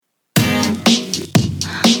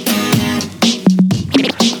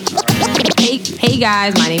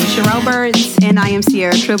guys, my name is Sharon Birds. And I am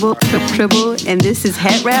Sierra Tribble, and this is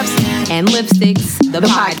Head Wraps and Lipsticks, the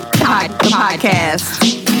podcast.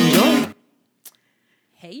 Enjoy.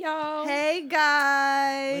 Hey, y'all. Hey,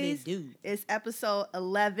 guys. What it do? It's episode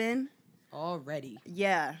 11. Already.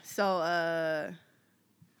 Yeah, so,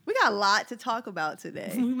 we got a lot to talk about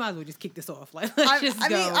today. We might as well just kick this off. Like, let's just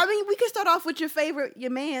go. I mean, we can start off with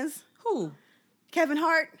your man's. Who? Kevin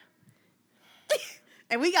Hart.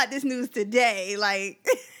 And we got this news today, like...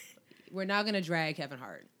 We're not going to drag Kevin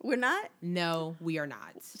Hart. We're not? No, we are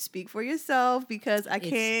not. Speak for yourself, because I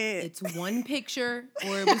can't... It's one picture,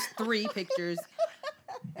 or it was 3 pictures,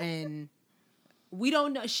 and we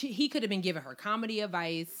don't know. He could have been giving her comedy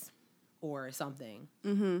advice or something.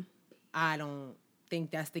 Mm-hmm. I don't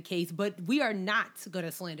think that's the case, but we are not going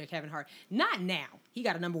to slander Kevin Hart. Not now. He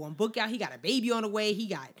got a #1 book out. He got a baby on the way. He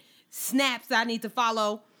got snaps I need to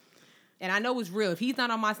follow. And I know it's real. If he's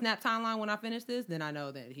not on my Snap timeline when I finish this, then I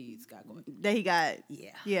know that he's got caught. That he got...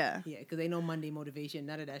 Yeah. Yeah. Yeah, because ain't no Monday motivation.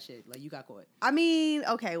 None of that shit. Like, you got caught. I mean,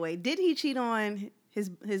 okay, wait. Did he cheat on his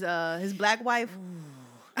black wife?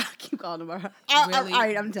 I keep calling her. Really? All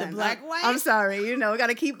right, I'm done. The black wife? I'm sorry. We got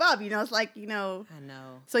to keep up. It's like, I know.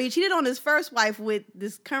 So he cheated on his first wife with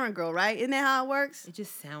this current girl, right? Isn't that how it works? It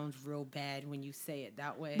just sounds real bad when you say it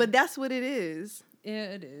that way. But that's what it is.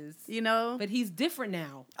 Yeah, it is. But he's different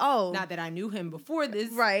now. Oh. Not that I knew him before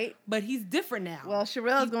this. Right. But he's different now. Well,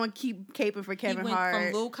 Sherelle's going to keep caping for Kevin Hart. He went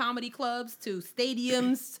from little comedy clubs to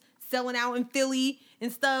stadiums, selling out in Philly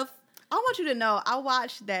and stuff. I want you to know, I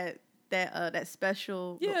watched that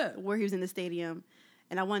special where he was in the stadium,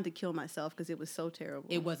 and I wanted to kill myself because it was so terrible.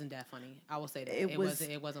 It wasn't that funny. I will say that. It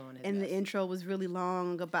wasn't on his And best. the intro was really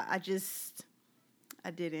long. I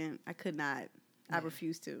could not. I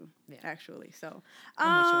refused to, actually. So,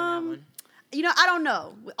 I'm with you on that one. I don't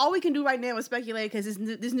know. All we can do right now is speculate because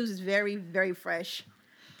this news is very, very fresh.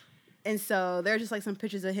 And so there are just like some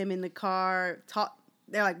pictures of him in the car.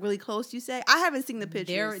 They're like really close, you say? I haven't seen the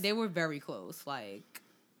pictures. They were very close. Like,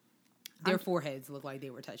 their foreheads looked like they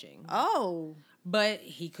were touching. Oh. But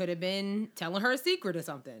he could have been telling her a secret or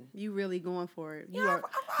something. You really going for it. I ride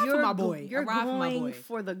for my boy. You're going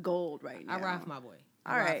for the gold right now. I ride for my boy.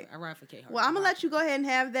 All right. I ride for K Hart. Well, I'm going to let you go ahead and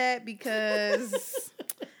have that because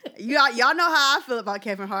y'all know how I feel about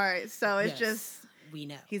Kevin Hart. So it's just... We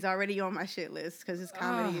know. He's already on my shit list because his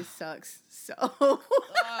comedy sucks. So...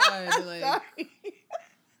 Sorry.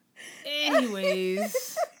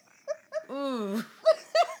 Anyways. Ooh.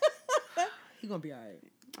 He's going to be all right.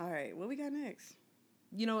 All right. What we got next?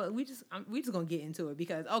 You know what? We just going to get into it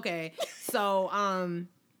because, okay. So,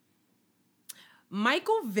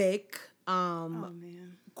 Michael Vick...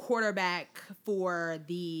 quarterback for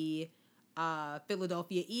the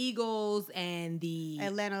Philadelphia Eagles and the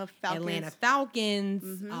Atlanta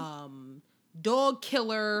Falcons. Mm-hmm. Dog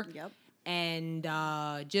killer. Yep. And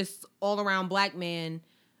just all around black man.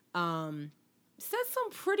 Said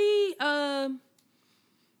some pretty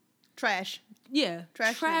trash. Yeah,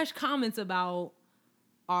 trash comments about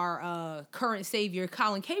our current savior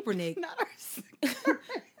Colin Kaepernick. Not our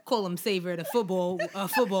call him savior of the football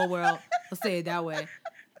world. I'll say it that way.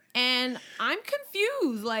 And I'm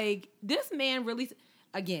confused. Like, this man really,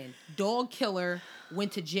 again, dog killer,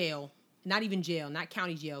 went to jail. Not even jail, not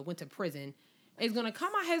county jail, went to prison. Is going to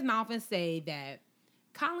come out his mouth and say that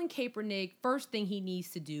Colin Kaepernick, first thing he needs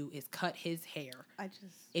to do is cut his hair.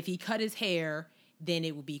 If he cut his hair, then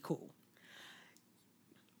it would be cool.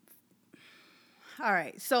 All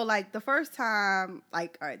right. So, like, the first time I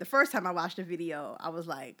watched the video, I was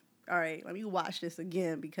like, all right, let me watch this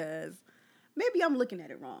again because maybe I'm looking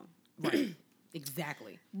at it wrong. Right.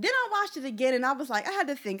 Exactly. Then I watched it again and I was like, I had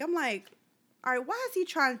to think. I'm like, all right, why is he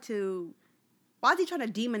trying to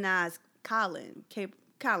demonize Colin?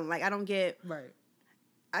 Like, I don't get... Right.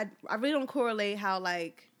 I really don't correlate how,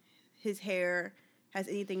 like, his hair has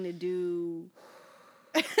anything to do...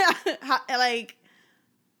 like...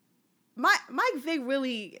 Mike Vick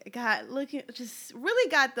really got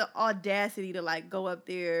the audacity to like go up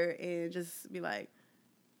there and just be like,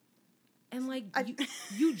 and like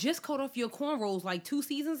you just cut off your cornrows like 2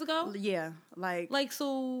 seasons ago. Yeah, like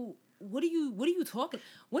so. What are you talking?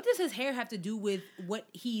 What does his hair have to do with what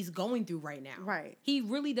he's going through right now? Right. He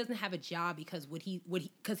really doesn't have a job because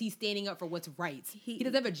because he's standing up for what's right. He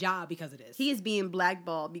doesn't have a job because of this. He is being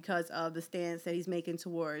blackballed because of the stance that he's making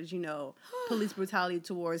towards, police brutality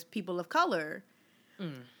towards people of color.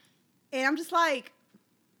 And I'm just like,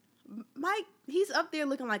 Mike, he's up there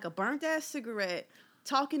looking like a burnt ass cigarette,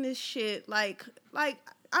 talking this shit like I'm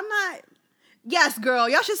not. Yes, girl.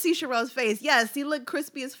 Y'all should see Sherelle's face. Yes, he looked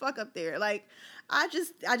crispy as fuck up there. Like, I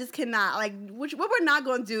just cannot. Like, what we're not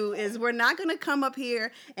gonna do is we're not gonna come up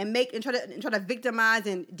here and try to victimize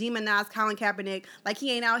and demonize Colin Kaepernick. Like,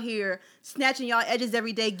 he ain't out here snatching y'all edges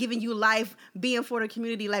every day, giving you life, being for the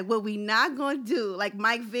community. Like, what we not gonna do? Like,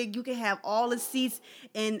 Mike Vick, you can have all the seats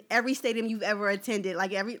in every stadium you've ever attended.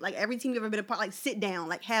 Like every team you've ever been a part. Like, sit down.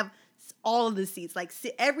 Like, have all of the seats, like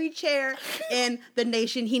sit every chair in the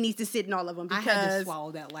nation. He needs to sit in all of them. Because I had to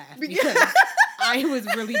swallow that laugh because I was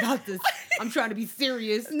really about to. I'm trying to be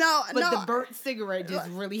serious. But the burnt cigarette just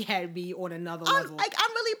really had me on another level.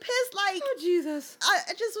 I'm really I like, oh, Jesus.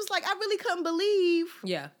 I just was like, I really couldn't believe.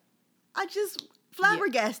 Yeah. I just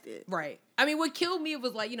flabbergasted. Yeah. Right. I mean, what killed me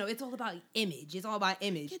was like, you know, it's all about image. It's all about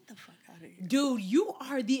image. Get the fuck out of here. Dude, you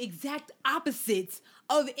are the exact opposites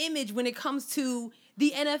of image when it comes to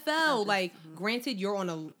the NFL. Like, granted, you're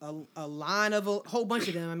on a line of a whole bunch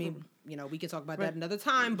of them. I mean, you know, we can talk about that another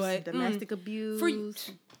time, but domestic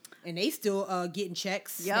abuse. And they still getting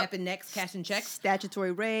checks, snapping necks, cashing checks.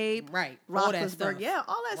 Statutory rape. Right. All that stuff. Yeah,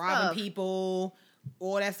 all that Robbing stuff. people,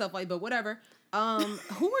 all that stuff, like, but whatever.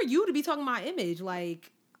 Who are you to be talking about image?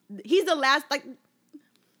 Like, he's the last, like,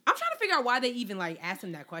 I'm trying to figure out why they even, like, asked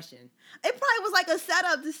him that question. It probably was like a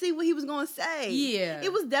setup to see what he was going to say. Yeah.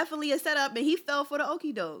 It was definitely a setup, and he fell for the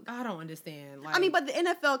okie doke. I don't understand. Like, I mean, but the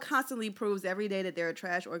NFL constantly proves every day that they're a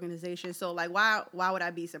trash organization, so, like, why would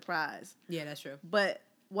I be surprised? Yeah, that's true. But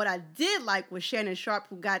what I did like was Shannon Sharp,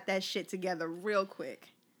 who got that shit together real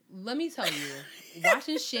quick. Let me tell you,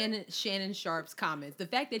 watching Shannon Sharp's comments, the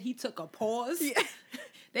fact that he took a pause,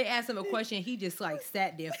 they asked him a question, he just, like,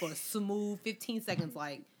 sat there for a smooth 15 seconds,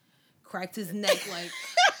 like, cracked his neck, like,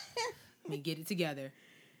 let me get it together.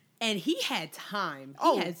 And he had time.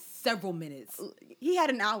 He had several minutes. He had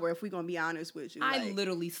an hour, if we're going to be honest with you. I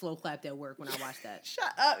literally slow clapped at work when I watched that.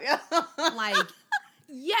 Shut up, yo. Like,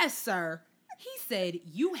 yes, sir. He said,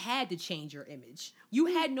 you had to change your image. You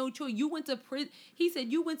had no choice. You went to prison. He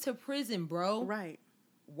said, you went to prison, bro. Right.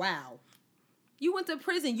 Wow. You went to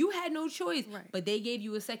prison. You had no choice. Right. But they gave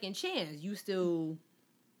you a second chance. You still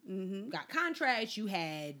got contracts. You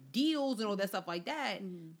had deals and all that stuff like that.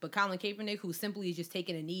 But Colin Kaepernick, who simply is just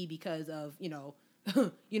taking a knee because of, you know,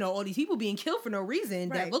 all these people being killed for no reason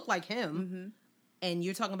that look like him. And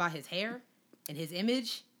you're talking about his hair and his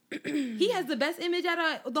image. He has the best image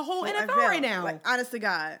out of the whole NFL right now. Like, honest to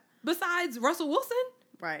God. Besides Russell Wilson.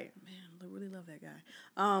 Right. Man, I really love that guy.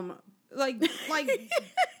 Like,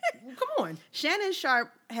 come on. Shannon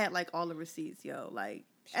Sharp had, like, all the receipts, yo. Like,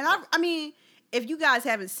 and I mean, if you guys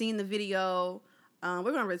haven't seen the video,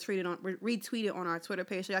 we're going to retweet it on our Twitter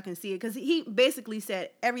page so y'all can see it. Because he basically said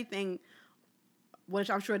everything, which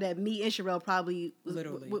I'm sure that me and Sherelle probably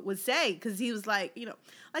would say. Because he was like, you know,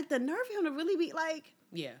 like, the nerve of him to really be like,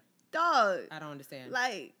 yeah. Dog. I don't understand.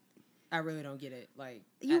 Like, I really don't get it. Like,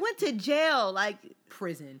 you went to jail, like,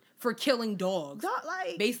 prison for killing dogs.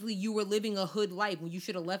 Like, basically, you were living a hood life when you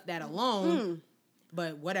should have left that alone.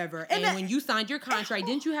 But whatever. And when you signed your contract,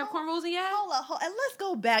 didn't you have cornrows in your head? Hold on. And let's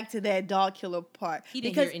go back to that dog killer part. He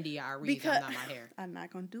didn't hear India Arie, I'm not my hair. I'm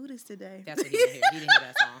not gonna do this today. That's what he didn't hear. He didn't hear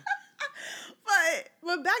that song.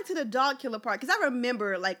 But back to the dog killer part, because I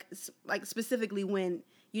remember like specifically when,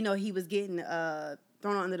 you know, he was getting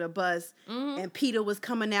thrown under the bus, and PETA was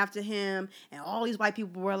coming after him, and all these white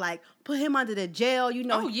people were like, put him under the jail, you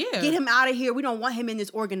know, get him out of here. We don't want him in this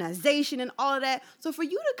organization and all of that. So for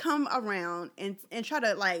you to come around and try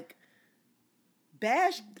to, like,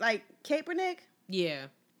 bash, like, Kaepernick,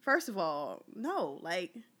 first of all, no,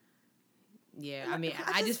 like, I mean,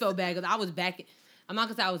 I just felt bad because I was back. I'm not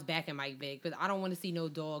gonna say I was backing Mike Vick, but I don't want to see no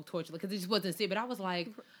dog torture because it just wasn't safe. But I was like,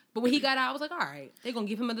 but when he got out, I was like, all right, they're gonna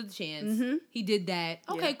give him another chance. He did that.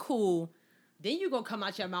 Okay, cool. Then you gonna come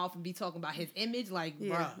out your mouth and be talking about his image, like,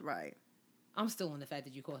 bruh. Right. I'm still on the fact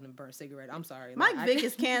that you called him a burnt cigarette. I'm sorry. Mike Vick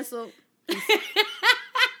is canceled.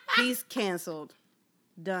 He's canceled.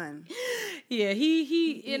 Done. Yeah,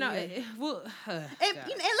 he you know, well, and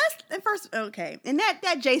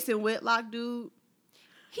that Jason Whitlock dude,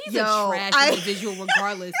 he's a trash individual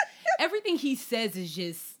regardless. Everything he says is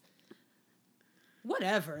just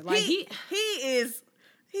whatever. Like he is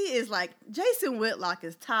like, Jason Whitlock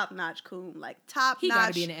is top notch coon, like top notch. He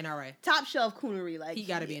gotta be in the NRA. Top shelf coonery, like he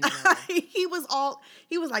gotta be in the NRA.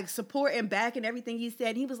 he was like support and back and everything he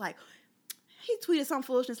said. He was like, he tweeted some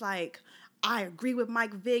foolishness like, I agree with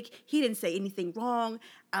Mike Vick. He didn't say anything wrong.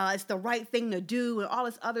 It's the right thing to do and all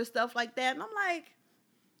this other stuff like that. And I'm like,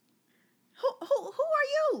 who are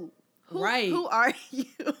you? Who are you?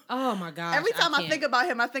 Oh my gosh. Every time I can't. think about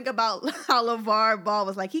him, I think about how LeVar Ball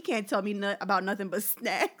was like, he can't tell me about nothing but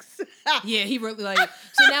snacks. Yeah, he really like.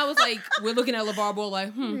 So now it's like we're looking at LeVar Ball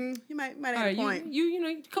like, You might have all right, a point.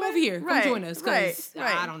 you come over here, right, come join us, because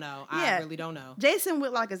right. I don't know, Yeah. I really don't know. Jason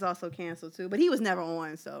Whitlock is also canceled too, but he was never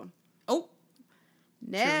on. So Oh,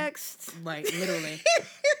 next, right, literally.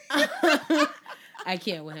 I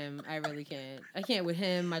can't with him. I really can't. I can't with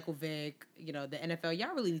him, Michael Vick. You know, the NFL.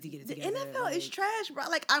 Y'all really need to get it the together. NFL is trash, bro.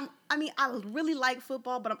 Like I mean, I really like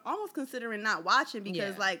football, but I'm almost considering not watching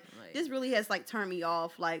because this really has like turned me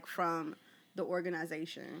off like from the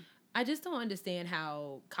organization. I just don't understand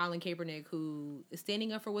how Colin Kaepernick, who is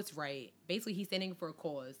standing up for what's right, basically he's standing for a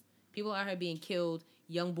cause. People out here being killed,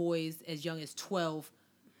 young boys as young as 12,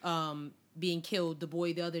 being killed. The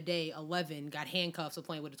boy the other day, 11, got handcuffs for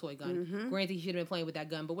playing with a toy gun. Mm-hmm. Granted, he should have been playing with that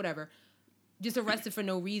gun, but whatever. Just arrested for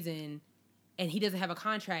no reason, and he doesn't have a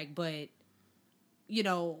contract, but, you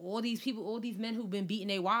know, all these people, all these men who've been beating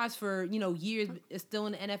their wives for, you know, years is still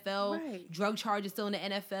in the NFL. Right. Drug charges still in the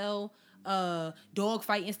NFL. Dog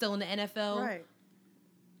fighting still in the NFL. Right.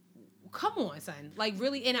 Come on, son. Like,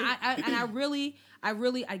 really, and I really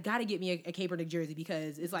gotta get me a Kaepernick jersey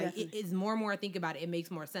because it's like it's more and more I think about it, it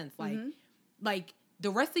makes more sense. Like, like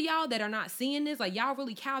the rest of y'all that are not seeing this, like y'all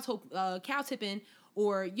really cow tipping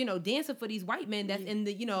or, you know, dancing for these white men that's in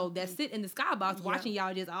the, you know, that sit in the skybox watching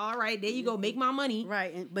y'all just, all right, there you go, make my money.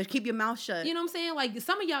 Right, but keep your mouth shut. You know what I'm saying? Like,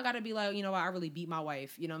 some of y'all gotta be like, you know what, I really beat my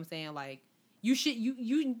wife. You know what I'm saying? Like, you should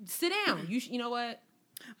you sit down. You know what?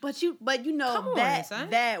 But you know Come on, that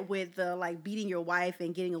son. that with the like beating your wife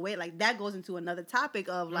and getting away, like that goes into another topic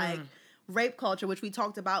of like rape culture, which we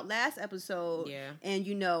talked about last episode. Yeah. And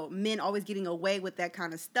you know, men always getting away with that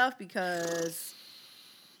kind of stuff because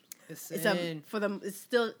it's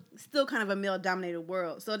still kind of a male dominated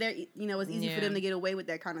world. So there, you know, it's easy for them to get away with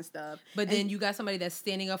that kind of stuff. But then you got somebody that's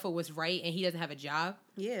standing up for what's right and he doesn't have a job.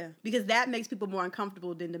 Yeah, because that makes people more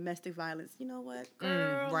uncomfortable than domestic violence. You know what,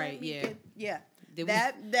 girl? Right? Yeah.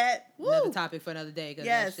 That woo. Another topic for another day because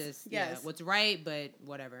that's just what's right, but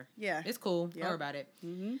whatever. Yeah, it's cool. Don't worry about it.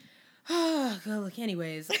 Mm-hmm. Good look.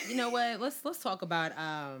 Anyways, you know what? Let's talk about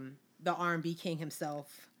the R&B king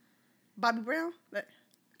himself, Bobby Brown.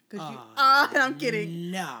 I'm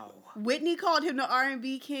kidding. No, Whitney called him the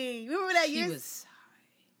R&B king. Remember that year? She was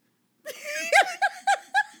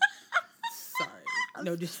sorry.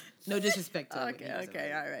 No disrespect to her.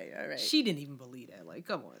 Okay. All right. She didn't even believe that. Like,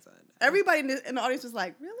 come on, son. Everybody in the audience was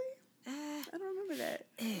like, really? I don't remember that.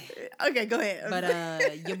 Okay, go ahead.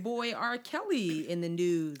 But your boy R. Kelly in the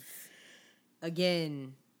news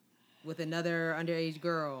again with another underage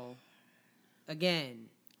girl. Again.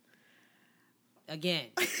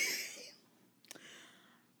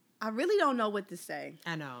 I really don't know what to say.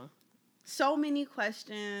 I know. So many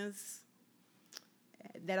questions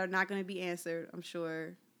that are not going to be answered, I'm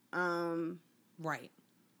sure. Right.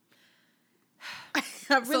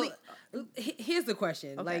 Here's the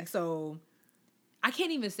question. Okay. Like, so I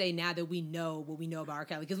can't even say now that we know what we know about R.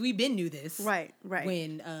 Kelly because we knew this. Right.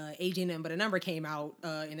 When Age Ain't Nothing But a Number came out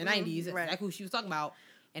in the 90s. That's exactly who she was talking about.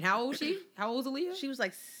 And how old was she? How old was Aaliyah? She was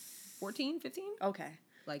like 14, 15? Okay.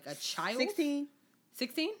 Like a child? 16.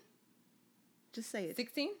 16? Just say it.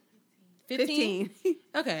 16? 15?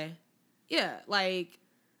 Okay. Yeah, like,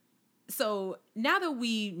 so now that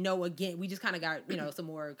we know again, we just kind of got, you know, some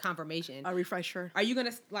more confirmation. A refresher. Are you going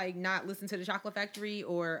to, like, not listen to The Chocolate Factory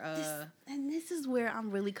or... This is where I'm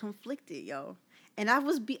really conflicted, yo. And I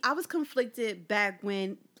was conflicted back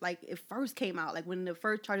when, like, it first came out. Like, when the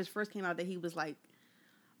first charges first came out that he was, like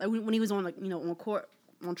when he was on, like, you know, on court,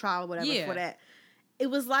 on trial, whatever, for that. It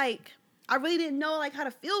was, like, I really didn't know, like, how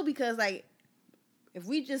to feel because, like, if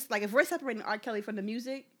we're separating R. Kelly from the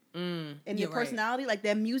music and the personality, like,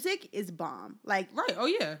 that music is bomb. Like, right, oh,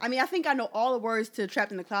 yeah. I mean, I think I know all the words to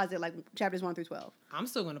Trapped in the Closet, like, chapters 1 through 12. I'm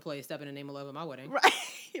still going to play Step in the Name of Love at my wedding.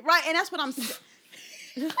 Right, and that's what I'm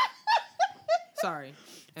saying. Sorry.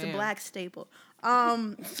 It's a black staple.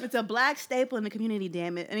 It's a black staple in the community,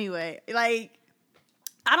 damn it. Anyway, like,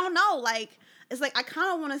 I don't know, like, it's like I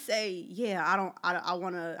kind of want to say, yeah,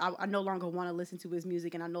 I no longer want to listen to his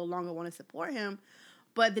music and I no longer want to support him.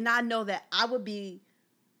 But then I know that I would be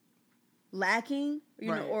lacking,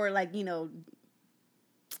 you know, or like, you know,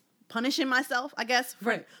 punishing myself, I guess,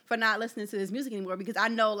 for not listening to his music anymore because I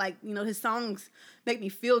know, like, you know, his songs make me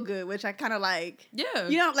feel good, which I kind of like. Yeah.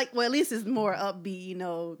 You know, like, well, at least it's more upbeat, you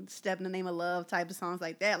know, Step in the Name of Love type of songs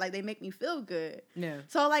like that. Like, they make me feel good. Yeah.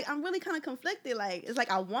 So, like, I'm really kind of conflicted. Like, it's like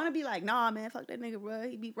I want to be like, nah, man, fuck that nigga, bro.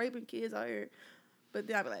 He be raping kids out here. But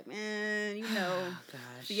then I be like, man, you know,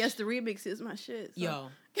 Fiesta Remix is my shit. So. Yo.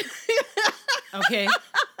 Okay.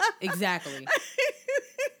 Exactly.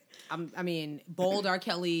 I mean, bald R.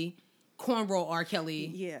 Kelly, cornrow R.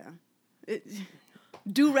 Kelly. Yeah.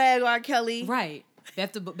 Do-rag R. Kelly. Right.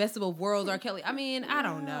 Best of both worlds R. Kelly. I mean, I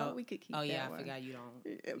don't know. We could keep Oh, that yeah, one. I forgot you don't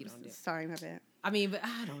do it. Sorry, my bad. I mean, but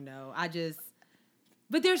I don't know.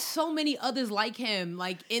 But there's so many others like him,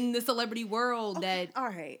 like in the celebrity world that All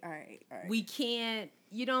right. we can't,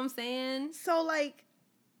 you know what I'm saying? So, like,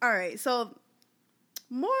 all right. So,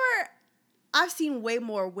 I've seen way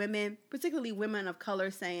more women, particularly women of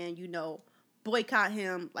color, saying, boycott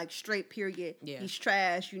him, like, straight period. Yeah. He's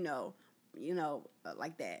trash,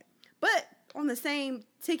 like that. But on the same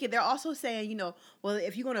ticket, they're also saying, well,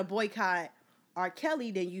 if you're going to boycott R.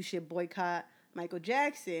 Kelly, then you should boycott Michael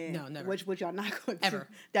Jackson. No, never. Which y'all not going to. Ever.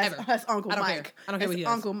 That's Ever. us, Uncle I don't Mike. care. I don't care what he That's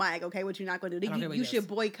does. Uncle Mike, okay, what you're not going to do. I don't care what You he should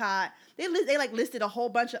does. boycott. They listed a whole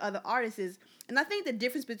bunch of other artists. And I think the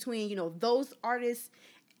difference between, those artists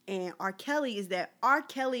and R. Kelly is that R.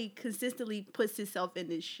 Kelly consistently puts himself in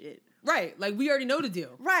this shit. Right. Like, we already know the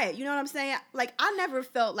deal. Right. You know what I'm saying? Like, I never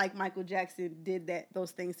felt like Michael Jackson did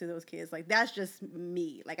those things to those kids. Like, that's just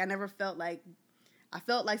me. Like, I felt like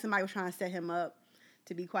somebody was trying to set him up,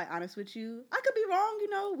 to be quite honest with you. I could be wrong,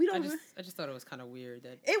 we don't. I just thought it was kind of weird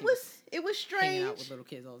that It was strange. hanging out with little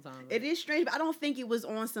kids all the time. It is strange, but I don't think it was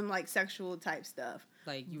on some like sexual type stuff.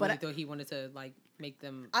 Like, you But really thought he wanted to, like, make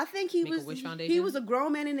them... I think Make a Wish Foundation? he was a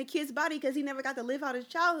grown man in a kid's body because he never got to live out his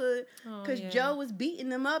childhood Oh, because yeah. Joe was beating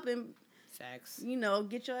him up and Facts.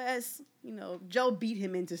 get your ass. Joe beat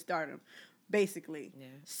him into stardom, basically. Yeah.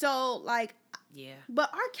 So like, Yeah. but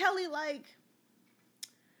R. Kelly, like,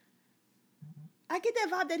 I get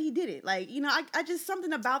that vibe that he did it. Like, I just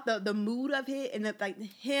something about the mood of it and like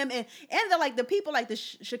him and the like the people like the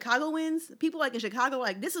Chicagoans, people like in Chicago,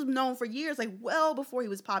 like this is known for years, like well before he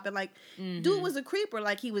was popping. Like, dude was a creeper.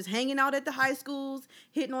 Like he was hanging out at the high schools,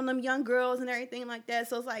 hitting on them young girls and everything like that.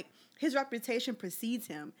 So it's like his reputation precedes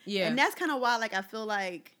him. Yeah. And that's kind of why, like, I feel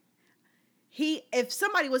like if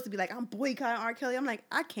somebody was to be like, I'm boycotting R. Kelly, I'm like,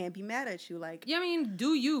 I can't be mad at you. Like, Yeah, I mean,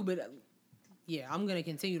 do you, but... Yeah, I'm going to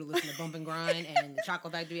continue to listen to Bump and Grind and the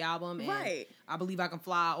Chocolate Factory album. And Right. I Believe I Can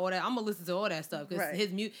Fly, all that. I'm going to listen to all that stuff. Because Right.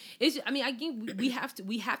 his music... I think we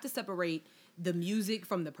have to separate the music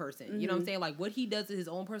from the person. You know what I'm saying? Like, what he does in his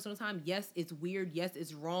own personal time, yes, it's weird. Yes,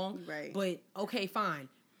 it's wrong. Right. But, okay, fine.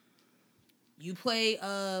 You play...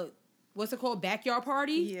 what's it called? Backyard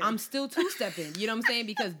Party? Yeah. I'm still two-stepping. You know what I'm saying?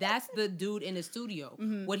 Because that's the dude in the studio.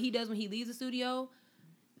 What he does when he leaves the studio,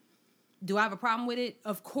 do I have a problem with it?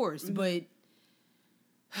 Of course. But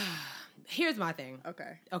here's my thing.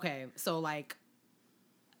 Okay, so, like,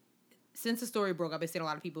 since the story broke, I've been seeing a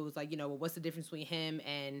lot of people who's like, well, what's the difference between him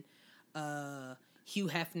and Hugh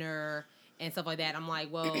Hefner and stuff like that? I'm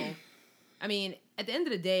like, well... I mean, at the end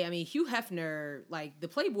of the day, Hugh Hefner, like, the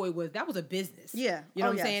Playboy that was a business. Yeah. You know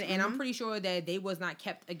what I'm yes. saying? And I'm pretty sure that they was not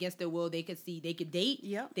kept against their will. They could date.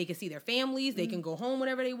 Yep. They could see their families. They can go home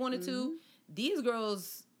whenever they wanted to. These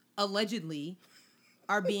girls, allegedly,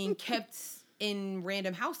 are being kept in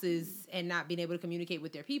random houses and not being able to communicate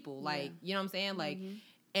with their people. Like, you know what I'm saying? Like,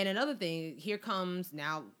 and another thing, here comes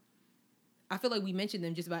now... I feel like we mention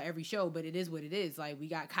them just about every show, but it is what it is. Like, we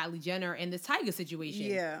got Kylie Jenner and this Tyga situation.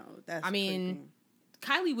 Yeah, that's creepy.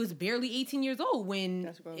 Kylie was barely 18 years old when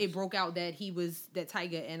That's gross. it broke out that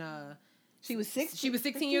Tyga and She was 16? She was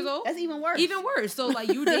 16 years old? That's even worse. Even worse. So, like,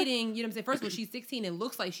 you dating, you know what I'm saying? First of all, she's 16 and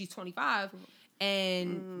looks like she's 25.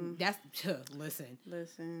 And that's, listen.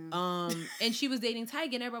 And she was dating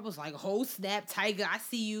Tyga and everybody was like, oh, snap, Tyga, I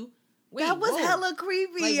see you. Wait, that was whoa. hella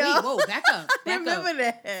creepy, Like, yo. wait, whoa, back up. Remember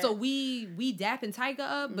that. So we dapping Tyga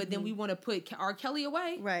up, but then we want to put R. Kelly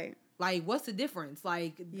away? Right. Like, what's the difference?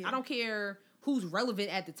 Like, Yeah. I don't care who's relevant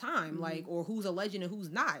at the time, like, or who's a legend and who's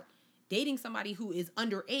not. Dating somebody who is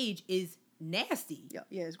underage is nasty. Yeah,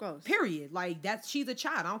 it's gross. Period. Like, she's a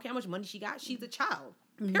child. I don't care how much money she got. She's a child.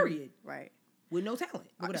 Period. Right. With no talent.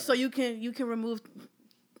 Or whatever. So you can remove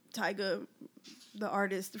Tyga, the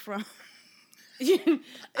artist, from... Do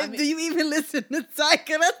you even listen to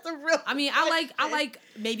Tyga? That's the real... I like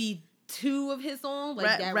maybe 2 of his songs.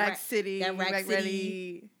 Like that Rack City. That Rack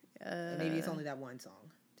City. Maybe it's only that one song.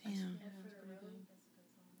 Damn.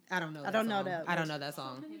 I don't know. I don't know that. I don't know that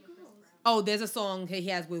song. Oh, there's a song he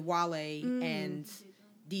has with Wale and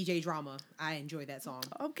DJ Drama. I enjoy that song.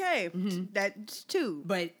 Okay. That's 2.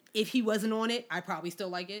 But if he wasn't on it, I probably still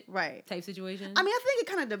like it. Right. Type situation. I think it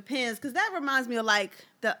kind of depends, because that reminds me of, like,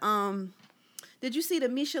 the, did you see the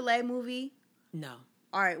Michelet movie? No.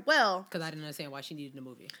 All right, well... Because I didn't understand why she needed a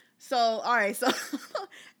movie. So, all right, so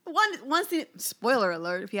one scene, spoiler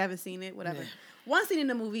alert if you haven't seen it, whatever. Yeah. One scene in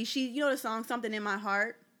the movie, the song "Something in My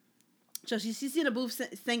Heart." So she's in the booth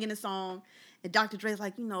singing the song, and Dr. Dre's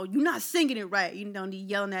like, you know, you're not singing it right. You know, and he's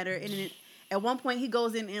yelling at her. And then at one point, he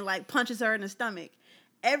goes in and like punches her in the stomach.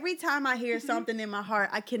 Every time I hear something in my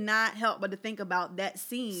heart, I cannot help but to think about that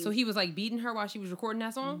scene. So he was like beating her while she was recording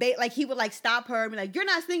that song? Like he would like stop her and be like, you're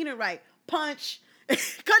not singing it right. Punch.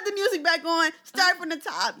 Cut the music back on. Start from the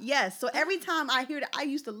top. Yes. So every time I hear that, I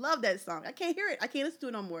used to love that song. I can't hear it. I can't listen to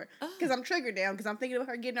it no more because I'm triggered now because I'm thinking of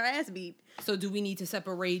her getting her ass beat. So do we need to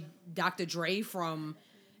separate Dr. Dre from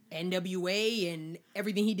NWA and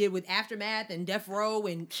everything he did with Aftermath and Death Row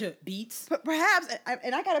and Beats? Perhaps.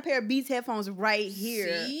 And I got a pair of Beats headphones right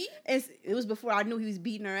here. See? It was before I knew he was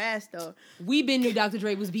beating her ass though. We been knew Dr.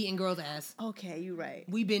 Dre was beating girls' ass. Okay, you right.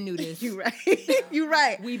 We been knew this. You right. You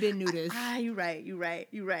right. We been knew this. You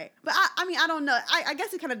right. But I mean, I don't know. I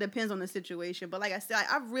guess it kind of depends on the situation. But like I said,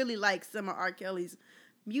 I really like some of R. Kelly's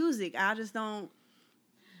music. I just don't.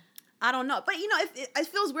 I don't know. But, you know, it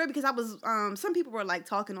feels weird because I was, some people were, like,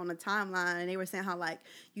 talking on the timeline, and they were saying how, like,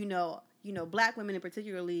 you know, black women in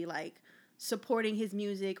particularly, like, supporting his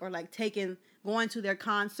music or, like, going to their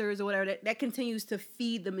concerts or whatever, that continues to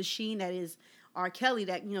feed the machine that is R. Kelly,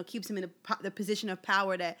 that, you know, keeps him in the position of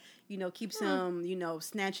power, that, you know, keeps him, you know,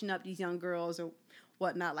 snatching up these young girls or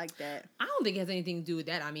whatnot like that. I don't think it has anything to do with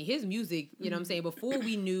that. I mean, his music, you know what I'm saying, before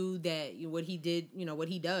we knew that, you know, what he did, you know, what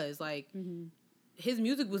he does, like... His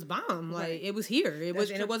music was bomb. Like, right. It was here. It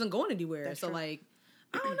wasn't going anywhere. That's so, true. Like,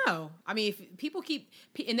 I don't know. I mean, if people keep,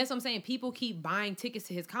 and that's what I'm saying, people keep buying tickets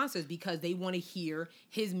to his concerts because they want to hear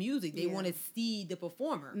his music. They want to see the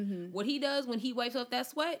performer. What he does when he wipes off that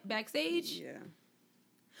sweat backstage. Yeah.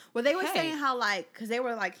 Well, they were saying how, like, because they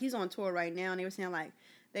were like, he's on tour right now, and they were saying, like,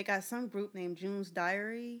 they got some group named June's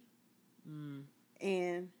Diary.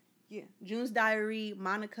 And, June's Diary,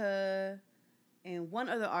 Monica... and one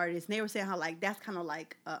other artist, and they were saying how like that's kind of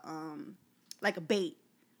like a bait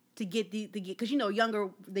to get because you know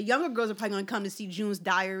the younger girls are probably gonna come to see June's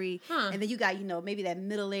Diary, and then you got maybe the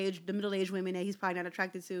middle aged women that he's probably not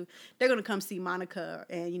attracted to, they're gonna come see Monica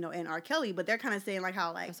and R. Kelly, but they're kind of saying like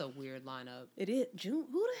how like that's a weird lineup. It is June.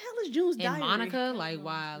 Who the hell is June's Diary? And Monica, like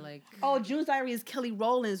why like? Oh, June's Diary is Kelly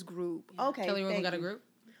Rowland's group. Yeah. Okay, Kelly Rowland got a group.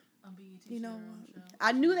 You know,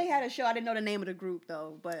 I knew they had a show. I didn't know the name of the group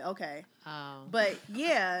though, but okay. Oh. But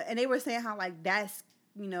yeah, and they were saying how like that's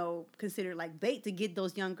considered like bait to get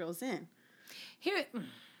those young girls in. Here,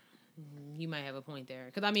 you might have a point there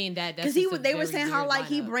because I mean that's because they were saying how like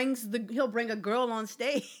lineup. He'll bring a girl on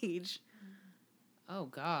stage. Oh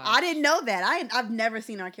God! I didn't know that. I've never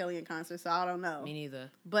seen R. Kelly in concert, so I don't know. Me neither.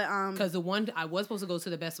 But because the one I was supposed to go to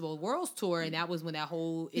the Best of Both Worlds tour, and that was when that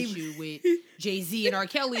whole issue with Jay-Z and R.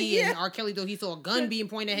 Kelly, and R. Kelly though he saw a gun being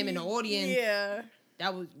pointed at him in the audience. Yeah.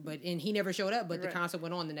 That was, and he never showed up. But the concert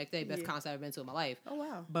went on the next day. Best concert I've been to in my life. Oh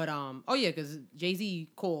wow! But because Jay-Z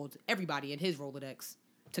called everybody in his Rolodex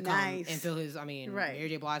to come and fill his. I mean, Mary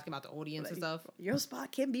J. Blige came out the audience and stuff. Your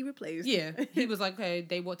spot can be replaced. Yeah, he was like, "Okay,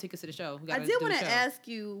 they want tickets to the show." I did want to ask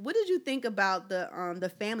you, what did you think about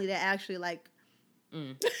the family that actually like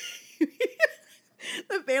the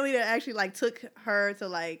family that actually like took her to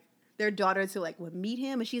like their daughter to like meet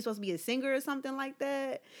him, and she's supposed to be a singer or something like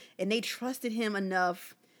that, and they trusted him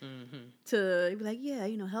enough to be like, yeah,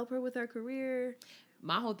 help her with her career.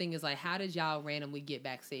 My whole thing is like, how did y'all randomly get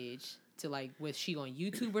backstage? To like, was she on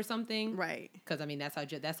YouTube or something? Right. Because I mean, that's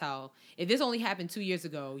how. If this only happened 2 years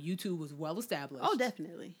ago, YouTube was well established. Oh,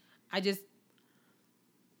 definitely. I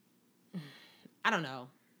don't know.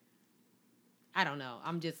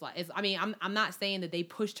 I'm just like, I'm not saying that they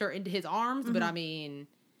pushed her into his arms, but I mean,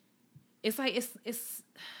 it's like it's.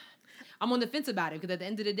 I'm on the fence about it because at the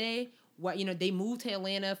end of the day, they moved to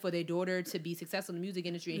Atlanta for their daughter to be successful in the music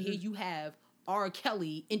industry, and here you have R.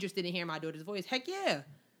 Kelly interested in hearing my daughter's voice. Heck yeah.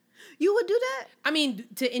 You would do that? I mean,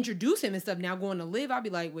 to introduce him and stuff. Now going to live, I'd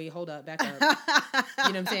be like, wait, hold up, back up. You know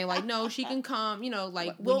what I'm saying? Like, no, she can come.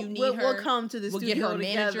 Like when you need her, we'll come to the we'll studio get her a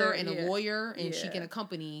manager together. and a lawyer, and she can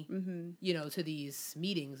accompany, to these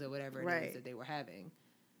meetings or whatever it is that they were having.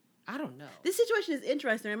 I don't know. This situation is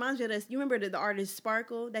interesting. It reminds me of this. You remember the artist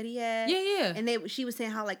Sparkle that he had? Yeah. And she was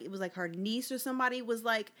saying how like it was like her niece or somebody was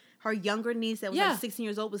like her younger niece that was like 16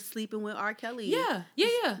 years old was sleeping with R. Kelly. Yeah.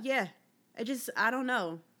 I don't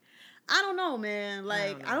know. I don't know, man.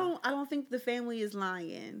 Like I don't think the family is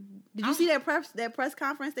lying. Did you see that press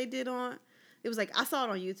conference they did on? It was like I saw it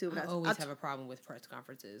on YouTube. I always have a problem with press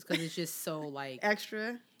conferences because it's just so like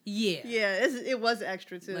extra. Yeah, it was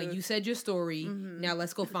extra too. Like you said your story. Now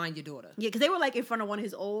let's go find your daughter. Yeah, because they were like in front of one of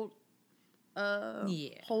his old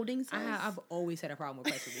holdings. I've always had a problem with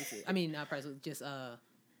press releases. I mean, not press, just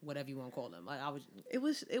whatever you want to call them. Like, I was. It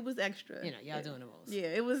was extra. You know, y'all doing the most. Yeah,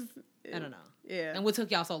 it was. I don't know. Yeah. And what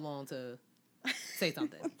took y'all so long to say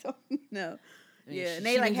something? I don't know. I mean, Yeah, and she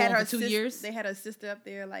they like been had going her for 2 years. They had her sister up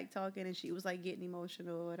there like talking, and she was like getting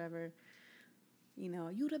emotional or whatever. You know,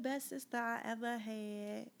 you the best sister I ever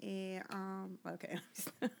had, and okay.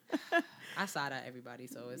 I side eye everybody,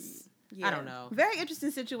 so it's I don't know. Very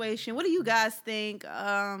interesting situation. What do you guys think?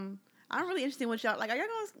 I'm really interested in what y'all like. Are y'all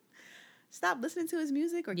gonna stop listening to his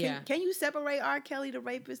music, or can you separate R. Kelly, the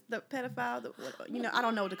rapist, the pedophile? I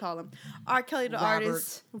don't know what to call him. R. Kelly, the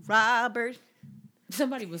artist, Robert.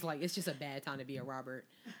 Somebody was like, "It's just a bad time to be a Robert."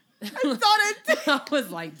 I saw that too. I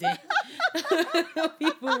was like, damn.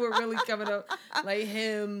 People were really coming up like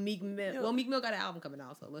him, Meek Mill. Well, Meek Mill got an album coming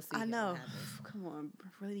out, so let's see. I know. What happens. Come on,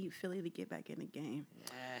 really need Philly to get back in the game.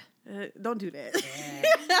 Yeah. Don't do that.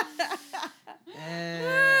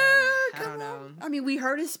 I don't know. I mean, we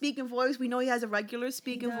heard his speaking voice. We know he has a regular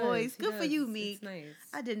speaking voice. Good for you, It's Meek. nice.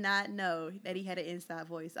 I did not know that he had an inside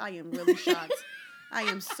voice. I am really shocked. I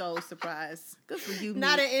am so surprised. Good for you, Meek.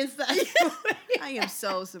 Not an inside. I am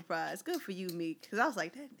so surprised. Good for you, Meek. Because I was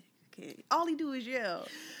like, that nigga can't. All he do is yell.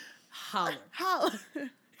 Holler. Holler.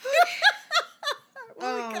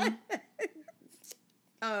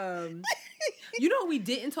 You know what we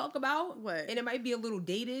didn't talk about? What? And it might be a little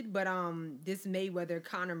dated, but this Mayweather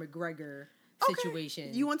Conor McGregor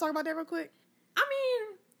situation. You want to talk about that real quick? I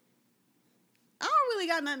mean, I don't really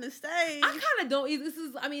got nothing to say. I kind of don't. This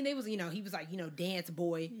is. I mean, they was. He was like, dance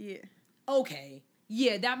boy. Yeah. Okay.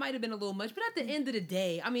 Yeah, that might have been a little much, but at the end of the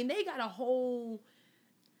day, I mean, they got a whole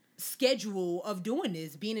schedule of doing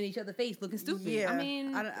this, being in each other's face, looking stupid. Yeah. I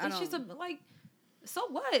mean, it's just like. So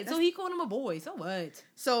what? So he called him a boy. So what?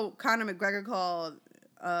 So Conor McGregor called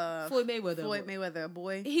Floyd Mayweather a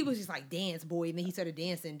boy. He was just like dance boy, and then he started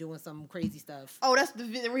dancing, doing some crazy stuff. Oh, that's the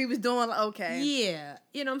video where he was doing. Okay. Yeah,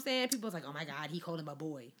 you know what I'm saying? People was like, "Oh my God, he called him a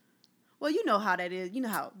boy." Well, you know how that is. You know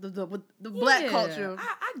how the black culture.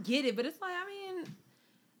 I get it, but it's like, I mean,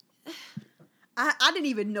 I didn't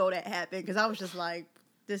even know that happened because I was just like,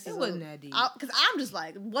 this it is wasn't that deep. Because I'm just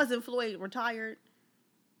like, wasn't Floyd retired?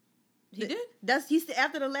 He did. He's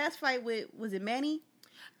after the last fight with, was it Manny?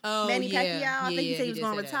 Oh, Manny Pacquiao. Yeah, I think he said he was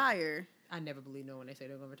going to that. retire. I never believe no one they say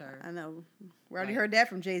they're going to retire. I know. We already heard that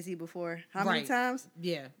from Jay-Z before. How many times?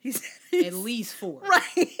 Yeah. He's at least 4.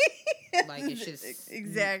 Right. Like it's just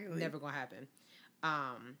exactly never going to happen.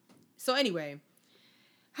 So anyway,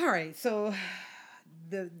 all right. So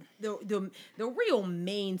the real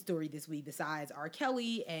main story this week, besides R.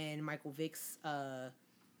 Kelly and Michael Vick's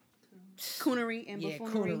coonery and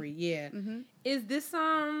buffoonery, is this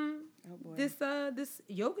this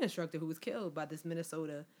yoga instructor who was killed by this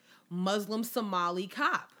Minnesota Muslim Somali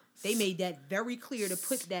cop. They made that very clear to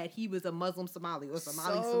put that he was a Muslim Somali or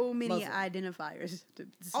Somali. So many Muslim. identifiers.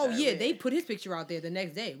 They put his picture out there the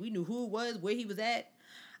next day. We knew who it was, where he was at,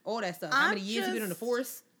 all that stuff. How many years he been on the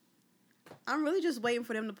force? I'm really just waiting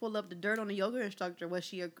for them to pull up the dirt on the yoga instructor. Was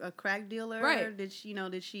she a crack dealer? Right. Did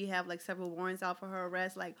she have like several warrants out for her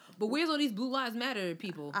arrest? Like, but where's all these Blue Lives Matter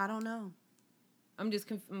people? I don't know. I'm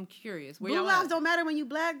I'm curious. Where Blue lives don't matter when you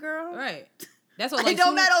black, girl. Right. That's all. Like, it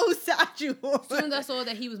don't matter whose side you on. As soon as I saw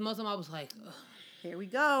that he was Muslim, I was like, ugh. Here we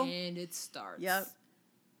go. And it starts. Yep.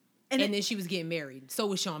 And then she was getting married. So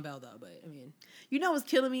was Sean Bell, though. But I mean, you know what's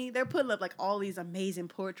killing me? They're putting up like all these amazing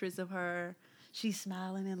portraits of her. She's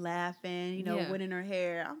smiling and laughing, winning her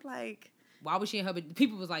hair. I'm like, why was she in her?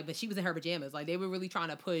 People was like, but she was in her pajamas. Like they were really trying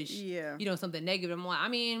to push, something negative. I'm like, I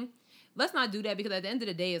mean, let's not do that because at the end of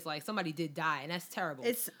the day, it's like somebody did die, and that's terrible.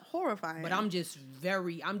 It's horrifying. But I'm just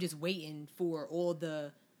waiting for all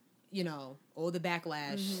the, all the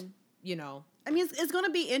backlash, I mean, it's going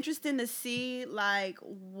to be interesting to see like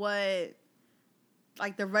what,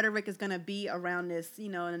 like the rhetoric is going to be around this,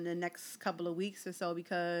 in the next couple of weeks or so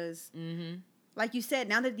because. Mm-hmm. Like you said,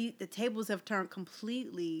 now that the tables have turned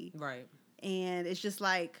completely. Right. And it's just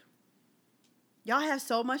like, y'all have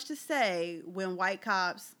so much to say when white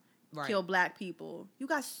cops kill black people. You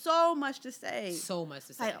got so much to say. So much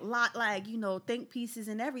to say. Like, a lot, like, think pieces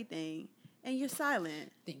and everything. And you're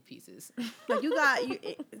silent. Think pieces. Like, you got,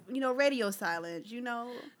 radio silence,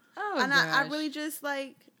 Oh, and gosh. I really just,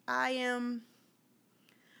 like, I don't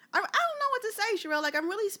know what to say, Sherelle. Like, I'm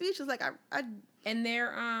really speechless. Like, And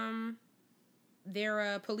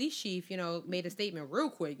their police chief, made a statement real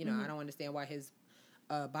quick. I don't understand why his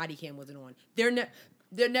body cam wasn't on.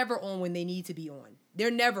 They're never on when they need to be on. They're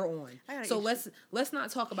never on. So let's not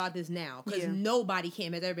talk about this now because nobody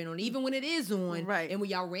cam has ever been on, even when it is on. Right. And when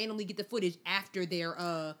y'all randomly get the footage after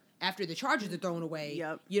the charges are thrown away.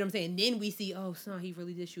 Yep. You know what I'm saying? Then we see, oh, son, he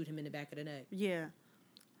really did shoot him in the back of the neck. Yeah.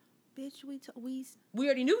 Bitch, We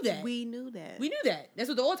already knew that. we knew that. We knew that. That's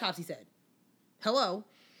what the autopsy said. Hello.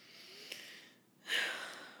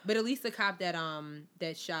 But at least the cop that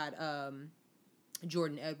shot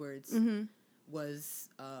Jordan Edwards was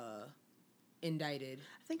indicted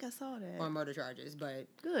I think I saw that. on murder charges. But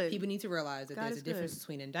Good. people need to realize that God there's a is difference good.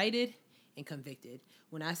 between indicted and convicted.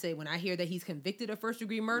 When I hear that he's convicted of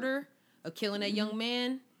first-degree murder, of killing that young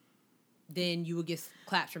man, then you would get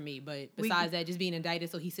claps from me. But besides that, just being indicted,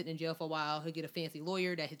 so he's sitting in jail for a while, he'll get a fancy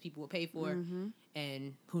lawyer that his people will pay for,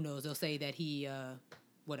 and who knows, they'll say that he,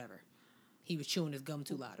 whatever, he was chewing his gum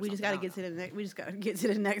too loud. We just got to get to the next. We just got to get to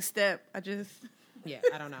the next step. I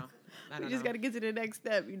don't know. We just got to get to the next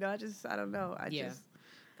step. You know, I don't know. I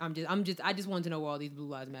just want to know where all these Blue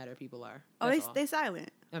Lives Matter people are. They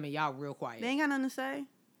silent. I mean, y'all real quiet. They ain't got nothing to say.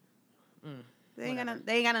 They ain't got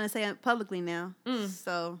nothing to say publicly now.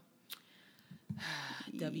 So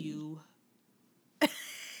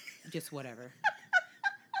just whatever.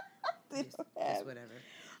 Just whatever.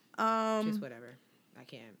 Just whatever. I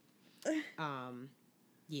can't.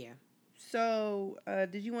 Yeah. So,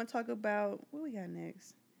 did you want to talk about what we got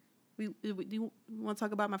next? Do you want to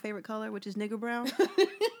talk about my favorite color, which is nigger brown?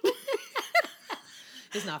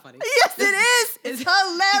 It's not funny. Yes, it is. It's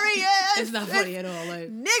hilarious. It's not funny at all. Like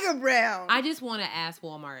nigger brown. I just want to ask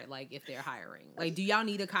Walmart, like, if they're hiring. Like, do y'all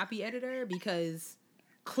need a copy editor? Because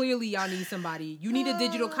clearly y'all need somebody. You need a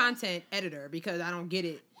digital content editor because I don't get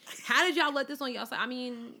it. How did y'all let this on y'all side? I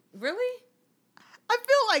mean, really? I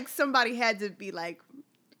feel like somebody had to be like,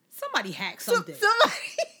 somebody hacked something.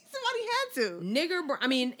 Somebody had to. Nigger. I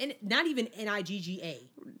mean, not even Nigga.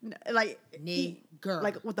 Like nigger.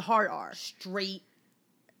 Like with the hard R. Straight.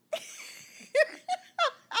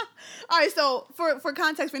 All right, so for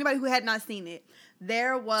context, for anybody who had not seen it,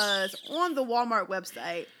 there was on the Walmart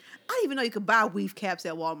website, I didn't even know you could buy weave caps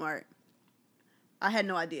at Walmart. I had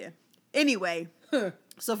no idea. Anyway,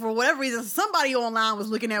 so for whatever reason, somebody online was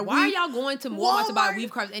looking at Why weave. are y'all going to Walmart to buy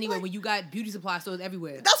weave caps anyway when you got beauty supply stores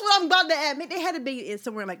everywhere? That's what I'm about to admit. They had to be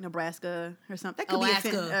somewhere like Nebraska or something. That could Alaska.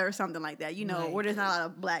 be or something like that, you know, Right. where there's not a lot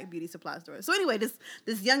of black beauty supply stores. So anyway,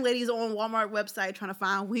 this young lady's on Walmart website trying to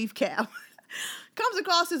find weave cap. Comes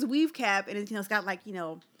across this weave cap and it's got like,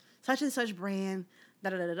 such and such brand,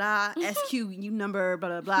 SKU number, blah,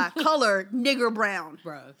 blah, blah, color, nigger brown.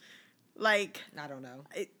 Bruh. Like, I don't know.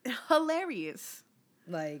 Hilarious.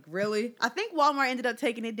 Like, really? I think Walmart ended up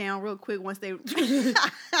taking it down real quick once they...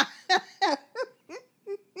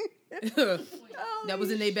 That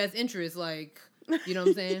was in their best interest, like, you know what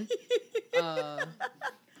I'm saying?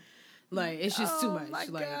 Like, it's just too much. Like,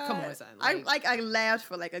 God. come on, son. I laughed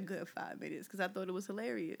for like a good 5 minutes because I thought it was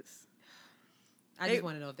hilarious. I just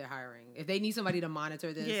want to know if they're hiring. If they need somebody to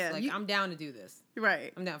monitor this, I'm down to do this.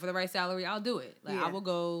 Right. I'm down for the right salary. I'll do it. Like, Yeah. I will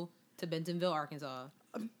go to Bentonville, Arkansas.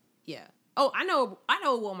 Yeah. Oh, I know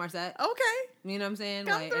what Walmart's at. Okay. You know what I'm saying?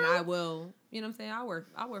 Come Like, and through. I will. You know what I'm saying? I'll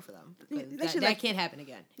work for them. They should, That can't happen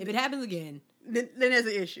again. If it happens again, then there's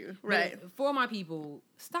an issue, right? For my people,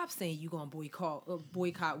 stop saying you gonna boycott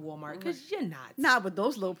Walmart because you're not. Not with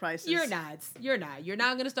those low prices. You're not. You're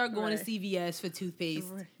not gonna start going to CVS for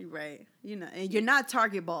toothpaste. Right. And you're not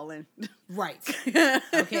Target balling. Right.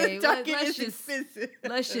 Okay. Target let's is just expensive.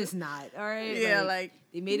 let's just not. All right. Yeah, like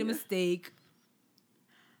they made a mistake.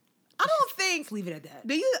 I don't think. Let's leave it at that.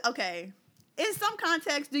 Do you? Okay. In some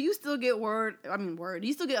context, do you still get do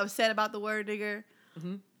you still get upset about the word nigger?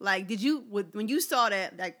 Mm-hmm. Like, when you saw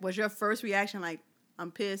that, like, was your first reaction like,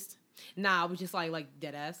 I'm pissed? Nah, I was just like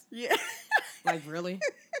dead ass. Yeah. Like, really?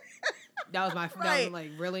 That was my Right. that was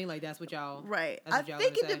like, really? Like, that's what y'all. Right. That's I what y'all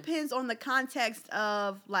think it gonna say? depends on the context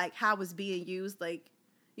of like how it's being used. Like,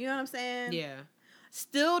 you know what I'm saying? Yeah.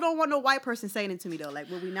 Still don't want no white person saying it to me though. Like,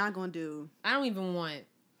 what we not gonna do? I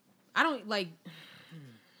don't like.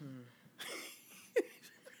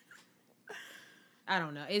 I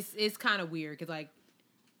don't know. It's kind of weird because like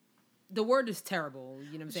the word is terrible.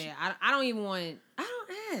 You know what I'm saying? I don't even want.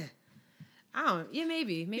 Yeah,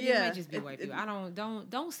 maybe it might just be white people.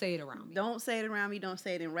 Don't say it around me. Don't say it around me. Don't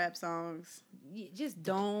say it in rap songs. Just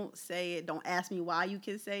Don't say it. Don't ask me why you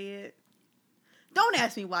can say it. Don't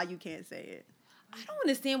ask me why you can't say it. I don't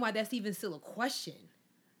understand why that's even still a question.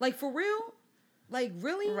 Like, for real? Like,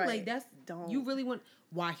 really? Right. Like, that's... Don't. You really want...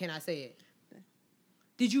 Why can't I say it?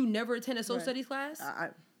 Did you never attend a social Right. studies class?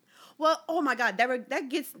 Well, oh my God,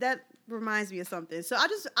 that reminds me of something. So I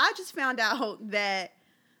just found out that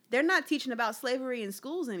they're not teaching about slavery in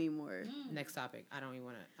schools anymore. Next topic. I don't even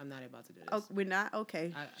want to... I'm not about to do this. Oh, we're not?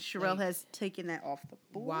 Okay. Sherelle has taken that off the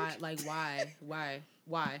board. Why? Like,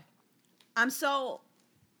 why? I'm so...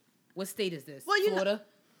 What state is this? Well, Florida?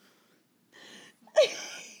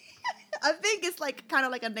 I think it's like kind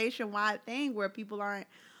of like a nationwide thing where people aren't.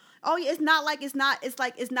 Oh, yeah, it's not like it's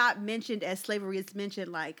not mentioned as slavery. It's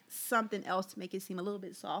mentioned like something else to make it seem a little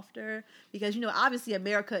bit softer because obviously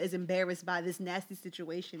America is embarrassed by this nasty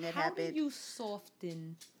situation that happened. How do you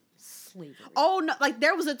soften slavery? Oh no! Like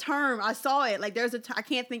there was a term I saw it. Like there's I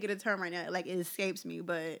can't think of the term right now. Like it escapes me,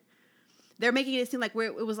 but they're making it seem like where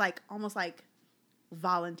it was like almost like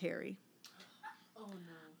voluntary. Oh no!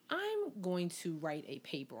 I'm going to write a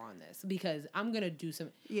paper on this because I'm gonna do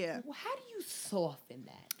some. Yeah. How do you soften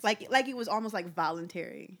that? Like it was almost like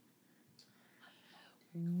voluntary.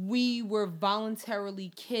 We were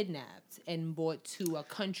voluntarily kidnapped and brought to a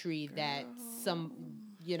country that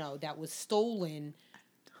that was stolen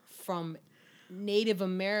from Native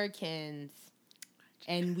Americans,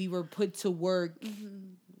 and we were put to work,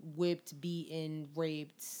 whipped, beaten,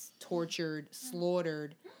 raped, tortured,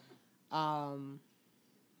 slaughtered, on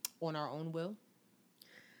our own will.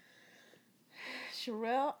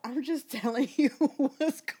 Sherelle, I'm just telling you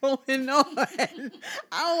what's going on. I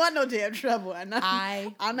don't want no damn trouble. I'm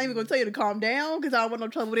not even going to tell you to calm down because I don't want no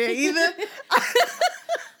trouble there either.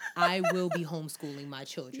 I will be homeschooling my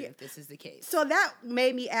children if this is the case. So that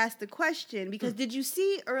made me ask the question because did you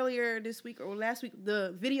see earlier this week or last week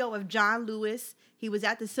the video of John Lewis? He was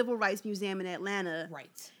at the Civil Rights Museum in Atlanta.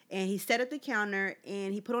 Right. And he sat at the counter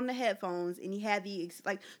and he put on the headphones and he had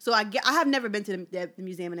I have never been to the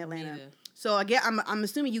museum in Atlanta. Neither. So I'm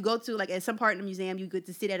assuming you go to like at some part in the museum, you get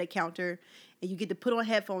to sit at a counter and you get to put on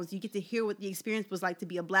headphones. You get to hear what the experience was like to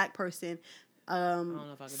be a black person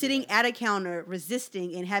sitting at a counter,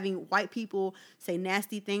 resisting and having white people say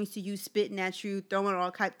nasty things to you, spitting at you, throwing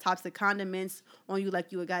all types of condiments on you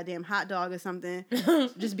like you a goddamn hot dog or something.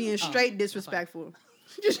 Just being straight disrespectful.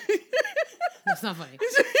 That's not funny.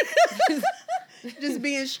 Just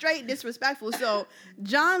being straight disrespectful. So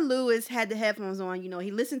John Lewis had the headphones on.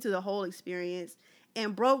 He listened to the whole experience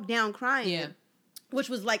and broke down crying. Yeah. Which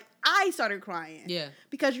was like I started crying. Yeah.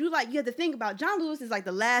 Because you have to think about John Lewis is like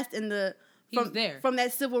the last in the from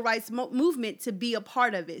that civil rights movement to be a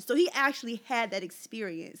part of it. So he actually had that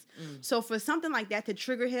experience. So for something like that to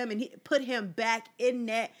trigger him and put him back in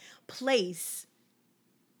that place,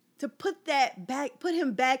 to put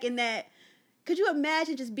him back in that. Could you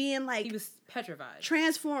imagine just being like... He was petrified.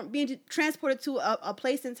 Being transported to a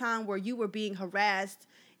place in time where you were being harassed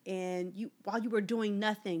and while you were doing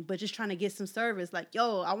nothing but just trying to get some service. Like,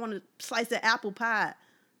 yo, I want a slice of apple pie.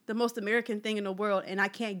 The most American thing in the world. And I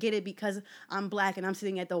can't get it because I'm black and I'm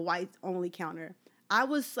sitting at the whites only counter. I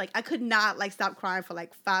was like, I could not like stop crying for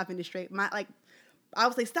like 5 minutes straight. I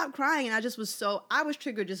was like, stop crying. And I was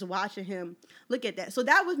triggered just watching him look at that. So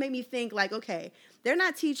that would make me think like, okay, they're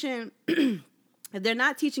not teaching... If they're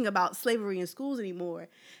not teaching about slavery in schools anymore,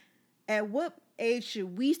 at what age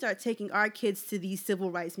should we start taking our kids to these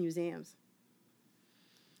civil rights museums?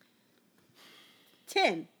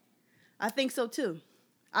 10. I think so too.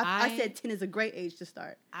 I said 10 is a great age to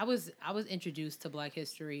start. I was introduced to Black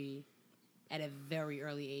history at a very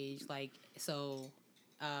early age. My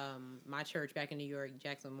church back in New York,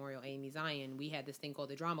 Jackson Memorial AME Zion, we had this thing called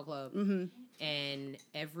the Drama Club. Mm-hmm. And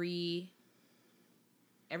every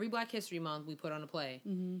Black History Month, we put on a play.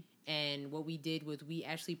 Mm-hmm. And what we did was we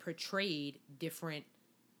actually portrayed different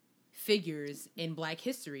figures in Black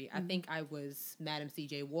history. Mm-hmm. I think I was Madam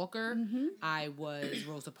C.J. Walker. Mm-hmm. I was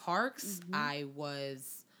Rosa Parks. Mm-hmm. I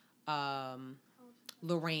was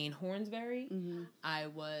Lorraine Hornsberry. Mm-hmm.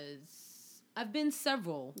 I've been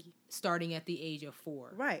several starting at the age of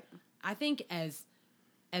 4. Right. I think as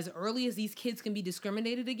early as these kids can be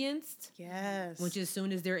discriminated against, yes, which as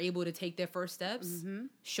soon as they're able to take their first steps, mm-hmm.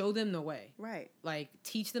 show them the way. Right. Like,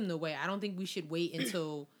 teach them the way. I don't think we should wait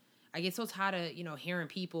until... I get so tired of, hearing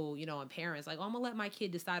people, and parents like, oh, I'm going to let my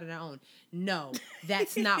kid decide on their own. No,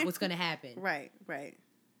 that's not what's going to happen. Right, right.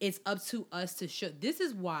 It's up to us to show... This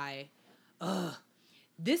is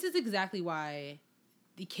exactly why...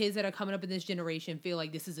 the kids that are coming up in this generation feel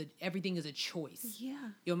like everything is a choice. Yeah.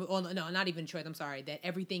 No, not even choice. I'm sorry. That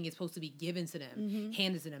everything is supposed to be given to them, mm-hmm.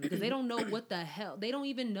 handed to them, because they don't know what the hell. They don't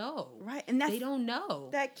even know. Right. And they don't know.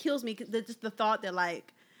 That kills me. Just the thought that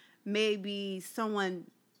like maybe someone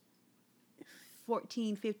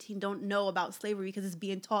 14, 15 don't know about slavery because it's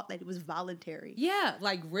being taught that it was voluntary. Yeah.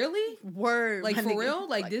 Like, really? Word. Like, for real?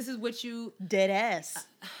 Like, this is what you... Dead ass.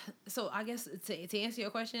 So I guess to answer your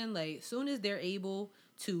question, like, as soon as they're able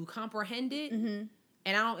to comprehend it, mm-hmm.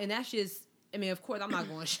 and that's just, I mean, of course, I'm not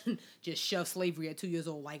going to just shove slavery at 2 years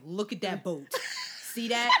old. Like, look at that boat. See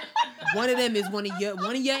that? One of them is one of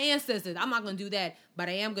your ancestors. I'm not going to do that, but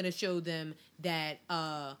I am going to show them that,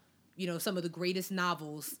 some of the greatest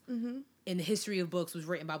novels mm-hmm. in the history of books was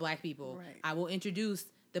written by Black people. Right. I will introduce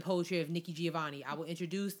the poetry of Nikki Giovanni. I will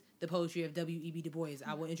introduce the poetry of W.E.B. Du Bois.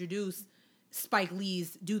 I will introduce Spike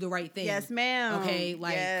Lee's Do the Right Thing. Yes, ma'am. Okay,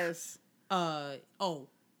 like yes.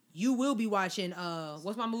 You will be watching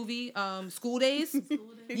what's my movie? School Days? Yeah,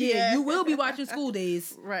 Yeah. you will be watching School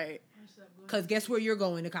Days. Right. Cause guess where you're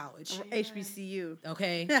going to college? HBCU.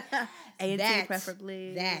 Okay. A&T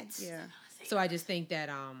preferably. That. Yeah. So I just think that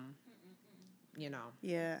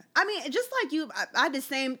Yeah. I mean, just like you, I had the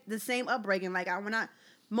same upbringing. Like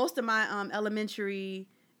most of my elementary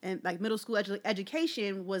and like middle school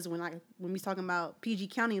education was when we was talking about PG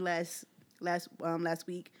County last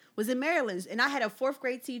week, was in Maryland, and I had a 4th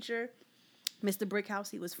grade teacher, Mr. Brickhouse.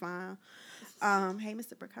 He was fine. Hey,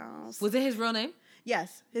 Mr. Brickhouse. Was it his real name?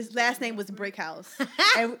 Yes, his last name was Brickhouse.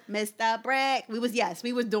 And Mr. Brick, we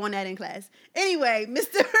was doing that in class. Anyway,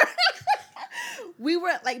 we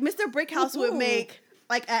were like Mr. Brickhouse would make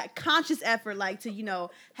like a conscious effort, like to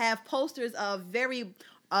have posters of very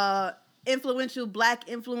influential Black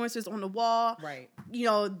influencers on the wall. Right.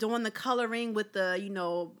 Doing the coloring with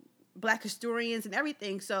the Black historians and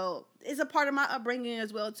everything. So it's a part of my upbringing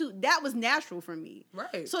as well too. That was natural for me.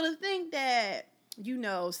 Right. So to think that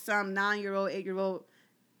some 9-year-old, 8-year-old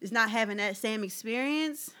is not having that same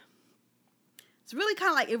experience, it's really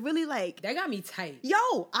kind of like that got me tight.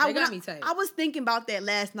 I got me tight. I was thinking about that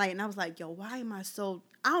last night, and I was like, why am I so?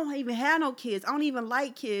 I don't even have no kids. I don't even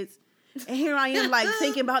like kids, and here I am like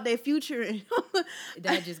thinking about their future.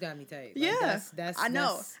 That just got me tight. Like, yeah, that's I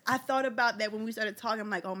know. I thought about that when we started talking. I'm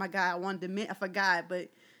like, oh my God, I wanted to I forgot, but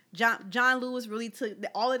John Lewis really took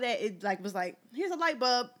all of that. It was like, here's a light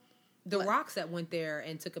bulb. The Rocks that went there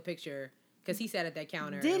and took a picture because he sat at that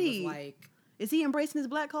counter. Did and he? Was like, is he embracing his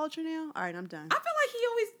Black culture now? All right, I'm done. I feel like he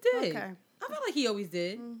always did. Okay. I feel like he always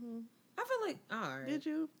did. Mm-hmm. I feel like all right. Did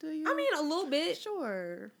you? Do you? I mean, a little bit.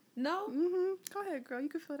 Sure. No. Mm-hmm. Go ahead, girl. You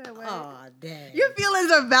can feel that way. Oh, dang. Your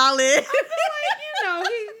feelings are valid. I feel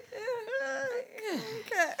like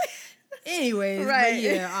Okay. Anyways, Right. but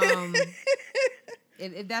yeah.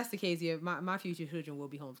 If that's the case, yeah, my future children will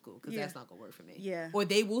be homeschooled because that's not gonna work for me. Yeah. Or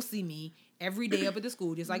they will see me every day up at the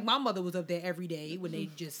school, just like my mother was up there every day when they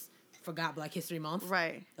just forgot Black History Month.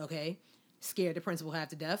 Right. Okay. Scared the principal half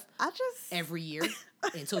to death. Every year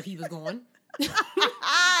until he was gone.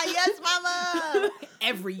 Yes, mama.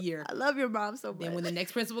 Every year. I love your mom so much. Then when the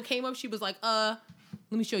next principal came up, she was like, let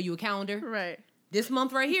me show you a calendar. Right. This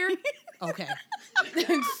month right here? Okay.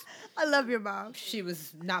 I love your mom. She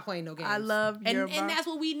was not playing no games. I love your mom. And that's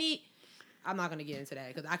what we need. I'm not going to get into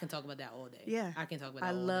that because I can talk about that all day. Yeah. I can talk about that I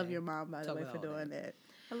all day. love your mom, by the way, for doing that.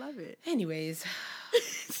 I love it. Anyways.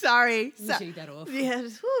 Sorry. Let me shake that off. Yeah,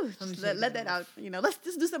 just, let that out. Let's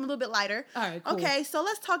just do something a little bit lighter. All right, cool. Okay, so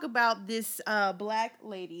let's talk about this Black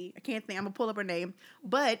lady. I can't think. I'm going to pull up her name.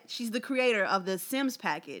 But she's the creator of the Sims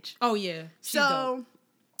package. Oh, yeah. She's dope.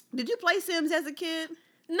 Did you play Sims as a kid?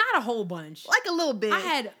 Not a whole bunch. Like a little bit.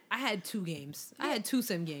 I had 2 games. I had 2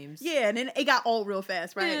 Sim games. Yeah, and then it got old real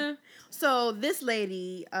fast, right? Yeah. So this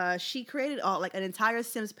lady, she created an entire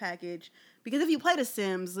Sims package because if you play the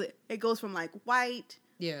Sims, it goes from like white,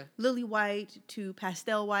 lily white to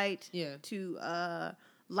pastel white, to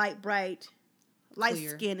light bright, light Clear.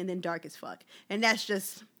 skin, and then dark as fuck. And that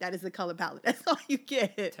is the color palette. That's all you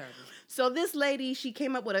get. Terrible. So this lady, she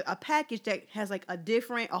came up with a package that has like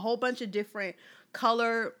a whole bunch of different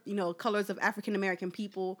colors of African American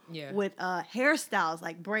people with hairstyles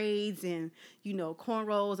like braids and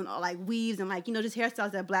cornrows and all like weaves and like just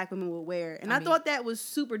hairstyles that Black women would wear. And I thought that was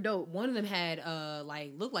super dope. One of them had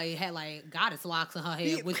looked like it had like goddess locks in her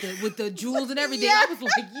hair with the jewels and everything. I was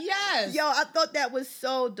like, yes. Yo, I thought that was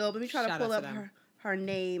so dope. Let me try to pull up her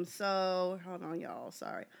name. So hold on, y'all.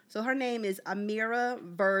 Sorry. So her name is Amira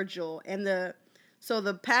Virgil, and the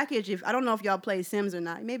package. I don't know if y'all play Sims or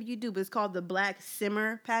not. Maybe you do, but it's called the Black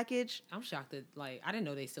Simmer package. I'm shocked that I didn't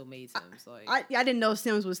know they still made Sims. I didn't know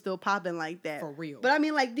Sims was still popping like that for real. But I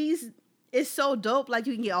mean, like it's so dope. Like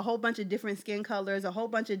you can get a whole bunch of different skin colors, a whole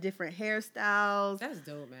bunch of different hairstyles. That's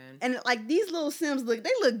dope, man. And like these little Sims look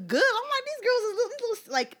good. I'm like, these girls are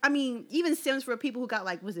little like, I mean, even Sims for people who got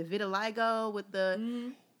like, was it vitiligo with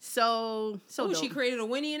the so dope. She created a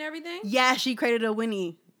Winnie and everything? Yeah, she created a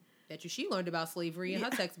Winnie. That she learned about slavery in her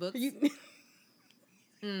textbooks.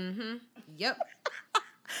 Mm-hmm. Yep.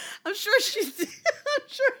 I'm sure she did.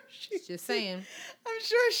 Just saying. I'm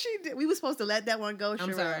sure she did. We were supposed to let that one go.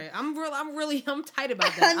 I'm sorry. I'm tight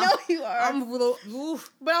about that. I know you are. I'm real. Oof.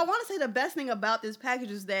 But I want to say the best thing about this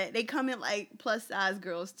package is that they come in like plus size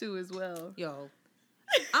girls too as well. Yo,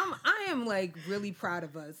 I am like really proud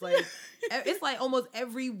of us. Like it's like almost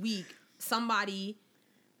every week somebody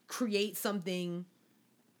creates something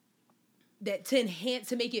that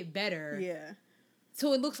to make it better. Yeah.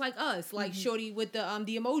 so it looks like us, like Shorty with the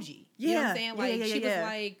emoji. You know what I'm saying? Like she was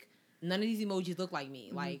like, none of these emojis look like me.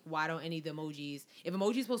 Like, why don't any of the emojis? If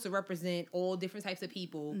emojis is supposed to represent all different types of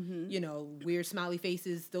people, you know, weird smiley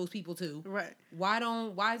faces, those people too. Right.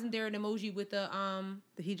 Why isn't there an emoji with the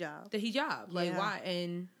hijab? The hijab. Like why?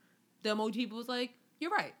 And the emoji people was like,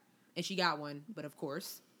 you're right. And she got one, but of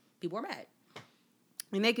course, people are mad.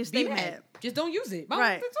 And they can stay mad. Just don't use it.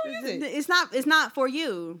 Right. Just don't use it. It's not for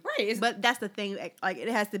you. Right. But that's the thing. Like, it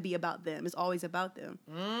has to be about them. It's always about them.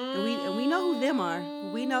 And we know who them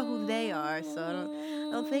are. We know who they are. So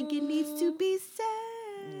I don't think it needs to be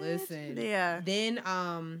said. Listen. Yeah. Then,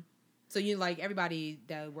 so you like everybody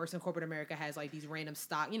that works in corporate America has like these random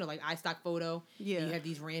stock, you know, like iStock photo. Yeah. You have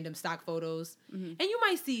these random stock photos. And you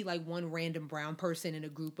might see like one random brown person in a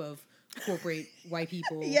group of corporate white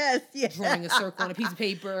people drawing a circle on a piece of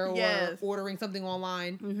paper or ordering something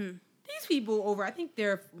online. These people over, I think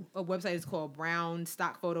their website is called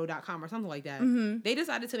brownstockphoto.com or something like that. They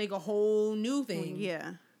decided to make a whole new thing.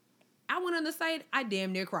 Yeah. I went on the site, I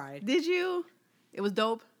damn near cried. Did you? It was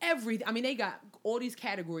dope. Everything. I mean, they got all these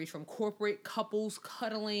categories from corporate, couples,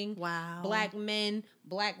 cuddling, black men,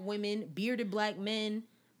 black women, bearded black men,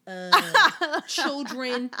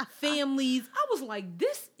 children, families. I was like,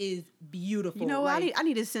 this is beautiful. You know what? I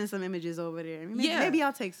need to send some images over there. Maybe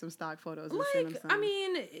I'll take some stock photos and send them some. I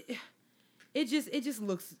mean, it just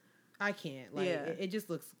looks. I can't. Like, it just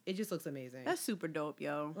looks amazing. That's super dope,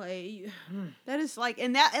 yo. Like, that is like,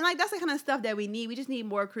 and that's the kind of stuff that we need. We just need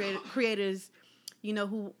more creators,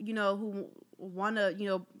 who want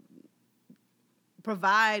to,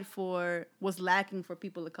 provide for what's lacking for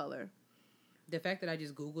people of color. The fact that I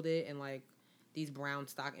just Googled it and like these brown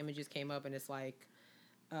stock images came up and it's like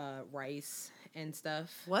rice and stuff.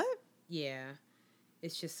 What? Yeah.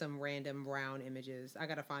 It's just some random brown images. I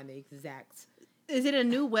gotta find the exact. Is it a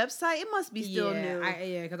new website? It must be still new.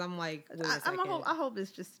 Because I'm like, wait a second. I hope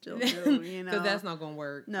it's just still new, Because that's not gonna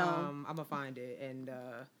work. No. I'm gonna find it and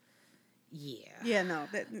yeah. Yeah, no.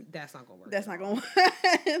 That's not gonna work. That's not gonna work.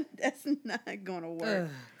 That's not gonna work.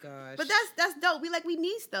 Oh, gosh. But that's dope. We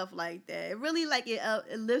need stuff like that. It really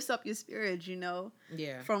it lifts up your spirits,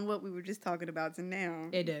 Yeah. From what we were just talking about to now.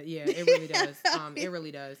 It does. Yeah, it really does. It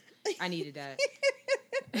really does. I needed that.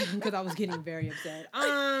 Because I was getting very upset.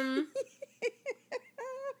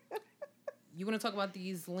 You want to talk about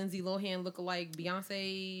these Lindsay Lohan lookalike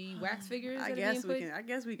Beyonce wax figures? I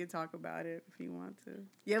guess we can talk about it if you want to.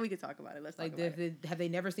 Yeah, we can talk about it. Let's talk about it. Have they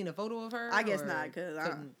never seen a photo of her? I guess not, because I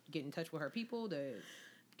couldn't get in touch with her people to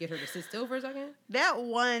get her to sit still for a second. That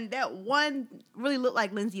one really looked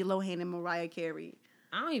like Lindsay Lohan and Mariah Carey.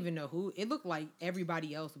 I don't even know who. It looked like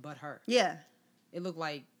everybody else but her. Yeah, it looked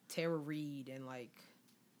like Tara Reid and like.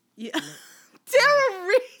 Yeah. Tara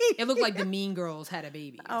Reid. It looked like the Mean Girls had a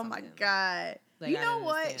baby. Oh my God. Like, you know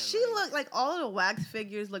what? She looked like all of the wax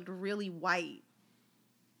figures looked really white.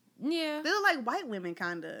 Yeah. They look like white women,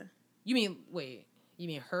 kind of. You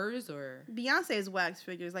mean hers or? Beyonce's wax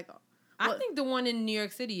figures. Like, I think the one in New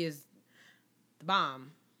York City is the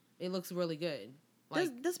bomb. It looks really good.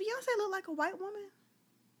 Like, does Beyonce look like a white woman?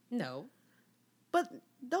 No. But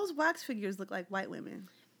those wax figures look like white women.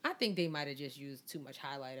 I think they might have just used too much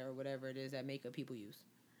highlighter or whatever it is that makeup people use.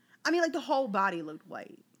 I mean, like, the whole body looked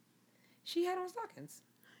white. She had on stockings.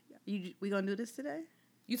 We gonna do this today?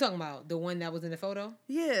 You talking about the one that was in the photo?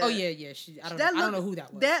 Yeah. Oh yeah. I don't know who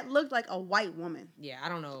that was. That looked like a white woman. Yeah, I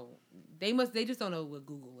don't know. They just don't know what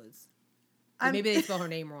Google is. Maybe they spelled her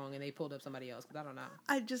name wrong and they pulled up somebody else. Because I don't know.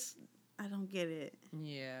 I don't get it.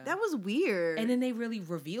 Yeah. That was weird. And then they really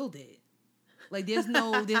revealed it. Like, there's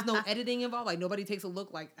no editing involved. Like, nobody takes a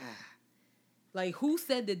look like, Like, who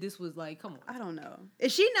said that this was, like, come on. I don't know.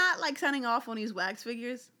 Is she not, like, signing off on these wax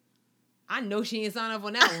figures? I know she ain't signed up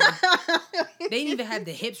on that one. They didn't even have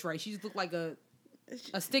the hips right. She just looked like a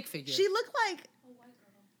stick figure. She looked like a white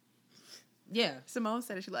girl. Yeah. Simone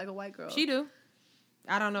said she looked like a white girl. She do.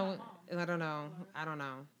 I don't know.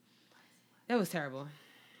 It was terrible.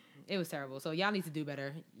 So y'all need to do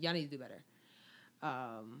better. Y'all need to do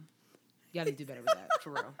better with that,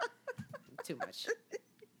 for real. Too much.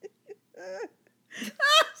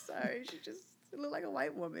 Sorry, she looked like a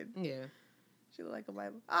white woman. Yeah. She looked like a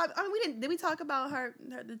white woman. Did we talk about her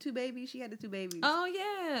the two babies? She had the two babies. Oh,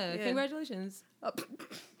 yeah. Congratulations. Oh.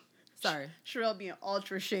 Sorry. Sherelle being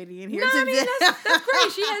ultra shady in here today. I mean, that's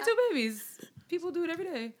great. She had two babies. People do it every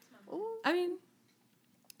day. Ooh. I mean.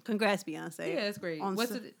 Congrats, Beyonce. Yeah, it's great.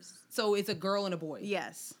 So it's a girl and a boy?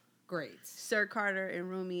 Yes. Great. Sir Carter and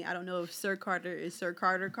Rumi. I don't know if Sir Carter is Sir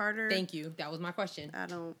Carter. Thank you. That was my question. That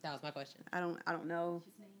was my question. I don't know.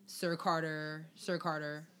 Sir Carter,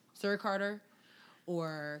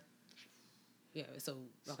 or Yeah, so,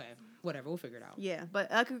 okay. Whatever. We'll figure it out. Yeah, but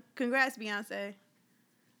congrats, Beyonce.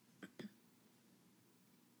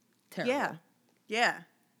 Terrible. Yeah. Yeah.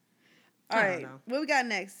 All I don't right. know. What we got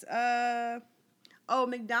next?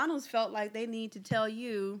 McDonald's felt like they need to tell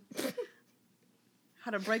you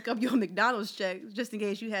how to break up your McDonald's check just in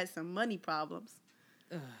case you had some money problems.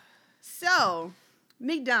 Ugh. So,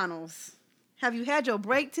 McDonald's, have you had your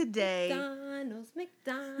break today?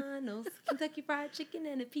 McDonald's, Kentucky Fried Chicken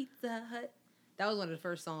and a Pizza Hut. That was one of the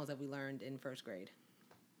first songs that we learned in first grade.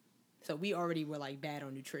 So we already were like bad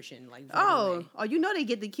on nutrition. Like Oh, you know they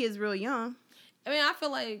get the kids real young. I mean, I feel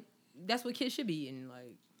like that's what kids should be eating.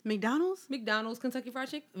 Like McDonald's? McDonald's, Kentucky Fried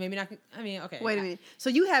Chicken. Maybe not. I mean, okay. Wait a minute. So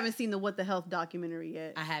you haven't seen the What the Health documentary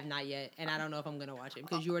yet? I have not yet, and I don't know if I'm gonna watch it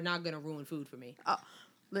because you are not gonna ruin food for me.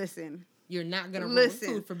 Listen. You're not gonna ruin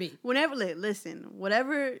food for me. Whenever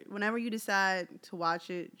you decide to watch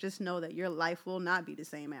it, just know that your life will not be the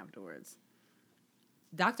same afterwards.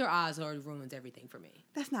 Dr. Oz already ruins everything for me.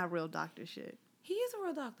 That's not real doctor shit. He is a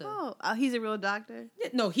real doctor. Oh, he's a real doctor? Yeah,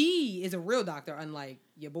 no, he is a real doctor, unlike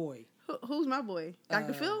your boy. Who's my boy?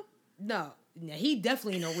 Dr. Phil? No, he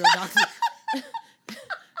definitely ain't no real doctor.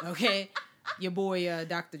 Okay? Your boy,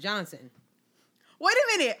 Dr. Johnson. Wait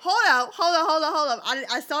a minute. Hold up.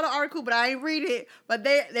 I saw the article, but I ain't read it. But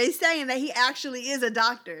they saying that he actually is a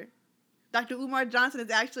doctor. Dr. Umar Johnson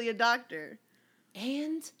is actually a doctor.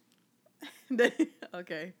 And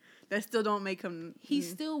okay. That still don't make him... he's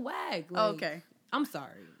still wag. Like, okay. I'm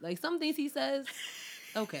sorry. Like, some things he says,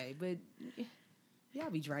 okay, but y'all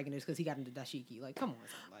be dragging this because he got into dashiki. Like, come on,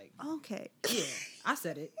 son. Like, okay. yeah, I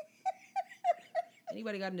said it.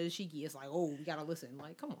 Anybody got into dashiki, it's like, oh, we gotta listen.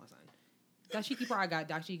 Like, come on, son. Dashiki probably got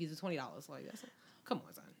dashikis for $20. Like, come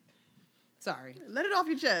on, son. Sorry. Let it off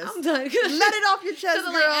your chest. I'm done. Let it off your chest,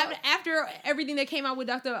 girl. Like, after everything that came out with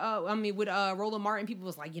Roland Martin, people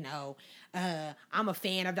was like, I'm a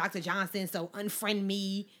fan of Dr. Johnson, so unfriend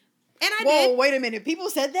me. And I did. Whoa, wait a minute. People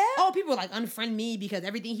said that? Oh, people were like, unfriend me because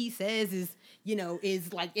everything he says is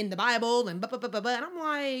like in the Bible and blah, blah, blah, blah, blah. And I'm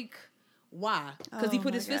like, why? Because he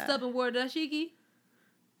put his fist up and wore dashiki?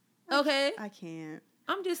 Okay. I can't.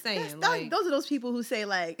 I'm just saying. Those are those people who say,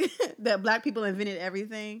 like, that black people invented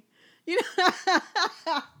everything. You know?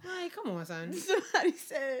 Like, come on, son. Somebody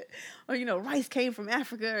said, or, rice came from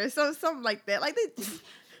Africa or something like that. Like,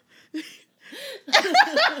 they...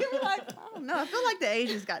 I don't know. I feel like the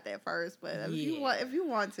Asians got that first, but if you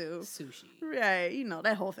want to. Sushi. Right.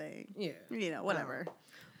 That whole thing. Yeah. Whatever.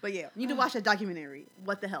 But yeah, you need to watch that documentary,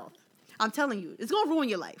 What the Health. I'm telling you, it's going to ruin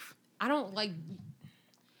your life. I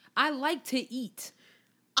like to eat.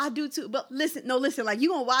 I do too. But listen, like you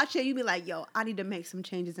gonna watch it, you be like, yo, I need to make some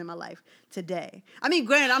changes in my life today. I mean,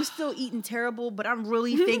 granted, I'm still eating terrible, but I'm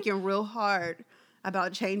really thinking real hard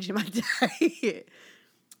about changing my diet.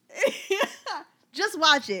 Just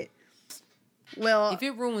watch it. Well, if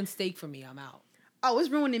it ruins steak for me, I'm out. Oh, it's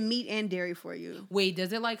ruining meat and dairy for you. Wait,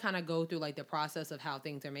 does it like kind of go through like the process of how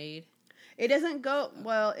things are made? It doesn't go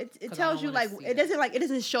well. It tells you like it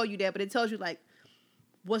doesn't show you that, but it tells you like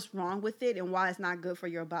what's wrong with it and why it's not good for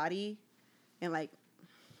your body, and like.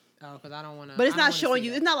 Oh, because I don't want to. But it's not showing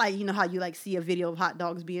you. It's not like how you like see a video of hot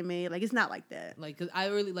dogs being made. Like it's not like that. Like, cause I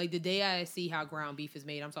really like the day I see how ground beef is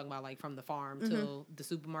made. I'm talking about like from the farm to the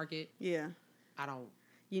supermarket. Yeah. I don't.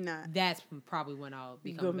 You're not. That's probably when I'll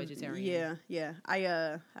become a vegetarian. Yeah.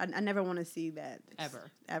 I never want to see that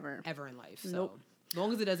ever in life. So nope. As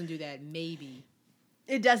long as it doesn't do that, maybe.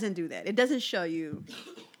 It doesn't do that. It doesn't show you.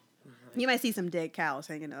 You might see some dead cows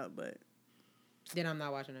hanging up, but then I'm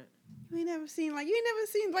not watching it. You ain't never seen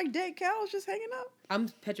dead cows just hanging up? I'm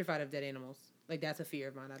petrified of dead animals. Like that's a fear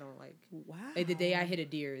of mine. I don't like. Wow. Like the day I hit a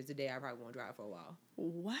deer is the day I probably won't drive for a while.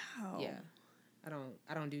 Wow. Yeah. I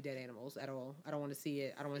don't do dead animals at all. I don't want to see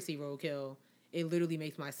it. I don't want to see roadkill. It literally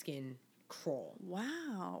makes my skin crawl.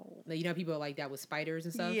 Wow. Like people are like that with spiders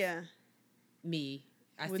and stuff. Yeah. Me,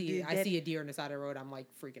 I see a deer on the side of the road. I'm like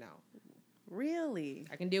freaking out. Really?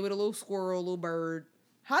 I can deal with a little squirrel, a little bird.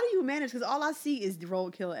 How do you manage? Because all I see is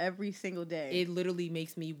roadkill every single day. It literally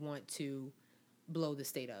makes me want to blow the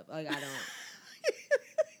state up. Like I don't.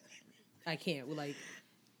 I can't. Like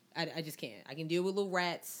I just can't. I can deal with little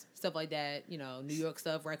rats, stuff like that. New York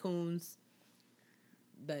stuff, raccoons.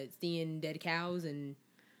 But seeing dead cows and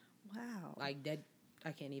like dead,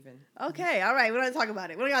 I can't even. Okay, all right. We don't talk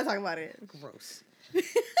about it. We don't gotta talk about it. Gross.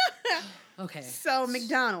 Okay. So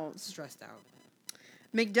McDonald's. Stressed out.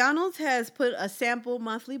 McDonald's has put a sample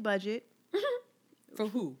monthly budget. For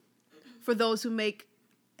who? For those who make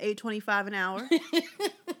 $8.25 an hour.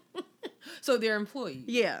 So they're employees.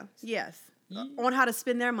 Yeah. Yes. On how to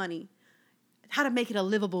spend their money. how to make it a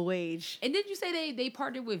livable wage. And did you say they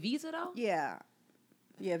partnered with Visa though? Yeah.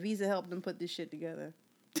 Yeah, Visa helped them put this shit together.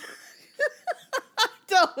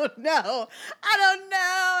 Don't know. I don't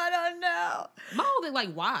know. My whole thing,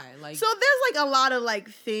 like, why? Like, So there's like a lot of like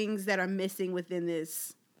things that are missing within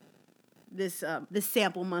this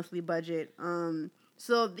sample monthly budget.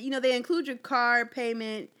 So they include your car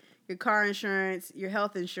payment, your car insurance, your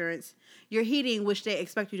health insurance, your heating, which they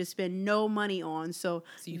expect you to spend no money on. So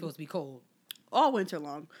you're supposed to be cold all winter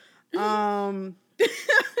long.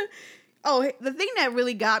 Oh, the thing that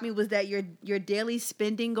really got me was that your daily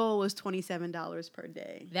spending goal was $27 per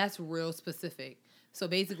day. That's real specific. So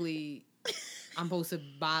basically, I'm supposed to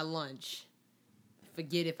buy lunch.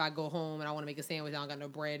 Forget if I go home and I want to make a sandwich, I don't got no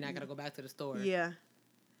bread, and I got to go back to the store. Yeah.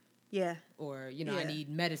 Yeah. Or, I Yeah. need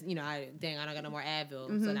medicine. I don't got no more Advil,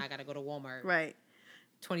 so now I got to go to Walmart. Right.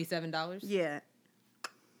 $27? Yeah.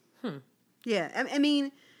 Yeah. I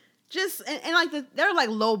mean, just, and like, they're like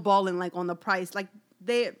low balling, like on the price. Like,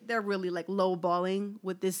 they're really like low balling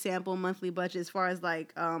with this sample monthly budget as far as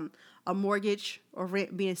like a mortgage or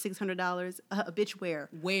rent being $600. Bitch, where?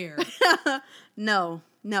 Where? No.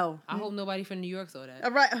 I hope nobody from New York saw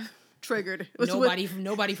that. Right. Triggered. Nobody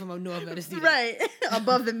from up north better see that. Right.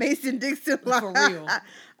 Above the Mason-Dixon line. For real.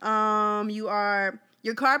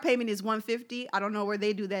 Your car payment is $150. I don't know where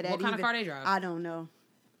they do that at. What kind of car they drive? I don't know.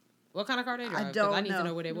 What kind of car they drive? I don't know. I need to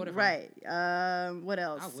know where they bought it from. Right. What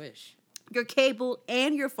else? I wish. Your cable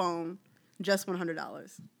and your phone, just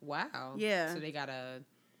 $100. Wow. Yeah. So they got a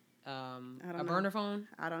know. burner phone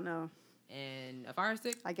I don't know. and a fire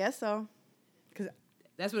stick? I guess so. Cause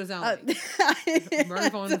That's what it sounds like. Burner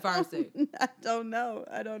phone and fire stick. I don't know.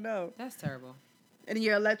 That's terrible. And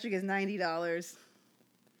your electric is $90.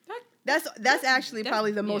 That's actually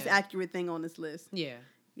probably the most accurate thing on this list. Yeah.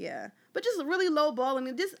 Yeah. But just really low ball. I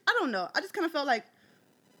mean, I don't know. I just kind of felt like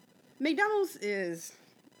McDonald's is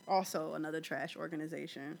also another trash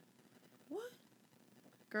organization. What?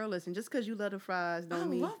 Girl, listen, just because you love the fries I don't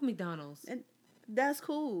mean... love McDonald's. And that's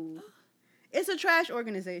cool. It's a trash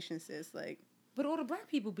organization, sis. Like, But all the black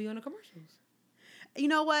people be on the commercials. you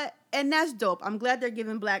know what? And that's dope. I'm glad they're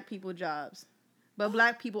giving black people jobs. But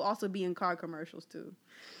black people also be in car commercials, too.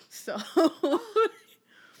 So...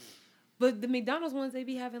 But the McDonald's ones, they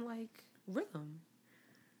be having, like, rhythm.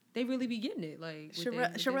 They really be getting it. Like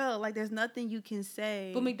Sherelle, like, there's nothing you can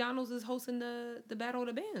say. But McDonald's is hosting the Battle of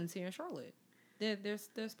the Bands here in Charlotte. They're their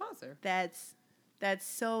sponsor. That's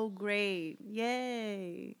so great.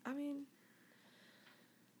 Yay. I mean...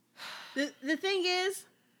 The thing is,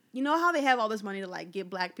 you know how they have all this money to, like,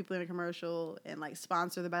 get black people in a commercial and, like,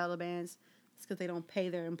 sponsor the Battle of the Bands? It's because they don't pay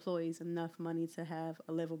their employees enough money to have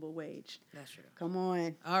a livable wage. That's true. Come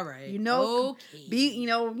on. All right. Okay. Come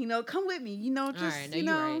with me. Just, all right, no,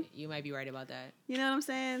 you're right. You might be right about that. You know what I'm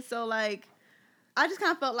saying? So, like, I just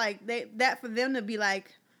kind of felt like that for them to be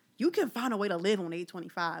like, you can find a way to live on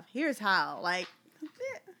 $8.25. Here's how. Like,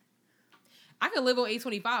 I can live on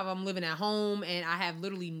 $8.25. I'm living at home and I have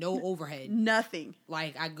literally no overhead. Nothing.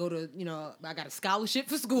 Like, I go to, I got a scholarship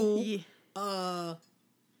for school. Yeah.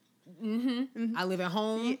 I live at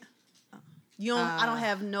home. Yeah. I don't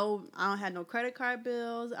have no credit card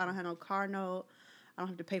bills. I don't have no car note. I don't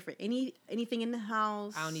have to pay for anything in the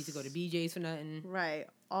house. I don't need to go to BJ's for nothing. Right.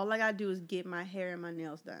 All I gotta do is get my hair and my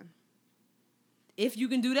nails done. If you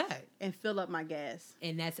can do that. And fill up my gas.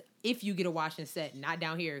 And that's if you get a wash and set, not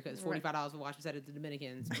down here, because $45 for wash and set at the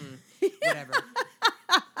Dominicans. Whatever.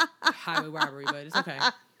 Highway robbery, but it's okay.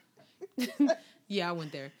 Yeah, I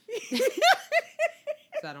went there.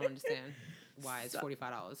 So I don't understand why it's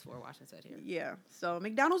 $45 for a wash and set here. Yeah. So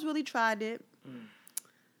McDonald's really tried it.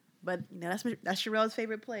 But that's Sherelle's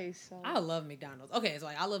favorite place. So. I love McDonald's. Okay, so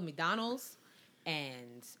I love McDonald's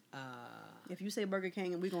and if you say Burger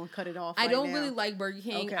King, we're gonna cut it off. I don't really like Burger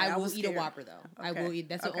King. Okay, I will eat a Whopper though. Okay. I will eat.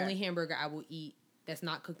 That's the only hamburger I will eat that's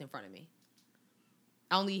not cooked in front of me.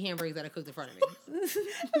 I only eat hamburgers that are cooked in front of me.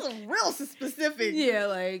 That's real specific. Yeah,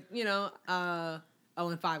 like and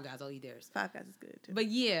Five Guys, I'll eat theirs. Five Guys is good too. But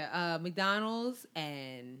yeah, McDonald's,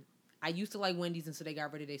 and I used to like Wendy's until they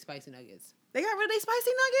got rid of their spicy nuggets. They got rid of their spicy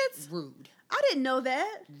nuggets? Rude. I didn't know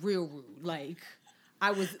that. Real rude. Like,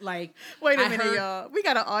 I was like... Wait a minute, y'all. We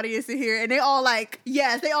got an audience in here, and they all like,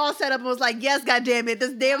 yes. They all set up and was like, yes, goddammit,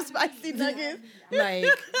 this damn spicy nuggets. Like,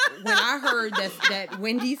 when I heard that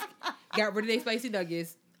Wendy's got rid of their spicy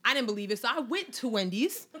nuggets, I didn't believe it, so I went to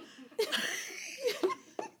Wendy's.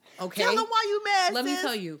 Okay? Tell them why you mad, Let sis. me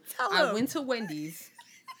tell you. I went to Wendy's.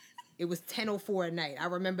 It was 10:04 at night. I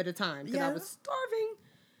remember the time, because I was starving.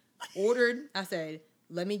 Ordered, I said,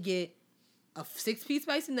 let me get a 6-piece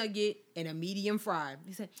spicy nugget and a medium fry.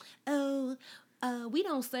 He said, oh, we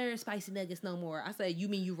don't serve spicy nuggets no more. I said, you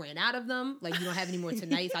mean you ran out of them? Like, you don't have any more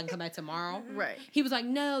tonight so I can come back tomorrow? Right. He was like,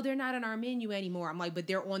 no, they're not on our menu anymore. I'm like, but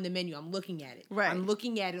they're on the menu. I'm looking at it. Right. I'm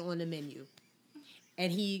looking at it on the menu.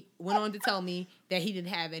 And he went on to tell me that he didn't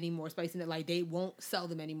have any more spicy nuggets. Like, they won't sell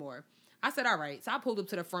them anymore. I said, all right. So I pulled up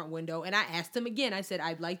to the front window and I asked him again. I said,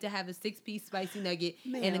 I'd like to have a 6-piece spicy nugget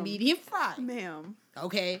and a medium fry. Ma'am.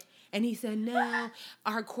 Okay. And he said, no,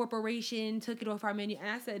 our corporation took it off our menu. And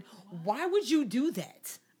I said, why would you do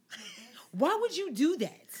that? Why would you do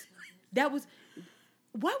that?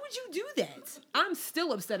 Why would you do that? I'm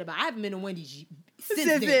still upset about it. I haven't been to Wendy's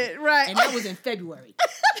since then. Right. And that was in February.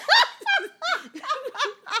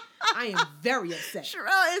 I am very upset.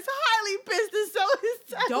 Sherelle is highly pissed and so is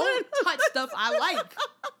Tyler. Don't touch stuff I like.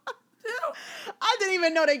 I didn't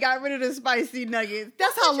even know they got rid of the spicy nuggets.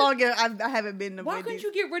 That's how long I haven't been to Why Wendy's.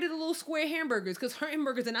 couldn't you get rid of the little square hamburgers? Because her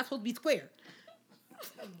hamburgers are not supposed to be square.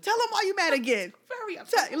 Tell them why you mad again. Very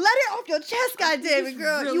upset. Let it off your chest, goddammit, just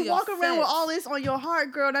girl. really you walk around with upset. all this on your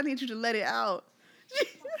heart, girl, and I need you to let it out.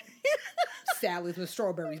 Salads with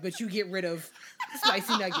strawberries, but you get rid of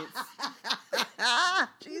spicy nuggets.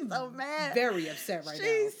 She's so mad. Very upset right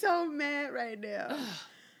She's so mad right now.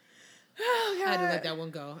 Oh, God. now. I had to let that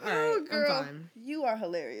one go. All right, Oh, girl. I'm fine. You are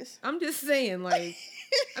hilarious. I'm just saying, like,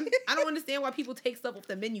 I don't understand why people take stuff off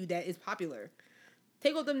the menu that is popular.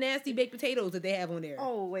 Take off them nasty baked potatoes that they have on there.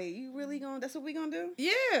 Oh, wait. You really going to... That's what we going to do?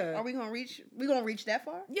 Yeah. Are we going to reach... We going to reach that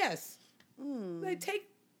far? Yes. Mm. Like, take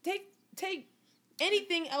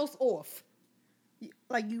anything else off.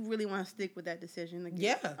 Like, you really want to stick with that decision? Like,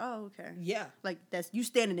 Yeah. Oh, okay. Yeah. Like, that's... You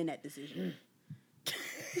standing in that decision.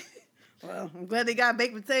 Well, I'm glad they got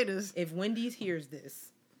baked potatoes. If Wendy's hears this,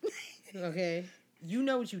 okay, you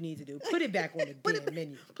know what you need to do. Put it back on the damn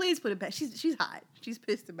menu. Please put it back. She's hot. She's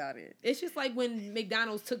pissed about it. It's just like when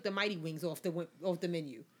McDonald's took the Mighty Wings off the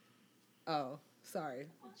menu. Oh, sorry.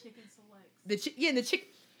 The chicken selects. The chicken.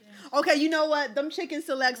 Okay, you know what? Them chicken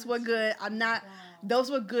selects were good.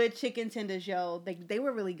 Those were good chicken tenders, yo. They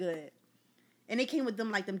were really good. And they came with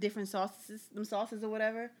them different sauces, or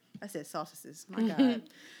whatever. I said sauces. My God.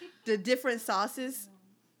 The different sauces.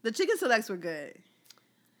 The chicken selects were good.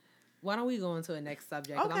 Why don't we go into the next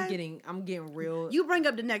subject? 'Cause Okay. I'm getting real. You bring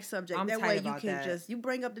up the next subject. I'm that tight way you about can that. you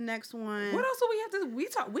bring up the next one. What else do we have to? We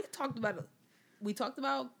talked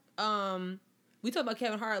about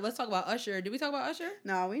Kevin Hart. Let's talk about Usher. Did we talk about Usher?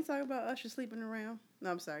 No, we ain't talking about Usher sleeping around.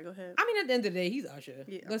 No, I'm sorry. Go ahead. I mean, at the end of the day, he's Usher.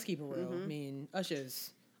 Yeah. Let's keep it real. Mhm. I mean,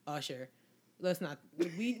 Usher's Usher. Let's not.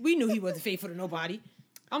 We knew he wasn't faithful to nobody.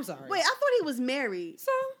 I'm sorry. Wait, I thought he was married.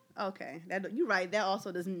 So Okay, you're right. That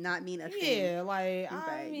also does not mean a thing. yeah, like You I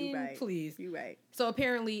right, mean, you right. please. You right. So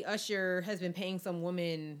apparently, Usher has been paying some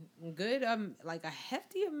woman good, like a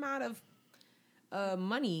hefty amount of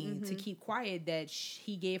money to keep quiet that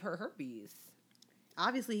he gave her herpes.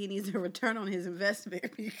 Obviously, he needs a return on his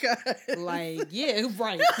investment because, Like, yeah,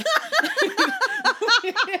 right.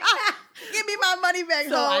 give me my money back.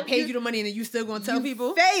 So ho. I paid you the money, and then you still gonna tell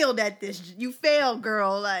people? Failed at this. You failed,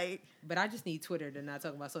 girl. Like, But I just need Twitter to not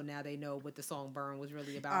talk about. So now they know what the song "Burn" was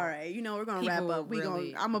really about. all right, we're gonna wrap People up.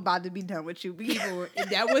 really- I'm about to be done with you. People,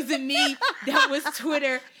 that wasn't me. That was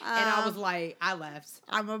Twitter, and I was like, I laughed.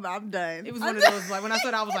 I'm done. It was one of those like when I saw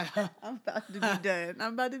it, I was like, huh. I'm about to be done.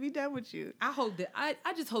 I'm about to be done with you. I hope that I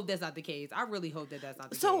just hope that's not the case. I really hope that that's not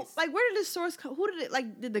the So, case. like, where did this source come? Who did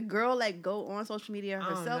it? Did the girl go on social media I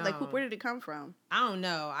don't herself? know. Where did it come from? I don't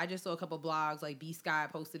know. I just saw a couple blogs like B Sky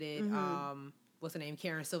posted it. What's her name?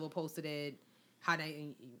 Karen Civil posted it. High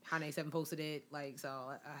 97 posted it. Like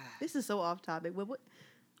so. This is so off topic. What?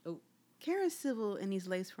 Oh. Karen Civil and these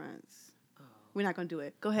lace fronts. Oh. We're not gonna do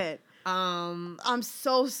it. Go ahead. Um, I'm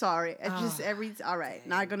so sorry. It's just Oh, all right. dang.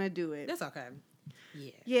 Not gonna do it. that's okay.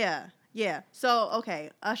 Yeah. Yeah. So okay,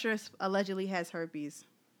 Usher allegedly has herpes.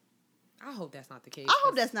 I hope that's not the case. I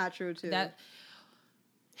hope 'cause that's not true too.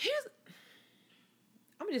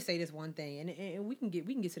 I'm gonna just say this one thing, and we can get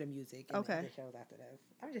to the music. And Okay. the shows after this.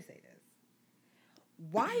 I'm gonna just say this.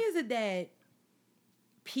 Why is it that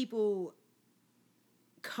people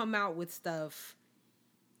come out with stuff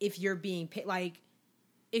if you're being paid? Like,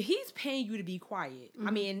 if he's paying you to be quiet,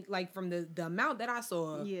 I mean, like from the amount that I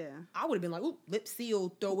saw, Yeah. I would have been like, "Ooh, lip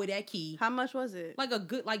seal, throw away that key." How much was it? Like a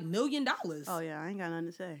good $1 million. Oh yeah, I ain't got nothing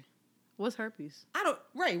to say. What's herpes? I don't.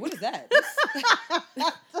 Right? What is that?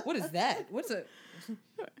 What is that?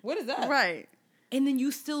 What is that? Right. And then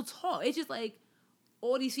you still talk. It's just like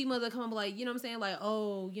all these females that come up like, you know what I'm saying? Like,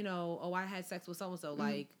 I had sex with so-and-so.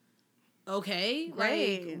 Like, okay.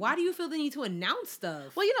 Right. Like, why do you feel the need to announce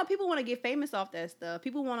stuff? Well, people want to get famous off that stuff.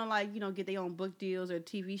 People want to get their own book deals or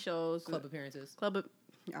TV shows. Club appearances. All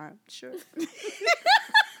right, sure.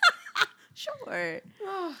 Sure.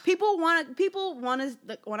 People want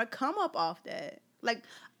to come up off that. Like,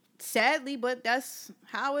 sadly, but that's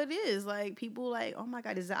how it is. Like, people like, oh my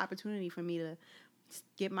God, this is an opportunity for me to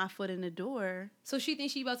get my foot in the door. So she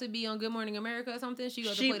thinks she about to be on Good Morning America or something? She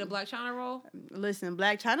got to play the Blac Chyna role? Listen,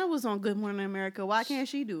 Blac Chyna was on Good Morning America. Why can't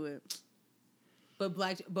she do it? But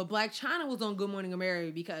Blac Chyna was on Good Morning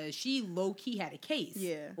America because she low-key had a case.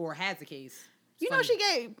 Yeah. Or has a case. You know, she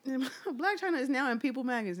gave... Blac Chyna is now in People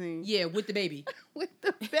magazine. Yeah, with the baby. With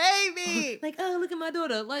the baby. Like, oh, look at my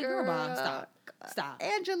daughter. Like, girl, Bob, stop.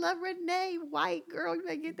 Angela Renee, white girl. You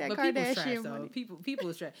better get that but Kardashian money. money. People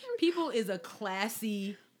is trash. People is a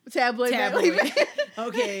classy... Tabloid.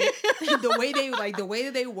 Okay. the way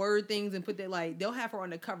that they word things and put that, like, they'll have her on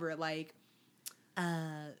the cover, like...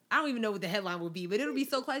 I don't even know what the headline would be, but it'll be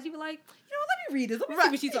so classy. You be like, let me read this. Let me see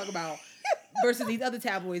what she's talking about. Versus these other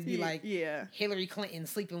tabloids be like, Hillary Clinton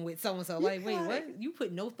sleeping with so and so. Like, wait, what? You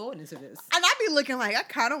put no thought into this. And I be looking like, I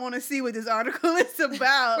kind of want to see what this article is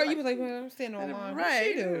about. Right, you be like, well, I'm standing online.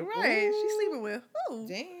 Right, she's sleeping with who?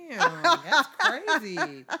 Damn, that's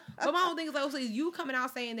crazy. But my whole thing is like, also, you coming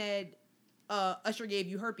out saying that Usher gave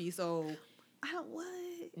you herpes, so what?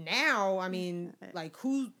 Now, I mean, like,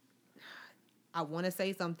 who? I want to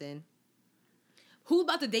say something. Who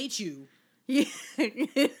about to date you? Yeah.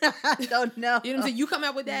 I don't know. You know what I'm saying? You come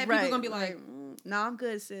out with that, people gonna be like, "No, I'm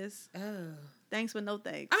good, sis. Oh, thanks, but no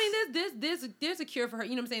thanks." I mean, there's a cure for her.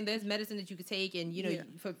 You know what I'm saying? There's medicine that you could take, and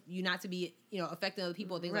for you not to be affecting other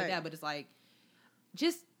people and things like that. But it's like,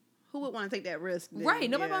 just who would want to take that risk? Then? Right?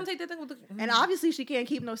 Nobody want to take that thing. And obviously, she can't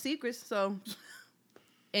keep no secrets. So,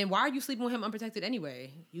 and why are you sleeping with him unprotected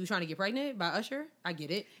anyway? You trying to get pregnant by Usher? I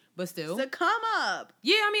get it, but still, it's a come up.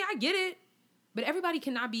 Yeah, I mean, I get it. But everybody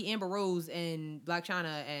cannot be Amber Rose and Blac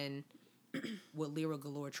Chyna and what Lyra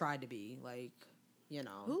Galore tried to be. Like,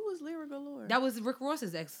 Who was Lyra Galore? That was Rick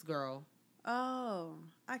Ross's ex-girl. Oh,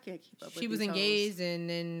 I can't keep up with She was engaged, and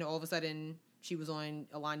then all of a sudden, she was on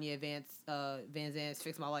Alanya Van Zant's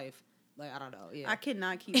Fix My Life. Like, I don't know. Yeah, I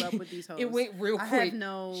cannot keep up with these hoes. It went real quick.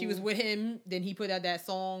 She was with him, then he put out that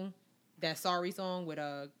song, that Sorry song with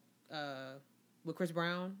Chris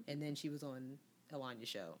Brown, and then she was on Alanya's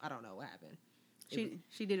show. I don't know what happened.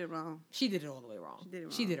 She did it wrong. She did it all the way wrong.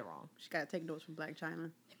 She did it wrong. She got to take notes from Blac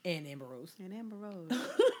Chyna. And Amber Rose.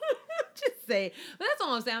 Just say. But that's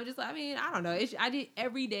all I'm saying. I'm just like, I mean, I don't know. I did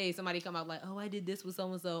every day somebody come out like, oh, I did this with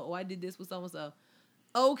so-and-so. Oh, I did this with so-and-so.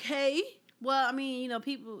 Okay. Well, I mean,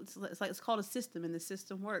 people, it's called a system, and the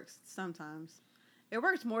system works sometimes. It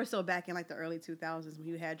works more so back in like the early 2000s when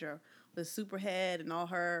you had the Superhead and all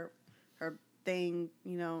her thing,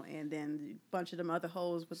 and then a bunch of them other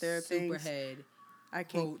hoes with their things. Superhead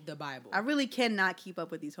wrote the Bible. I really cannot keep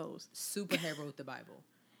up with these hoes. Superhead wrote the Bible.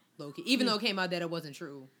 Low-key. Even though it came out that it wasn't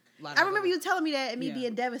true. I remember you telling me that and me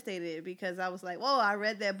being devastated because I was like, whoa, I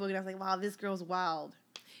read that book and I was like, wow, this girl's wild.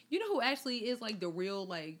 You know who actually is like the real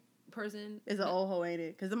like person? Is an old hoe, ain't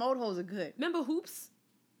it? Because them old hoes are good. Remember Hoops?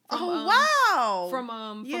 Wow.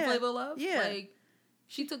 From Flavor of Love? Yeah. Like,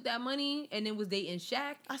 she took that money and then was dating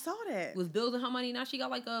Shaq. I saw that. Was building her money. Now she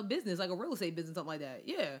got like a business, like a real estate business, something like that.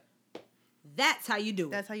 Yeah. That's how you do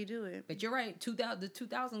it. That's how you do it. But you're right. The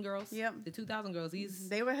 2000 girls. Yep. The 2000 girls.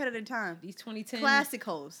 They were ahead of their time. These 2010. Classic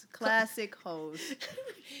hoes. Classic hoes.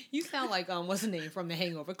 You sound like, what's the name from The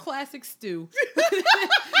Hangover? Classic Stew.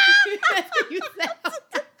 You sound.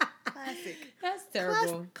 Classic. That's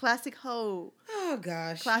terrible. Classic hoe. Oh,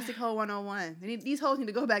 gosh. Classic hoe 101. These hoes need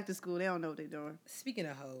to go back to school. They don't know what they're doing. Speaking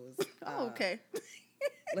of hoes. Okay.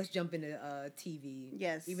 Let's jump into TV.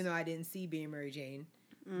 Yes. Even though I didn't see Being Mary Jane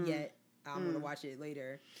yet. I'm going to watch it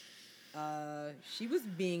later. She was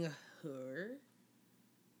being her.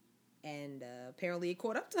 And apparently it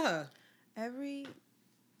caught up to her. I'm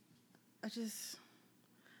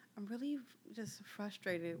really just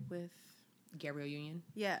frustrated with... Gabrielle Union?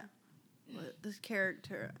 Yeah. This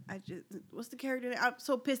character, what's the character name? I'm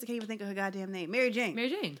so pissed I can't even think of her goddamn name. Mary Jane.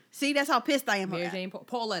 Mary Jane. See, that's how pissed I am. Mary Jane,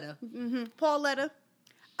 Pauletta. Mm-hmm. Pauletta.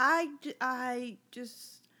 I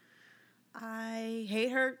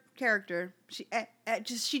hate her character. God,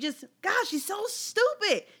 she's so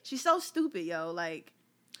stupid. She's so stupid, yo. Like,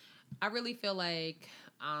 I really feel like,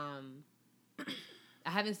 I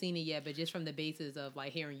haven't seen it yet, but just from the basis of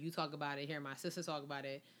like hearing you talk about it, hearing my sister talk about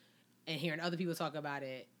it, and hearing other people talk about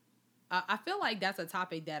it, I feel like that's a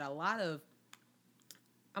topic that a lot of,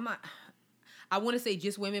 I want to say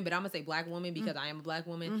just women, but I'm going to say black women because I am a black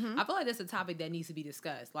woman. Mm-hmm. I feel like that's a topic that needs to be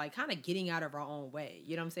discussed. Like, kind of getting out of our own way.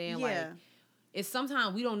 You know what I'm saying? Yeah. Like, it's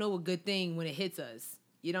sometimes we don't know a good thing when it hits us.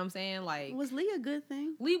 You know what I'm saying? Like, was Lee a good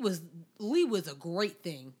thing? Lee was a great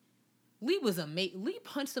thing. Lee was amazing. Lee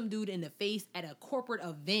punched some dude in the face at a corporate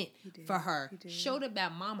event for her. He did. Showed up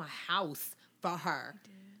at Mama house for her.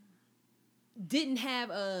 Didn't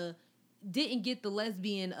get the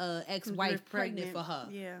lesbian ex-wife pregnant for her.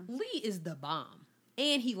 Yeah. Lee is the bomb.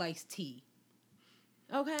 And he likes tea.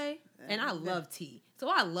 Okay? And I love tea. So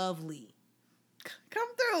I love Lee. Come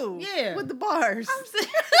through. Yeah. With the bars. I'm saying,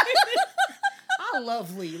 I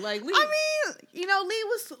love Lee. Like Lee. I mean, you know,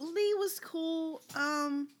 Lee was cool.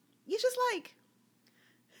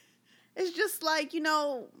 It's just like, you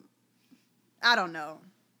know, I don't know.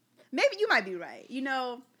 Maybe you might be right. You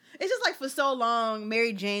know, it's just like for so long,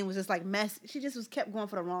 Mary Jane was just like she just kept going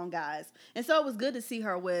for the wrong guys. And so it was good to see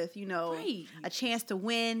her with, you know, Right. a chance to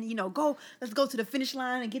win, you know, let's go to the finish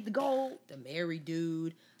line and get the gold. The married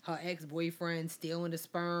dude, her ex-boyfriend stealing the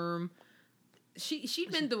sperm.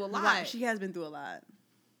 She'd been through a lot. She has been through a lot.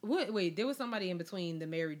 Wait, there was somebody in between the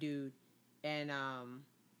married dude and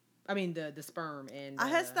the sperm and I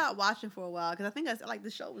had stopped watching for a while because I think the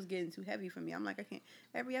show was getting too heavy for me. I'm like, I can't.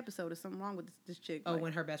 Every episode is something wrong with this chick. Oh, like,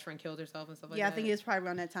 when her best friend killed herself and stuff like yeah, that. I think it was probably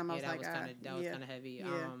around that time. I was that like, was kind of heavy.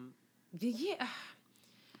 Yeah.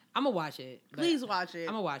 I'm gonna watch it. Please watch it.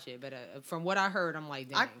 I'm gonna watch it, but from what I heard, I'm like,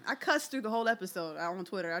 dang. I cussed through the whole episode on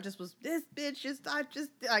Twitter. I just was this bitch.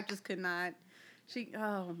 I just could not.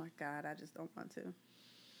 Oh my god, I just don't want to.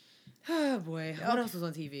 Oh boy, what else was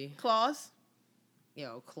on TV? Claws.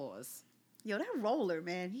 Yo, Claws. Yo, that Roller,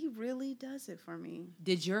 man, he really does it for me.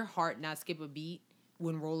 Did your heart not skip a beat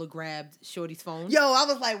when Roller grabbed Shorty's phone? Yo, I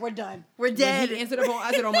was like, we're done. We're dead. When he answered the phone,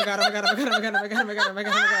 I said, oh my god, oh my god, oh my god, oh my god, oh my god, oh my god, oh my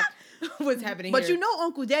god, oh my god. What's happening But here? you know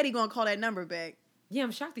Uncle Daddy gonna call that number back. Yeah,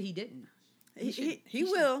 I'm shocked that he didn't. He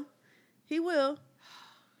will. He will.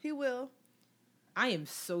 He will. I am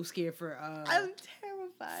so scared for I'm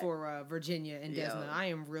terrified. for Virginia and Yo. Desna. I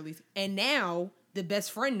am really, and now the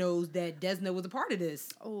best friend knows that Desna was a part of this.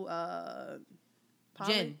 Oh,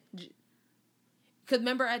 Jen. Because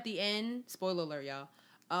remember at the end, spoiler alert, y'all.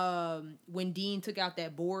 When Dean took out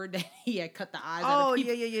that board that he had cut the eyes out of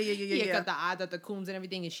people. He had cut the eyes out the coons and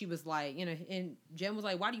everything, and she was like, you know, and Jen was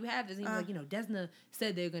like, "Why do you have this?" And he was like, you know, Desna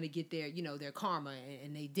said they're gonna get their, you know, their karma,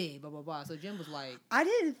 and they did, blah blah blah. So Jen was like, I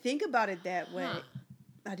didn't think about it that way. Huh.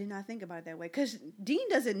 I did not think about it that way because Dean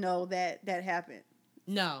doesn't know that happened.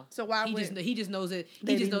 no. So why he would just knows it?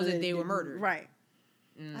 He just knows that they were murdered. Right.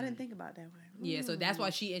 Mm. I didn't think about it that way. Yeah, so that's why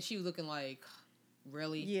she was looking like,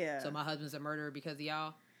 really? Yeah. So my husband's a murderer because of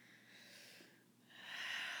y'all?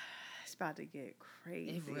 It's about to get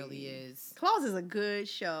crazy. It really is. Claws is a good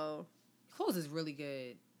show. Claws is really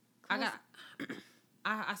good.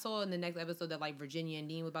 I saw in the next episode that like Virginia and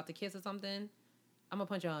Dean was about to kiss or something. I'm gonna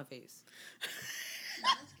punch her in the face.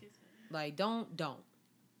 Like don't. I don't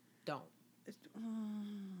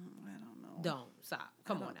know. Don't stop.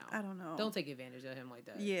 Come on now. I don't know. Don't take advantage of him like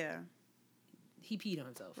that. Yeah. He peed on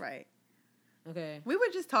himself. Right. Okay. We were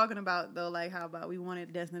just talking about though, like how about we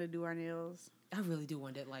wanted Desna to do our nails. I really do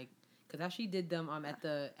want that, like, cause how she did them at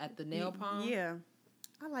the nail palm. Yeah.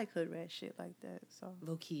 I like hood rat shit like that. So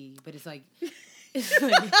Low key, but it's like,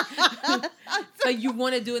 like you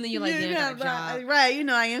want to do it, and then you're like, yeah, I got a job. Right, you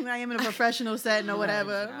know, I am in a professional setting or Oh,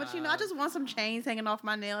 whatever. God. But you know, I just want some chains hanging off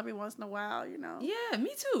my nail every once in a while, you know. Yeah, me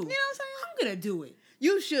too. You know what I'm saying? I'm gonna do it.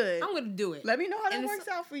 You should. I'm gonna do it. Let me know how that And works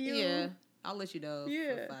out for you. Yeah, I'll let you know.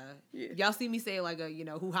 Yeah. If Yeah. y'all see me say like a, you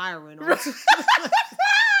know, who hiring on,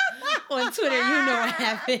 on Twitter, you know what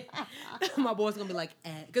happened. My boys gonna be like,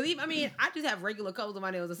 because I mean, I just have regular colors on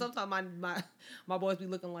my nails, and sometimes my boys be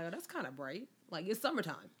looking like, oh, that's kind of bright. Like it's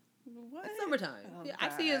summertime. What? It's summertime. Oh, Yeah, I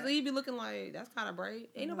see his. God. He be looking like that's kind of bright.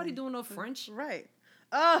 Ain't nobody doing no French. Right.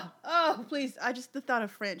 Oh, please. The thought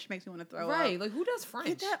of French makes me want to throw up. Right, like who does French?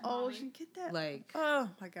 Get that ocean. Get that. Like Oh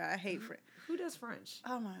my God, I hate French. who does French?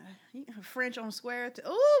 Oh my, French on square.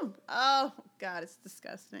 Oh God, it's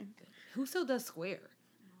disgusting. Who still does square?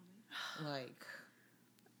 Like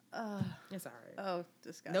Uh, it's all right. oh,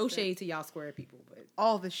 disgusting. No shade to y'all square people, but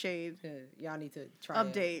All the shade. y'all need to try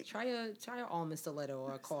Update. Try a almond stiletto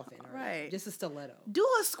or a coffin. Right. Just a stiletto. Do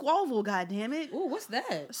a squoval, goddammit. Ooh, what's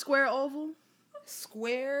that? Square oval.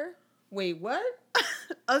 Square. Wait, what? You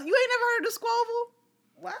ain't never heard of squoval?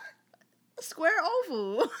 What? Square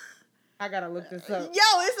oval. I gotta look this up. Yo,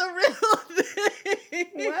 it's a real thing.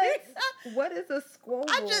 What? What is a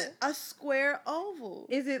squoval? A square oval.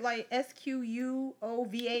 Is it like SQUOVAL?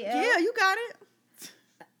 Yeah, you got it.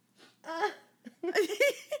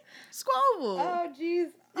 Squoval. Oh, jeez.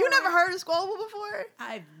 You never heard of squoval before?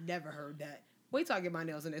 I've never heard that. Wait till I get my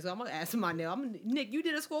nails in there. So I'm gonna ask him my nail. Nick, you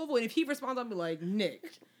did a squoval, and if he responds, I'll be like,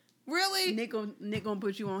 Nick, really? Nick gonna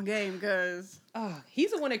put you on game because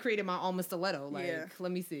He's the one that created my almond stiletto. Like, Yeah.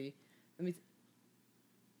 let me see.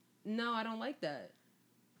 No, I don't like that.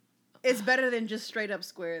 It's better than just straight up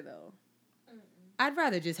square though. I'd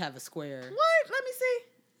rather just have a square. What? Let me see.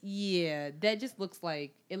 Yeah, that just looks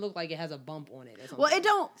like it has a bump on it or something. Well, it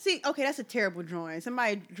don't see. Okay, that's a terrible drawing.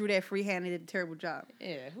 Somebody drew that freehand and did a terrible job.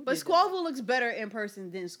 Yeah, but Squallville looks better in person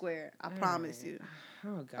than square. I promise you.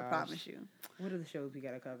 Oh gosh. I promise you. What are the shows we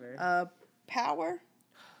gotta cover? Power.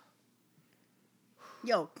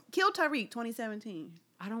 Yo, kill Tariq 2017.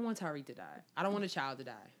 I don't want Tariq to die. I don't want a child to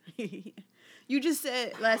die. You just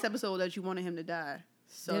said last episode that you wanted him to die.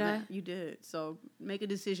 So did I? You did. So make a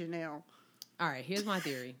decision now. All right, here's my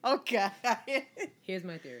theory. Okay. Here's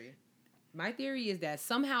my theory. My theory is that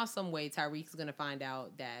somehow, some way, Tariq's gonna find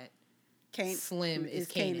out that Slim is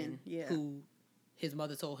Kanan, who his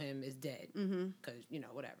mother told him is dead. Because,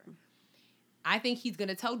 whatever. I think he's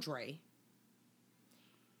gonna tell Dre.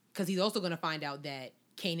 Because he's also gonna find out that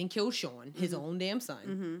Kanan killed Sean, his own damn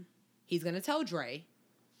son. He's gonna tell Dre,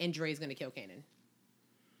 and Dre's gonna kill Kanan.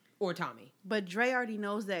 Or Tommy. But Dre already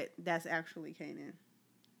knows that that's actually Kanan.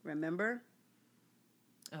 Remember?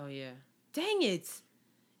 Oh, yeah. Dang it.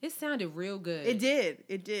 It sounded real good. It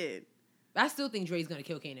did. I still think Dre's going to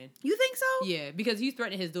kill Kanan. You think so? Yeah, because he's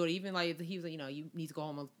threatening his daughter. Even like, he was like, you need to go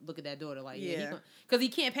home and look at that daughter. Like, yeah. Because he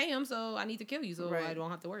can't pay him, so I need to kill you so right. I don't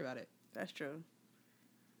have to worry about it. That's true.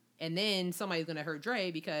 And then somebody's going to hurt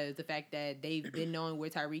Dre because the fact that they've been knowing where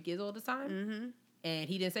Tariq is all the time. And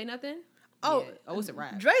he didn't say nothing. Oh, yeah. Oh, it's a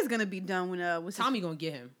wrap. Dre's going to be done when Tommy going to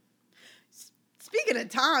get him. Speaking of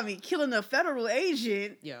Tommy killing a federal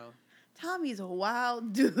agent. Yo. Tommy's a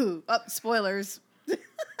wild dude. Spoilers.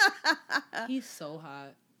 He's so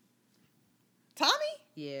hot. Tommy?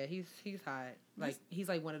 Yeah, he's hot. Like he's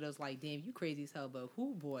like one of those like, damn, you crazy as hell, but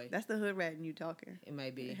who boy? That's the hood rat in you talking. It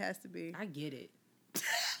might be. It has to be. I get it.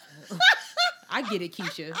 I get it,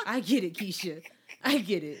 Keisha. I get it, Keisha. I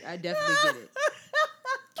get it. I definitely get it.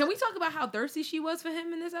 Can we talk about how thirsty she was for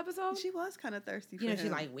him in this episode? She was kind of thirsty for him. She's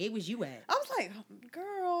like, where was you at? I was like,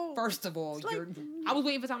 girl. First of all, I was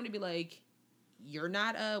waiting for someone to be like, you're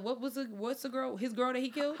not, what's the girl, his girl that he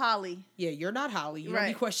killed? Holly. Yeah, you're not Holly. You don't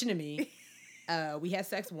be questioning me. We had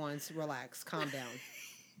sex once. Relax. Calm down.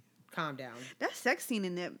 Calm down. That sex scene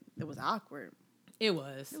in that, it was awkward. It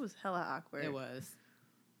was. It was hella awkward. It was.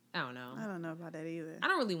 I don't know. I don't know about that either. I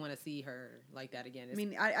don't really want to see her like that again. I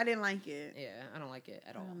mean, I didn't like it. Yeah, I don't like it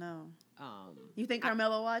at all. I don't know. Um, you think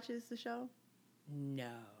Carmelo watches the show? No.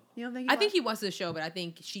 You don't think I think he watches the show, but I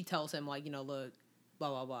think she tells him, like, look, blah,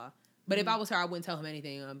 blah, blah. But if I was her, I wouldn't tell him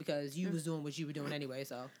anything because you was doing what you were doing anyway,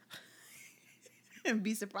 so. And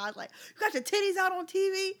be surprised, like, you got your titties out on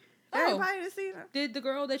TV? Everybody to see them? Did the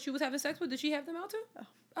girl that she was having sex with, did she have them out too?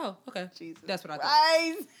 Oh, okay. Jesus. That's what I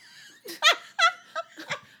thought.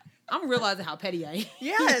 I'm realizing how petty I am.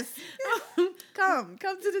 Yes. Come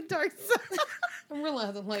to the dark side. I'm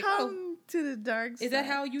realizing, like, come to the dark side. Is that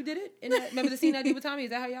how you did it? Remember the scene I did with Tommy?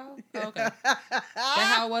 Is that how y'all? Oh, okay. That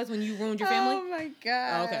how it was when you ruined your family? Oh my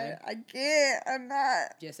God. Oh, okay. I can't. I'm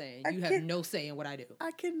not. Just saying. You have no say in what I do.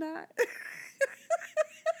 I cannot.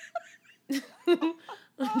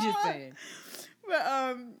 I'm just saying.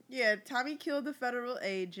 But yeah, Tommy killed the federal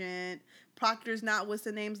agent. Proctor's not what's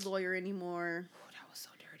the name's lawyer anymore. Oh, that was so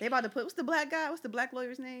dirty. They about to put what's the black guy? What's the black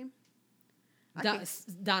lawyer's name?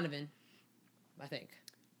 Donovan, I think.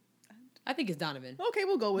 I think it's Donovan. Okay,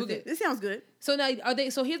 we'll go with it. It sounds good. So now are they?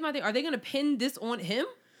 So here's my thing: are they going to pin this on him?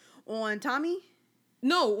 On Tommy?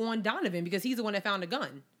 No, on Donovan because he's the one that found the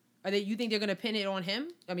gun. Are they? You think they're going to pin it on him?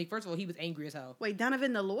 I mean, first of all, he was angry as hell. Wait,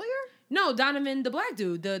 Donovan the lawyer? No, Donovan the black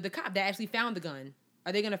dude, the cop that actually found the gun.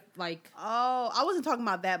 Are they gonna like? Oh, I wasn't talking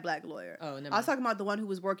about that black lawyer. Oh, never mind. I was talking about the one who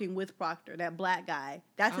was working with Proctor, that black guy.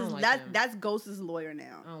 That's his. Like that's Ghost's lawyer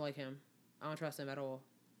now. I don't like him. I don't trust him at all.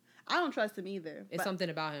 I don't trust him either. It's something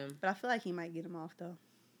about him. But I feel like he might get him off though.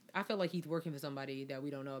 I feel like he's working for somebody that we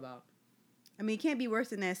don't know about. I mean, it can't be worse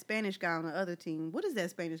than that Spanish guy on the other team. What is that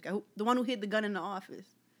Spanish guy? The one who hid the gun in the office.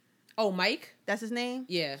 Oh, Mike? That's his name?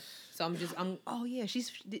 Yeah. So I'm Oh yeah, she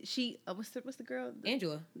what's the girl?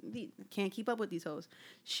 Angela. Can't keep up with these hoes.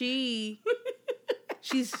 She's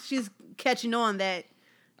catching on that.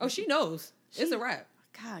 Oh, she knows. It's a wrap.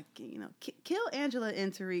 God, kill Angela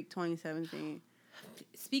in Tariq 2017.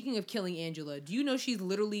 Speaking of killing Angela, do you know she's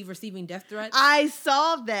literally receiving death threats? I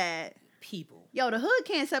saw that. People. Yo, the hood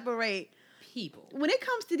can't separate people. When it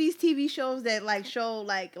comes to these TV shows that like show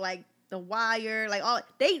like The Wire, like all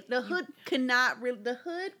the hood cannot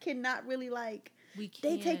really like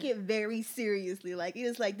they take it very seriously. Like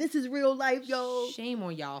it's like this is real life, yo. Shame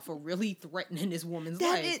on y'all for really threatening this woman's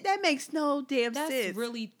life. That makes no damn sense. That's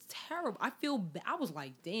really terrible. I was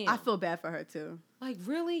like, damn. I feel bad for her too. Like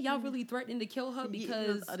really, y'all really threatening to kill her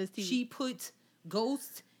because she put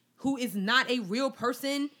Ghost, who is not a real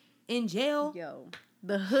person in jail. Yo,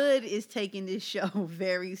 the hood is taking this show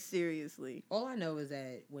very seriously. All I know is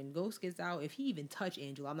that when Ghost gets out, if he even touch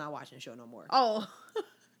Angela, I'm not watching the show no more. Oh,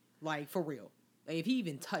 Like, for real. Like, if he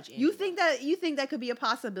even touch Angela. you think that could be a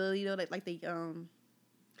possibility though? Like they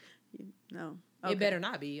no. Okay. It better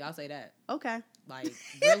not be. I'll say that. Okay. Like,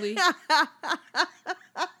 really?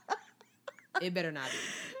 It better not be.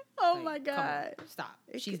 Oh Like, my come God. on, stop.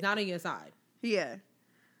 She's not on your side. Yeah.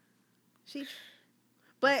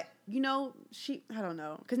 But I don't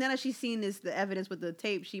know, because now that she's seen the evidence with the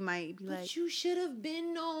tape, she might be like, But you should have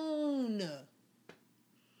been known.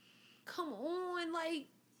 Come on, like,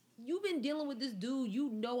 you've been dealing with this dude. You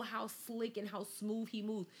know how slick and how smooth he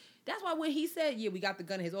moves. That's why when he said, "Yeah, we got the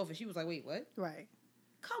gun in his office," she was like, "Wait, what?" right.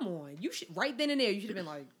 Come on, you should right then and there. You should have been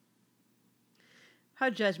like,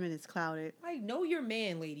 Her judgment is clouded. know your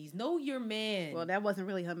man, ladies. Know your man. Well, that wasn't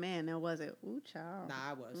really her man, now was it? Ooh, child.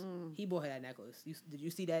 Nah, I was. Mm. He bought her that necklace. Did you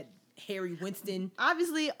see that Harry Winston?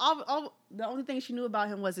 Obviously, all the only thing she knew about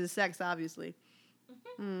him was his sex. Obviously.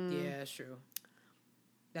 Mm. Yeah, that's true.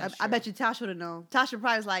 I bet you Tasha would have known. Tasha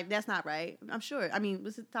probably was like, "That's not right." I'm sure. I mean,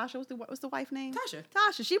 was it Tasha? What's the wife name? Tasha.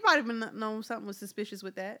 Tasha. She probably been known something was suspicious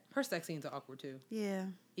with that. Her sex scenes are awkward too. Yeah.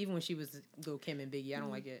 Even when she was Lil Kim and Biggie, I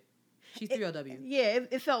don't like it. She's 3LW. Yeah,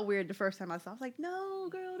 it felt weird the first time I saw. I was like, "No,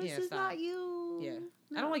 girl, this is stop. not you." Yeah.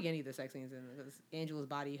 No. I don't like any of the sex scenes in it because Angela's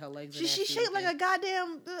body, her legs. She shaped like a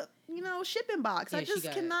goddamn shipping box. Yeah, I she just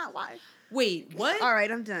got cannot. Why? Wait, what? All right,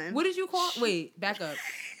 I'm done. What did you call? Wait, back up.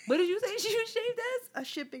 What did you say she was shaped as? A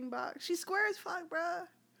shipping box. She's square as fuck, bruh.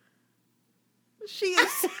 She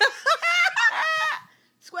is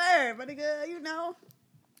square, but nigga,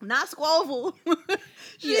 not squoval.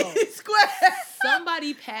 She's Yo. square.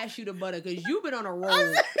 Somebody pass you the butter because you've been on a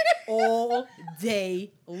roll all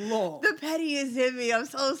day long. The petty is in me. I'm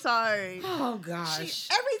so sorry. Oh gosh.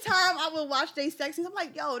 Every time I would watch they sex scenes, I'm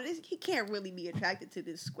like, yo, he can't really be attracted to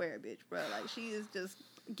this square bitch, bro. Like, she is just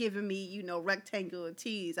giving me, rectangular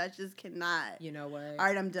tease. I just cannot. You know what? All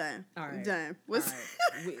right, I'm done. All right. I'm done. All right.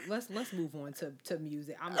 Wait, let's move on to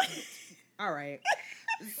music. All right.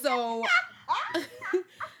 So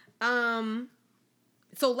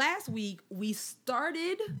so last week we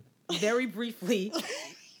started very briefly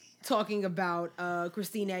talking about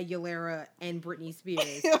Christina Aguilera and Britney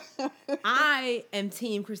Spears. I am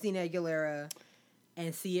team Christina Aguilera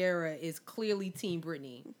and Sierra is clearly team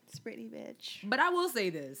Britney. It's Britney, bitch. But I will say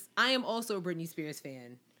this. I am also a Britney Spears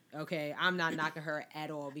fan. Okay? I'm not knocking her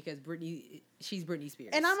at all because she's Britney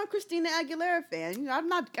Spears. And I'm a Christina Aguilera fan.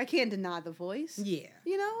 I can't deny the voice. Yeah.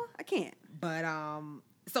 I can't. But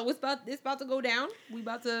so it's about to go down. We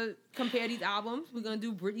about to compare these albums. We're gonna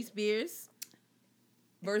do Britney Spears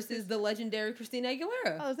versus the legendary Christina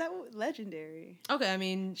Aguilera. Oh, is that legendary? Okay, I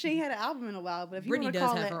mean, She ain't had an album in a while, but if you Britney want to does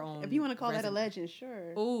call have that, her own if you want to call that a resume. legend,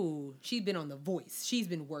 sure. Ooh, she's been on The Voice. She's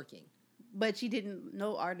been working. But she didn't.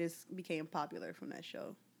 No artist became popular from that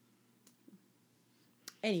show.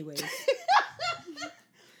 Anyways,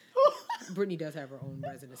 Britney does have her own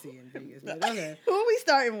residency in Vegas. But okay, Who are we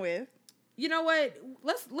starting with? you know what?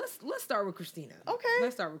 Let's start with Christina. Okay.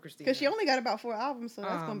 Let's start with Christina Because she only got about 4 albums, so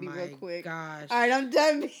that's Oh gonna be real my quick. Gosh. All right, I'm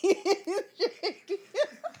done.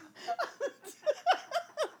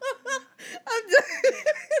 I'm done.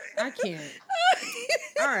 I can't.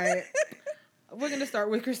 All right. We're going to start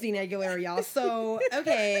with Christina Aguilera, y'all. So,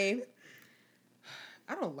 okay.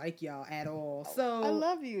 I don't like y'all at all. So, I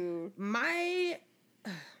love you. my...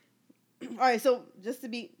 All right, so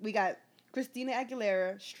we got Christina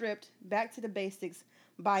Aguilera, Stripped, Back to the Basics,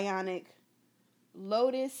 Bionic,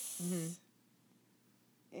 Lotus,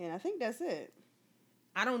 and I think that's it.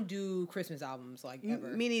 I don't do Christmas albums like ever.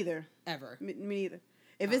 Me neither. Ever. Me neither.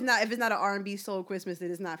 If it's not an R&B soul Christmas,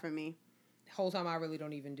 then it's not for me. Whole time I really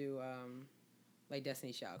don't even do like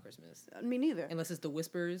Destiny's Child Christmas. Me neither. Unless it's the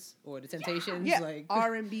Whispers or the Temptations. Yeah, Like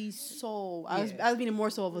R&B soul. I was meaning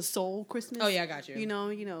more so of a soul Christmas. Oh yeah, I got you. You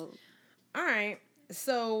know. All right.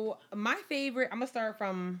 So my favorite, I'm gonna start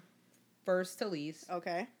from first to least.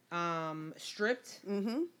 Okay. Stripped.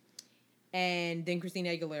 Mm-hmm. And then Christina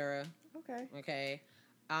Aguilera. Okay. Okay.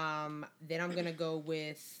 Then I'm gonna go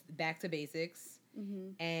with Back to Basics.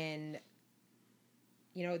 Mm-hmm. And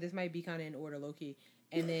this might be kind of in order, low key.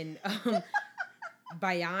 And then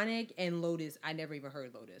Bionic and Lotus. I never even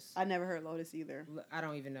heard Lotus. I never heard Lotus either. I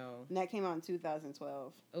don't even know. And that came out in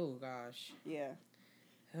 2012. Oh gosh. Yeah.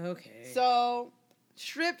 Okay. So,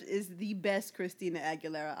 Stripped is the best Christina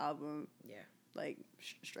Aguilera album. Yeah. Like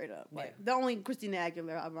straight up. Yeah. Like the only Christina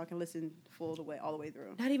Aguilera album I can listen all the way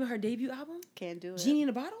through. Not even her debut album? Can't do it. Genie in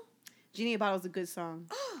a Bottle? Genie in a Bottle is a good song.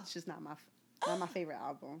 It's just not my. Not my favorite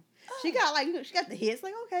album. She got the hits.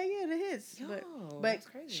 Like, okay, yeah, the hits. Yo, but that's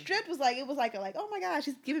crazy. Stripped was like, it was like oh my gosh,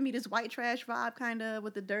 she's giving me this white trash vibe kind of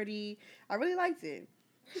with the dirty. I really liked it.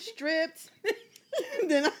 Stripped.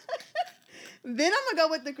 then I'm gonna go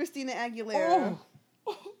with the Christina Aguilera.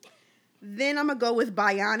 Oh. Then I'm gonna go with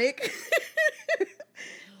Bionic.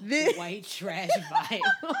 Then, white trash vibe.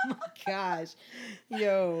 Oh my gosh.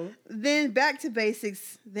 Yo. Then Back to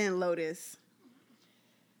Basics. Then Lotus.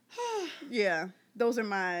 Yeah, those are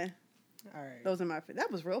my. All right. Those are my.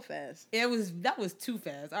 That was real fast. That was too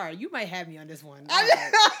fast. All right, you might have me on this one. All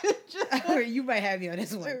right. You might have me on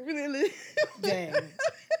this one. Really? Dang.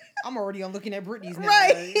 I'm already on looking at Britney's now.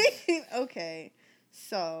 Right. Okay.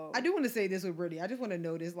 So I do want to say this with Britney. I just want to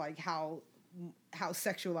notice like how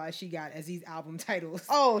sexualized she got as these album titles.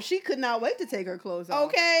 Oh, she could not wait to take her clothes off.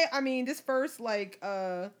 Okay, I mean this first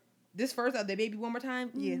the Baby One More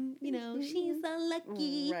Time. Yeah. You know, she's so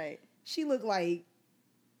lucky. Right. She looked like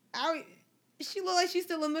she's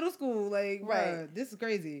still in middle school. Like, right. This is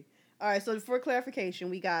crazy. All right, so for clarification,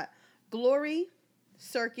 we got Glory,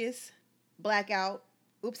 Circus, Blackout,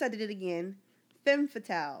 Oops, I Did It Again, Femme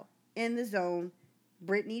Fatale, In the Zone,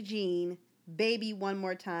 Britney Jean, Baby One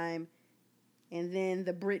More Time, and then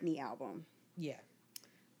the Britney album. Yeah.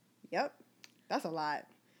 Yep. That's a lot.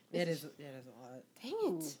 That is a lot.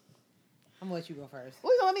 Dang it. I'm gonna let you go first.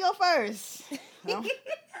 Who's gonna let me go first?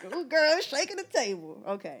 Ooh, girl, shaking the table.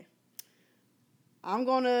 Okay.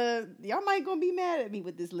 Y'all might gonna be mad at me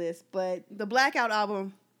with this list, but the Blackout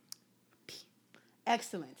album,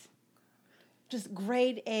 excellent. Just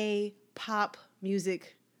grade A pop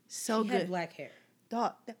music. So she good. had black hair.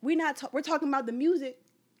 Dog, we're talking about the music.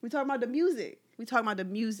 We're talking about the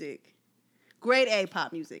music. Grade A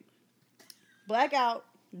pop music. Blackout,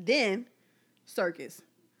 then Circus.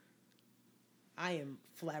 I am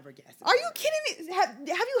flabbergasted. Are you kidding me? Have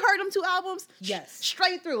you heard them two albums? Yes.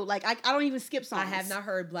 Straight through. Like, I don't even skip songs. I have not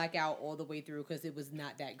heard Blackout all the way through because it was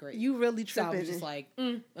not that great. You really so tripping. I was just like,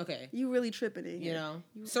 okay. You really tripping in here. You know?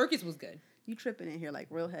 Circus was good. You tripping in here like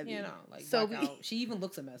real heavy. You know, like so Blackout. She even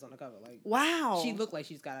looks a mess on the cover. Like, wow. She looked like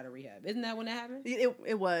she's got out of rehab. Isn't that when that happened?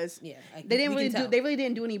 It was. Yeah. They really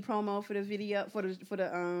didn't do any promo for the video for the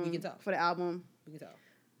album. We can tell.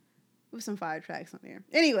 With some fire tracks on there.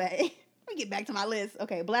 Anyway, let me get back to my list.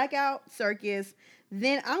 Okay, Blackout, Circus.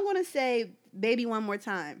 Then I'm gonna say Baby One More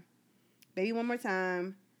Time. Baby One More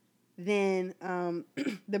Time. Then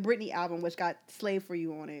the Britney album, which got Slave for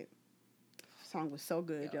You on it. Song was so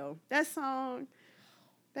good, yo. That song,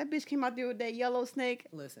 that bitch came out there with that yellow snake.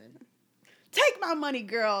 Listen. Take my money,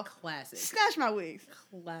 girl. Classic. Snatch my wigs.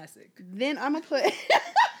 Classic. Then I'm gonna put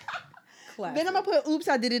Classic. Then I'm gonna put Oops,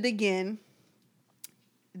 I Did It Again.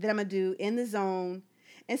 Then I'm gonna do In the Zone.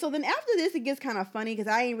 And so then after this, it gets kind of funny because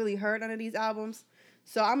I ain't really heard none of these albums.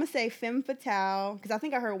 So I'm gonna say Femme Fatale, because I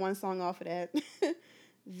think I heard one song off of that.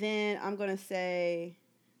 Then I'm gonna say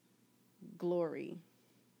Glory.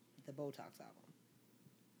 The Botox album.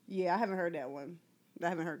 Yeah, I haven't heard that one. I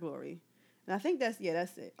haven't heard Glory. And I think that's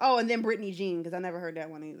it. Oh, and then Britney Jean, because I never heard that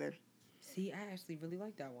one either. See, I actually really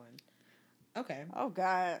like that one. Okay. Oh,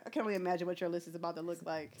 God. I can't really imagine what your list is about to look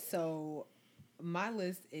like. So, my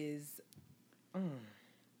list is...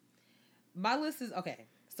 okay.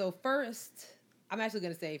 So, first, I'm actually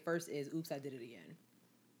going to say first is Oops, I Did It Again.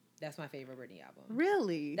 That's my favorite Britney album.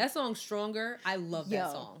 Really? That song's Stronger. I love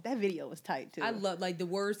that song. That video was tight too. I love the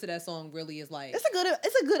words to that song really is like it's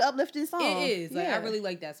a good uplifting song. It is. Like I really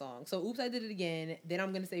like that song. So Oops, I Did It Again. Then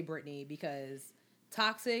I'm gonna say Britney because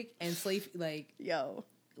Toxic and Slave like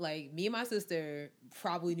me and my sister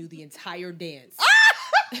probably knew the entire dance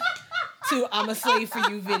to I'm a Slave for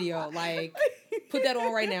You video. Like put that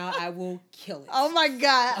on right now. I will kill it. Oh my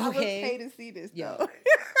God. Okay. I would pay to see this though.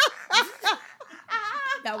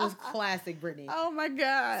 That was classic Britney. Oh my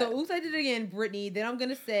God. So Oops, I Did It Again, Britney. Then I'm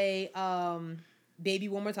gonna say Baby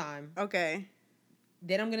One More Time. Okay.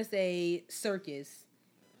 Then I'm gonna say Circus.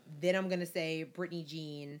 Then I'm gonna say Britney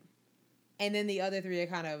Jean. And then the other three are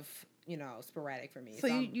kind of, sporadic for me. So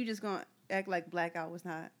you just gonna act like Blackout was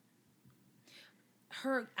not.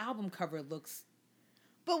 Her album cover looks.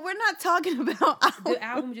 But we're not talking about the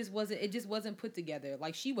album just wasn't put together.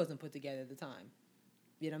 Like she wasn't put together at the time.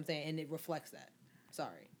 You know what I'm saying? And it reflects that.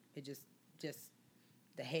 Sorry. It just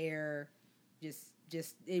the hair,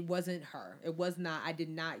 just it wasn't her. It was not. I did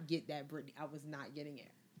not get that Britney. I was not getting it.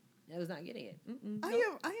 I was not getting it.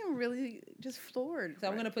 I am really just floored. So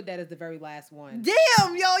I'm gonna put that as the very last one.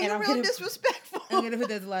 Damn, yo, you're real disrespectful. I'm gonna put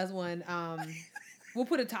that as the last one. We'll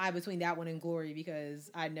put a tie between that one and Glory because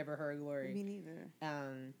I never heard Glory. Me neither.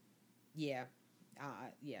 Yeah.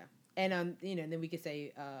 And then we could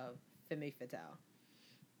say Femme Fatale,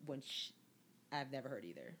 which I've never heard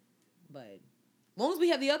either. But as long as we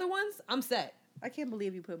have the other ones, I'm set. I can't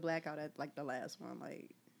believe you put Blackout at like the last one. Like,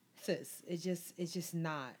 Sis, it's just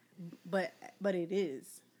not. but it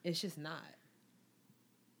is. It's just not.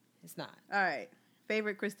 It's not. All right.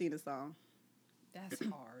 Favorite Christina song? That's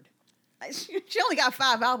hard. She only got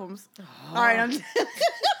 5 albums. Oh. All right.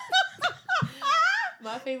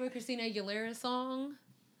 My favorite Christina Aguilera song?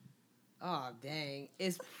 Oh, dang.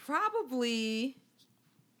 Is probably...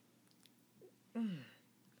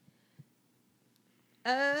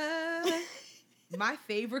 my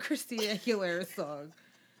favorite Christina Aguilera song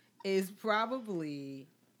is probably...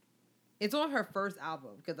 It's on her first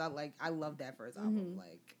album because I love that first album. Mm-hmm.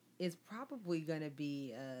 Like, it's probably gonna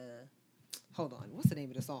be hold on, what's the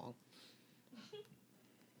name of the song?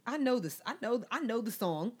 I know this. I know the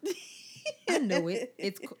song. I know it.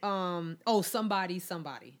 It's Somebody.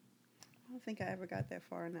 I don't think I ever got that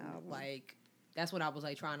far in the album. Like, that's when I was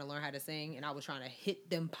like trying to learn how to sing, and I was trying to hit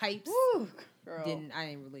them pipes. Woo, girl. I didn't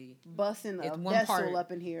really busting a vessel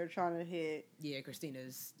up in here trying to hit. Yeah,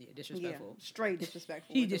 Christina's disrespectful. Yeah, straight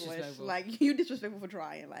disrespectful. She disrespectful. Like, you disrespectful for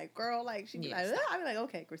trying. Like, girl, like she'd be like, I'd be like,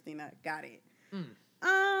 okay, Christina, got it.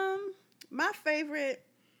 My favorite.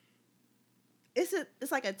 It's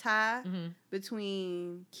like a tie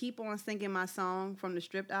between "Keep On Singing My Song" from the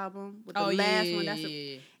Stripped album with the last one.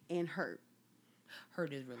 And "Hurt."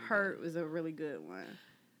 Hurt is really Hurt was a really good one.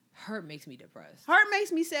 Hurt makes me depressed. Hurt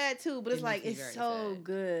makes me sad too, but it's so sad.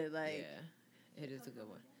 Good. Like, yeah, it is a good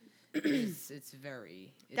one. It's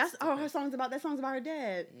very. That's her song's about. That song's about her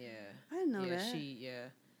dad. Yeah, I didn't know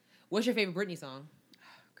that. What's your favorite Britney song?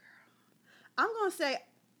 Oh, girl, I'm gonna say.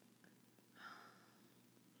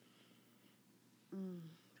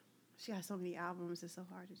 She has so many albums. It's so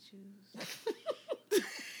hard to choose.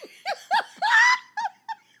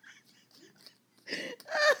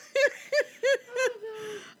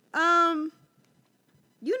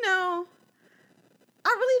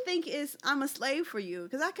 I really think it's "I'm a Slave for You"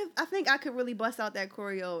 because I think I could really bust out that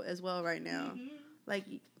choreo as well right now, like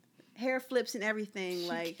hair flips and everything. She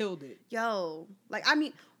like, killed it. Yo, like, I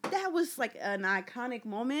mean, that was like an iconic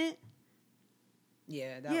moment.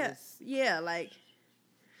 Yeah, that was. Yeah, like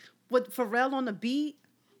with Pharrell on the beat.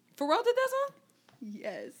 Pharrell did that song?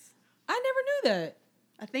 Yes. I never knew that.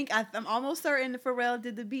 I think I'm almost certain that Pharrell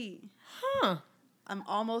did the beat. Huh. I'm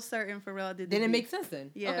almost certain Pharrell did the beat. Then it makes sense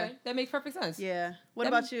then. Yeah. Okay, that makes perfect sense. Yeah. What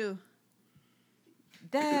about you?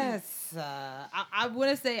 That's I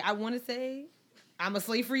want to say "I'm a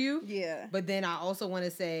Slave for You." Yeah. But then I also want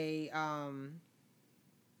to say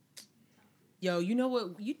yo, you know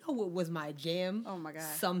what was my jam? Oh my God.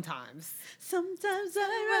 Sometimes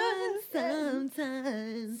I run,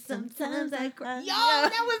 sometimes I cry. Yo,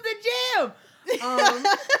 that was the jam.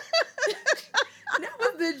 That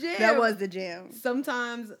was the jam. That was the jam.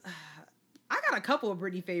 Sometimes I got a couple of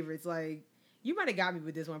Britney favorites. Like, you might have got me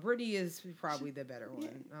with this one. Britney is probably the better one. Yeah.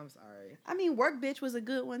 I'm sorry. I mean, "Work Bitch" was a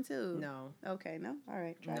good one too. No. Okay, no. All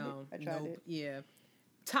right, tried it. I tried it. Yeah.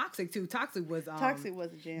 Toxic too. Toxic was Toxic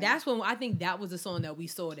was a jam. That's when I think that was the song that we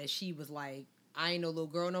saw that she was like, I ain't no little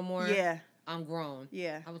girl no more. Yeah. I'm grown.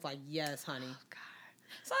 Yeah. I was like, yes, honey. Oh, God.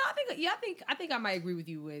 So I think I might agree with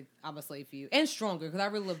you with "I'm a Slave for You" and "Stronger" because I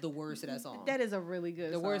really love the words to that song. That is a really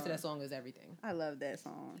good song. The words to that song is everything. I love that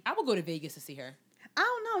song. I would go to Vegas to see her. I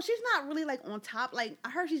don't know. She's not really like on top. Like, I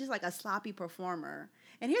heard she's just like a sloppy performer.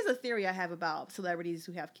 And here's a theory I have about celebrities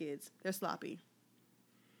who have kids. They're sloppy.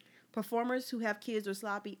 Performers who have kids are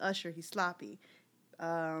sloppy. Usher, he's sloppy.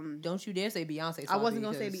 Don't you dare say Beyonce. I wasn't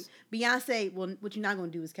gonna say Beyonce. Well, what you're not gonna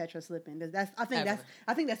do is catch her slipping. I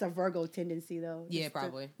think that's a Virgo tendency though. Yeah,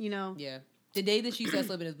 probably. Yeah. The day that she said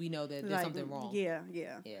slipping is we know that there's something wrong. Yeah.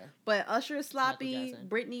 But Usher is sloppy.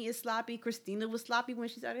 Britney is sloppy. Christina was sloppy when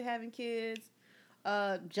she started having kids.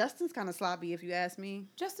 Justin's kind of sloppy, if you ask me.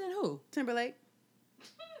 Justin who? Timberlake.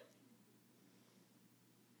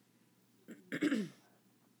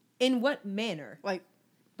 In what manner? Like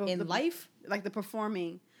in life? Like the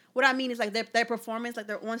performing. What I mean is like their performance, like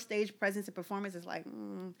their on stage presence and performance is like,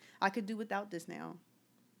 I could do without this now.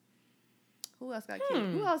 Who else got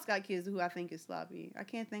kids? Who else got kids who I think is sloppy? I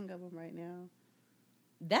can't think of them right now.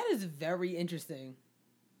 That is very interesting.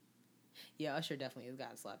 Yeah, Usher definitely has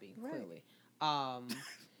gotten sloppy, clearly.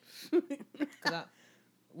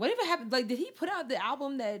 Whatever happened? Like, did he put out the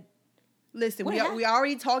album that? Listen, we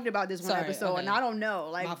already talked about this one episode, and I don't know.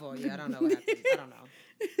 Like, my fault. Yeah, I don't know what happened. I don't know.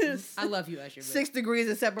 I love you, Usher. 6 Degrees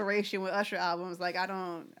of Separation with Usher albums. Like, I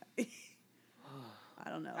don't know.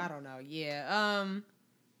 I don't know. Yeah.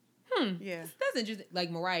 Yeah. That's interesting.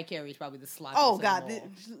 Like, Mariah Carey is probably the sloppiest. Oh God,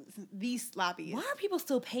 the sloppiest. Why are people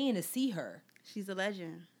still paying to see her? She's a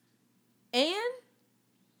legend. And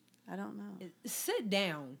I don't know. Sit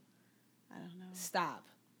down. I don't know.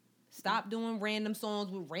 Stop doing random songs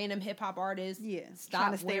with random hip hop artists. Yeah. Stop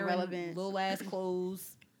Trying to stay wearing relevant. little ass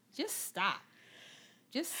clothes. Just stop.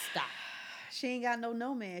 She ain't got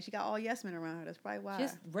no man. She got all yes men around her. That's probably why.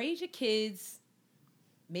 Just raise your kids.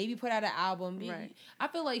 Maybe put out an album. Right. I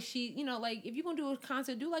feel like she, like if you're gonna do a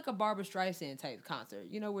concert, do like a Barbra Streisand type concert.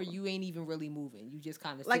 Where you ain't even really moving. You just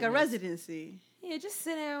kind of like a residency. Yeah, just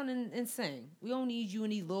sit down and sing. We don't need you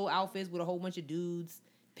in these little outfits with a whole bunch of dudes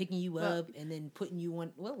picking you up and then putting you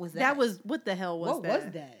on. What was that? What the hell was that? What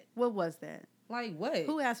was that? What was that? Like what?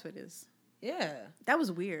 Who asked for this? Yeah. That was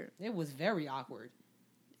weird. It was very awkward.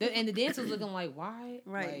 And the dancers looking like, why?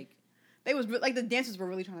 Right. Like, they was like the dancers were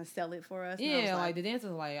really trying to sell it for us. Yeah, like the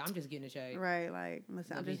dancers like, I'm just getting a check. Right, like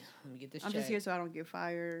listen, let me get this check. I'm just here so I don't get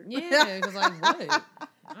fired. Yeah, because like what?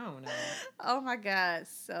 I don't know. Oh my god.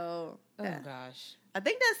 So gosh. I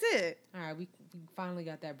think that's it. All right, we finally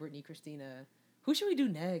got that Britney Christina. Who should we do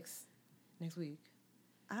next week?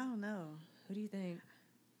 I don't know. Who do you think?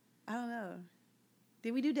 I don't know.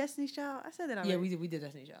 Did we do Destiny's Child? I said that already. Yeah, we did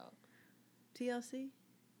Destiny's Child. TLC?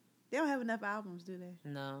 They don't have enough albums, do they?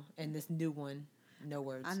 No. And this new one, no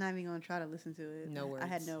words. I'm not even going to try to listen to it. No words. I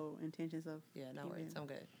had no intentions of. Yeah, no words. I'm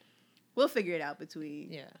good. We'll figure it out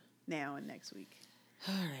between now and next week.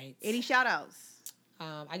 All right. Any shout outs?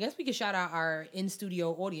 I guess we could shout out our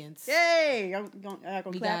in-studio audience. Yay! I'm gonna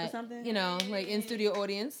clap or something? Like in-studio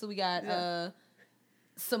audience. So we got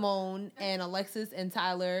Simone and Alexis and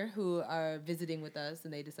Tyler who are visiting with us,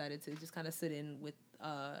 and they decided to just kind of sit in the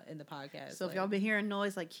podcast. So if y'all been hearing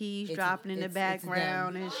noise like keys dropping in the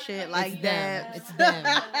background and shit like that, it's them.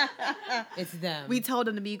 It's them. We told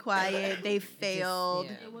them to be quiet. They failed.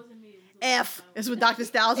 It wasn't me. F is what Dr.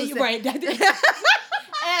 Styles was saying. Right.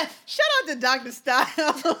 F. Shout out to Dr.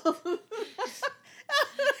 Styles.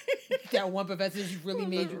 That one professor really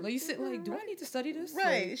made you. Like, you sit like, do I need to study this?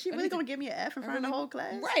 Right. Like, she really gonna give me an F in front of the whole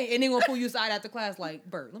class? Right. And then gonna pull you aside after class like,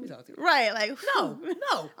 Bert, let me talk to you. Right. Like, no.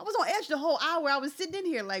 I was on edge the whole hour. I was sitting in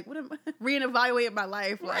here like, what am I reevaluating my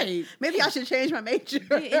life? Like, right. Maybe I should change my major.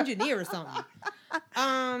 Be an engineer or something.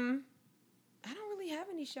 I don't really have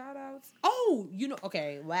any shout outs. Oh,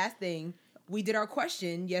 okay, last thing. We did our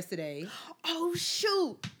question yesterday. Oh,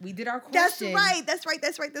 shoot. We did our question. That's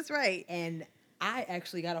right. And I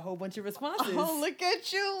actually got a whole bunch of responses. Oh, look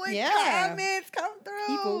at you with comments come through.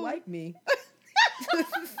 People like me.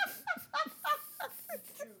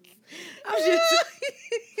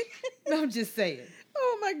 I'm just saying.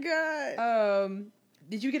 Oh my God.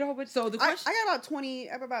 Did you get a whole bunch? So the question. I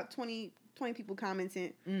have about 20 people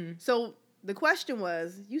commenting. Mm. So the question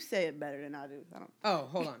was, you say it better than I do. Oh,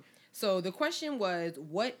 hold on. So the question was,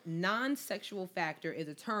 what non-sexual factor is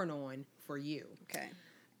a turn on for you? Okay.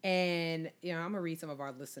 And, I'm going to read some of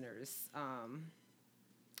our listeners. I'm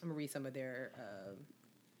going to read some of their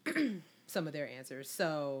answers.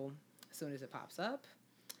 So as soon as it pops up,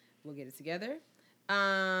 we'll get it together.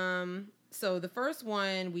 So the first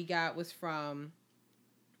one we got was from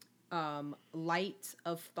Light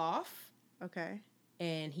of Thoth. Okay.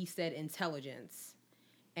 And he said intelligence.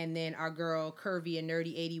 And then our girl, Curvy and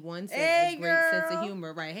Nerdy 81, said hey, a great sense of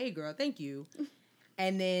humor. Right. Hey, girl. Thank you.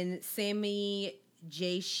 And then Sammy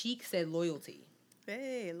J. Chic said loyalty.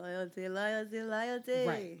 Hey, loyalty.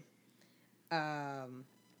 Right. And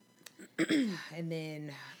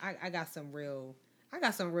then I got some real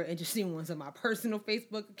interesting ones on my personal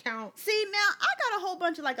Facebook account. See, now I got a whole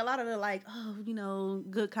bunch of a lot of the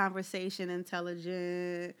good conversation,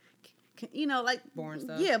 intelligent, boring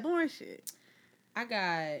stuff. Yeah, boring shit. I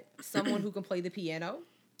got someone who can play the piano.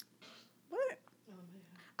 What? Oh, man.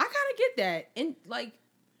 I kind of get that. And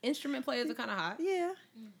instrument players are kind of hot. Yeah.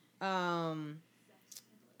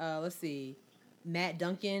 Let's see. Matt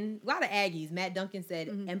Duncan, a lot of Aggies. Matt Duncan said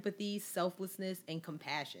empathy, selflessness, and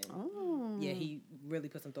compassion. Oh. Yeah, he really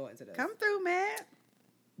put some thought into this. Come through, Matt.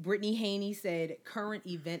 Brittany Haney said current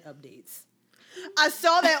event updates. I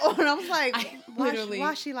saw that on. I was like,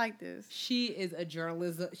 why is she like this? She is a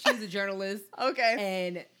journalist. She's a journalist. Okay.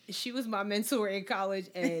 And she was my mentor in college.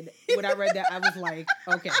 And when I read that, I was like,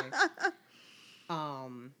 okay.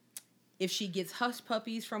 If she gets hush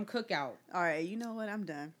puppies from Cookout. All right, you know what? I'm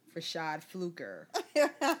done. Rashad Fluker.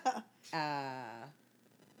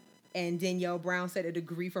 And Danielle Brown said a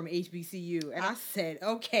degree from HBCU. And I said,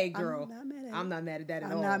 okay, girl. I'm not mad at that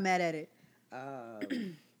at all. I'm not mad at it.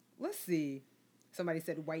 Let's see. Somebody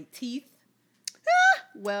said white teeth.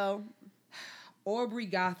 Well, Aubrey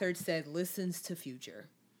Gothard said listens to Future.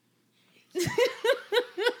 Shout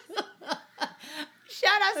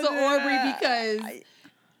out to Aubrey because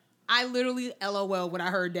I literally LOL when I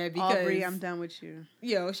heard that because Aubrey, I'm done with you.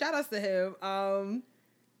 Shout outs to him.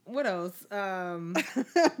 What else? Done.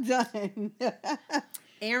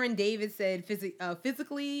 Aaron David said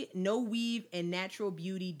physically, no weave and natural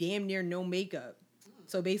beauty, damn near no makeup.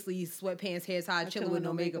 So basically, sweatpants, hair tied, chilling with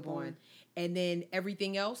no makeup on. And then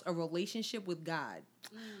everything else, a relationship with God.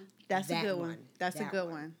 That's That a good one. one. That's That a good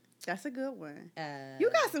one. one. That's a good one. Uh, You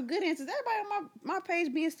got some good answers. Everybody on my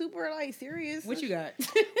page being super like serious. What you got?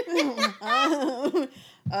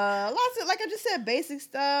 Lots of, like I just said, basic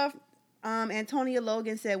stuff. Antonia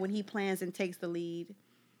Logan said when he plans and takes the lead.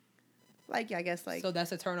 Like, yeah, I guess like So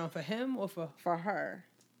that's a turn on for him or for? for her.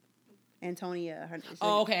 Antonia.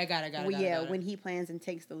 Oh, okay, I got it. Well, yeah, when he plans and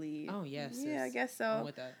takes the lead. Oh, yes. Yeah, I guess so. I'm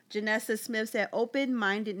with that. Janessa Smith said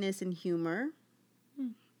open-mindedness and humor.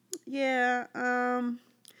 Yeah.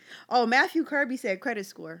 Oh, Matthew Kirby said credit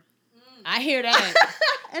score. I hear that.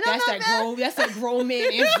 And That's that grown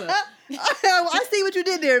man answer. I see what you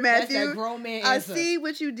did there, Matthew. That's that grown man I answer. see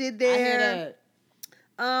what you did I there. hear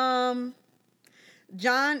that.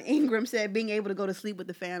 John Ingram said being able to go to sleep with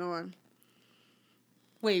the fan on.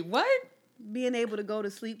 Wait, what? Being able to go to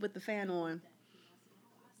sleep with the fan on.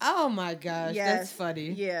 Oh my gosh, Yes. that's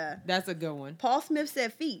funny. Yeah. That's a good one. Paul Smith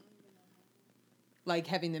said feet. Like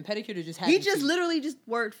having them pedicure or just having He just feet? literally just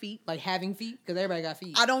word feet. Like having feet? Because everybody got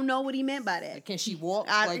feet. I don't know what he meant by that. Like, can she walk?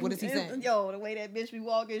 Like, what is he saying? Yo, the way that bitch be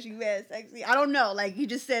walking, she mad sexy. I don't know. Like, he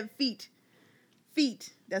just said feet.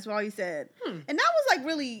 Feet. That's all he said. And that was, like,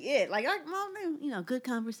 really it. Like, well, man, you know, good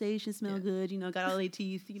conversation, smell good, you know, got all their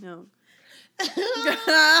teeth, you know.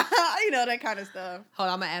 You know, that kind of stuff. Hold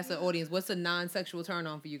on, I'm going to ask the audience, what's a non-sexual turn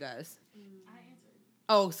on for you guys? I answered.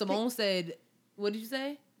 Oh, Simone said, what did you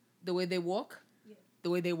say? The way they walk? Yeah. The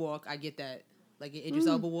way they walk, I get that. Like an Idris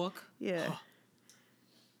Elba walk? Yeah.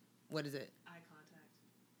 What is it? Eye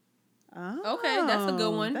contact. Oh, Okay, that's a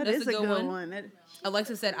good one. That That's is a good one. That-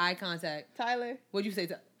 Alexa said eye contact. Tyler? What'd you say?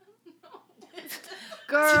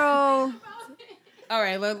 Girl. All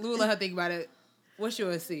right, we'll let her think about it. What's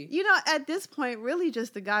yours, C? You know, at this point, really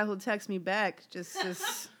just the guy who texts me back, just so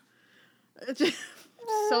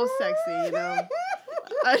sexy, you know.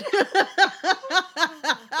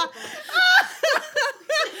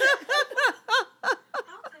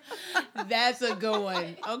 That's a good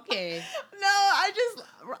one. Okay. No, I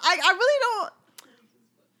really don't.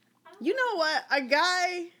 You know what? A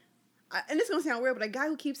guy, and this is gonna sound weird, but a guy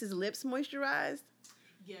who keeps his lips moisturized.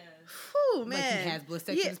 Yes. Whew, man. Like he has bliss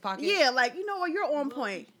in his pocket? Yeah, like, you know what? You're on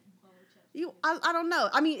point. I don't know.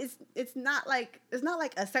 I mean, it's not like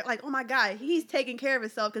a sec, like, oh my God, he's taking care of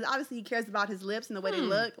himself because obviously he cares about his lips and the way they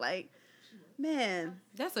look. Like, man,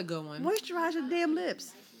 That's a good one. moisturize your damn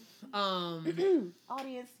lips.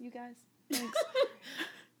 Audience, you guys. Thanks.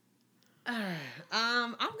 All right.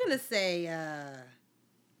 I'm gonna say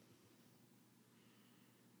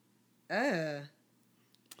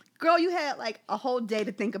Girl, you had like a whole day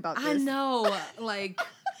to think about this. I know. Like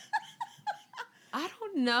I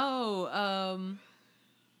don't know.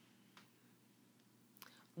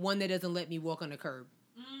 One that doesn't let me walk on the curb.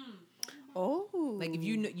 Oh, Like if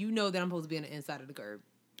you know that I'm supposed to be on the inside of the curb.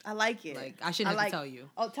 I like it. Like I shouldn't have to tell you.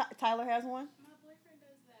 Oh, Tyler has one. My boyfriend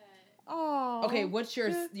does that. Oh. Okay, what's your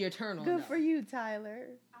good- turn on? Good though? for you, Tyler. I don't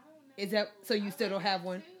know. Is that so? You still don't have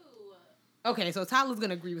one? Too. Okay, so Tyler's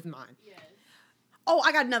gonna agree with mine. Yes. Oh,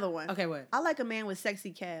 I got another one. Okay, what? I like a man with sexy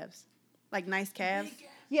calves, like nice calves. Big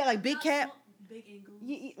calves. Yeah, like big Not calf. small- Big ankles.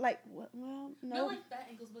 Like what? Well, no. Not like fat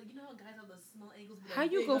ankles, but you know how guys have the small ankles. But How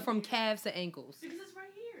like you big go up from here? calves to ankles? Because it's right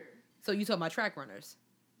here. So you talking about track runners?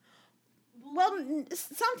 Well,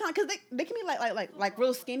 sometimes because they can be like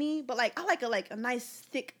real skinny, but like I like a nice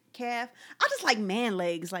thick calf. I just like man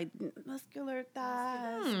legs, like muscular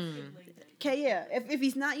thighs. Okay, yeah. If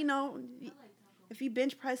he's not, you know, if he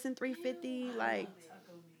bench pressing 350, like.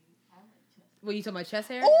 What you talking about? Chest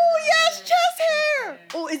hair? Oh yes, chest hair.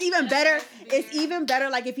 Oh, it's even better. It's even better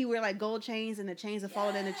like if he wear like gold chains and the chains are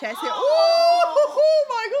followed in the chest hair. Oh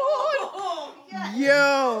my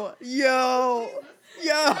god.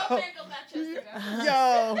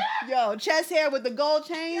 Yo, chest hair with the gold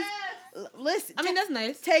chains. Listen, I mean that's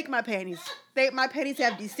nice. take my panties. My panties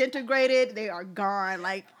have disintegrated. They are gone.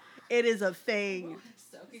 Like it is a thing.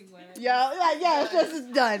 Yo, like yeah, it's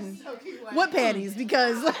done. What panties?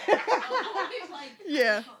 Because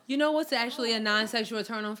yeah. You know what's actually a non-sexual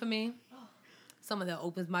turn on for me? Someone that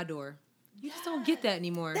opens my door. You just don't get that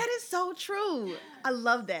anymore. That is so true. I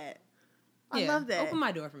love that. I love that. Open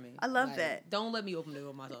my door for me. I love that. Don't let me open the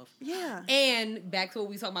door myself. Yeah. And back to what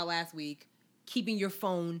we talked about last week, keeping your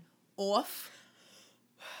phone off.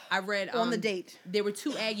 I read On the date. There were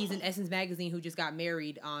two Aggies in Essence Magazine who just got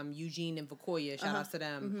married, Eugene and Vakoya. Shout outs to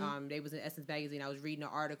them. Mm-hmm. They was in Essence Magazine. I was reading an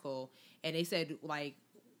article, and they said like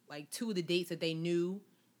two of the dates that they knew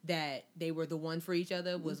that they were the one for each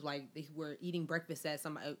other was like they were eating breakfast at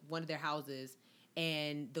one of their houses,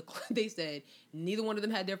 and they said neither one of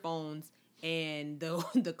them had their phones, and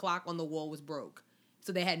the clock on the wall was broke,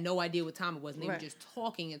 so they had no idea what time it was, and they were just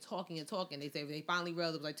talking and talking and talking. They said they finally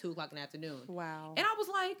realized it was like 2:00 in the afternoon. Wow. And I was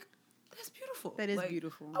like, that's beautiful. That is like,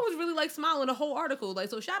 beautiful. I was really like smiling the whole article. Like,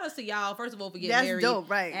 so shout out to y'all, first of all, for getting That's married. dope,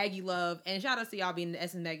 right. Aggie love. And shout out to y'all being in the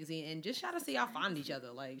Essence magazine. And just shout out to y'all finding each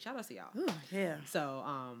other. Like, shout out to y'all. Ooh, yeah. So,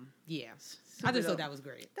 yeah. Super I just dope. thought that was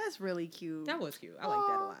great. That's really cute. That was cute. I like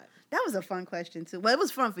that a lot. That was a fun question too. Well, it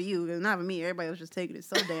was fun for you, not for me. Everybody was just taking it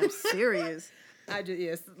so damn serious.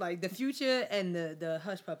 Like the Future and the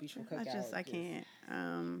Hush Puppies from Cookout. I can't.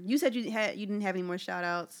 You said you didn't have any more shout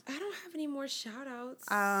outs. I don't have any more shout outs.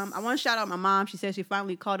 I want to shout out my mom. She said she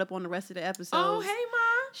finally caught up on the rest of the episodes. Oh, hey,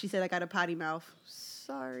 Mom. She said I got a potty mouth.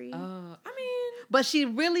 Sorry. I mean, but she's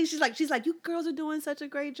like, you girls are doing such a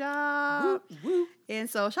great job. whoop, whoop. And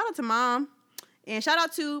so shout out to Mom. And shout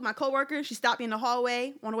out to my coworker. She stopped me in the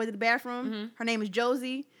hallway on the way to the bathroom. Mm-hmm. Her name is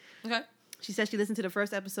Josie. Okay. She said she listened to the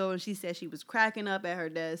first episode and she said she was cracking up at her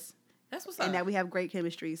desk. That's what's up. And that we have great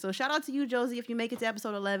chemistry. So shout out to you, Josie, if you make it to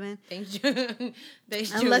episode 11. Thanks,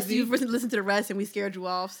 Thanks, Unless Josie. you've listened to the rest and we scared you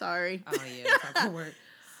off. Sorry. Oh, yeah. That's not gonna work.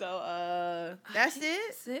 So that's it.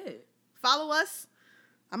 That's it. Follow us.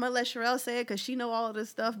 I'm going to let Sherelle say it because she know all of this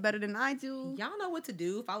stuff better than I do. Y'all know what to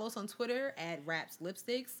do. Follow us on Twitter at Raps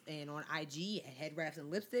Lipsticks and on IG at Head Wraps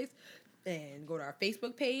and Lipsticks. And go to our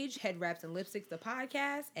Facebook page, Head Wraps and Lipsticks, the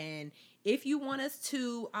podcast. And if you want us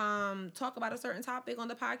to talk about a certain topic on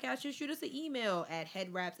the podcast, just shoot us an email at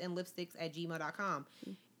headwrapsandlipsticks@gmail.com.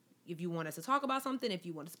 If you want us to talk about something, if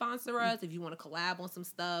you want to sponsor us, if you want to collab on some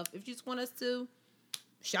stuff, if you just want us to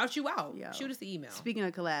shout you out, shoot us the email. Speaking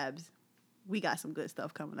of collabs, we got some good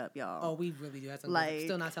stuff coming up, y'all. Oh, we really do have some like, good.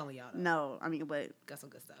 Still not telling y'all, though. No, I mean, but Got some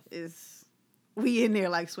good stuff. we in there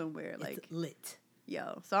like swimwear. Like, it's lit.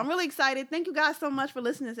 Yo. So I'm really excited. Thank you guys so much for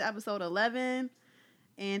listening to episode 11.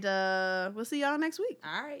 And we'll see y'all next week.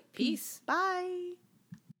 All right. Peace. Bye.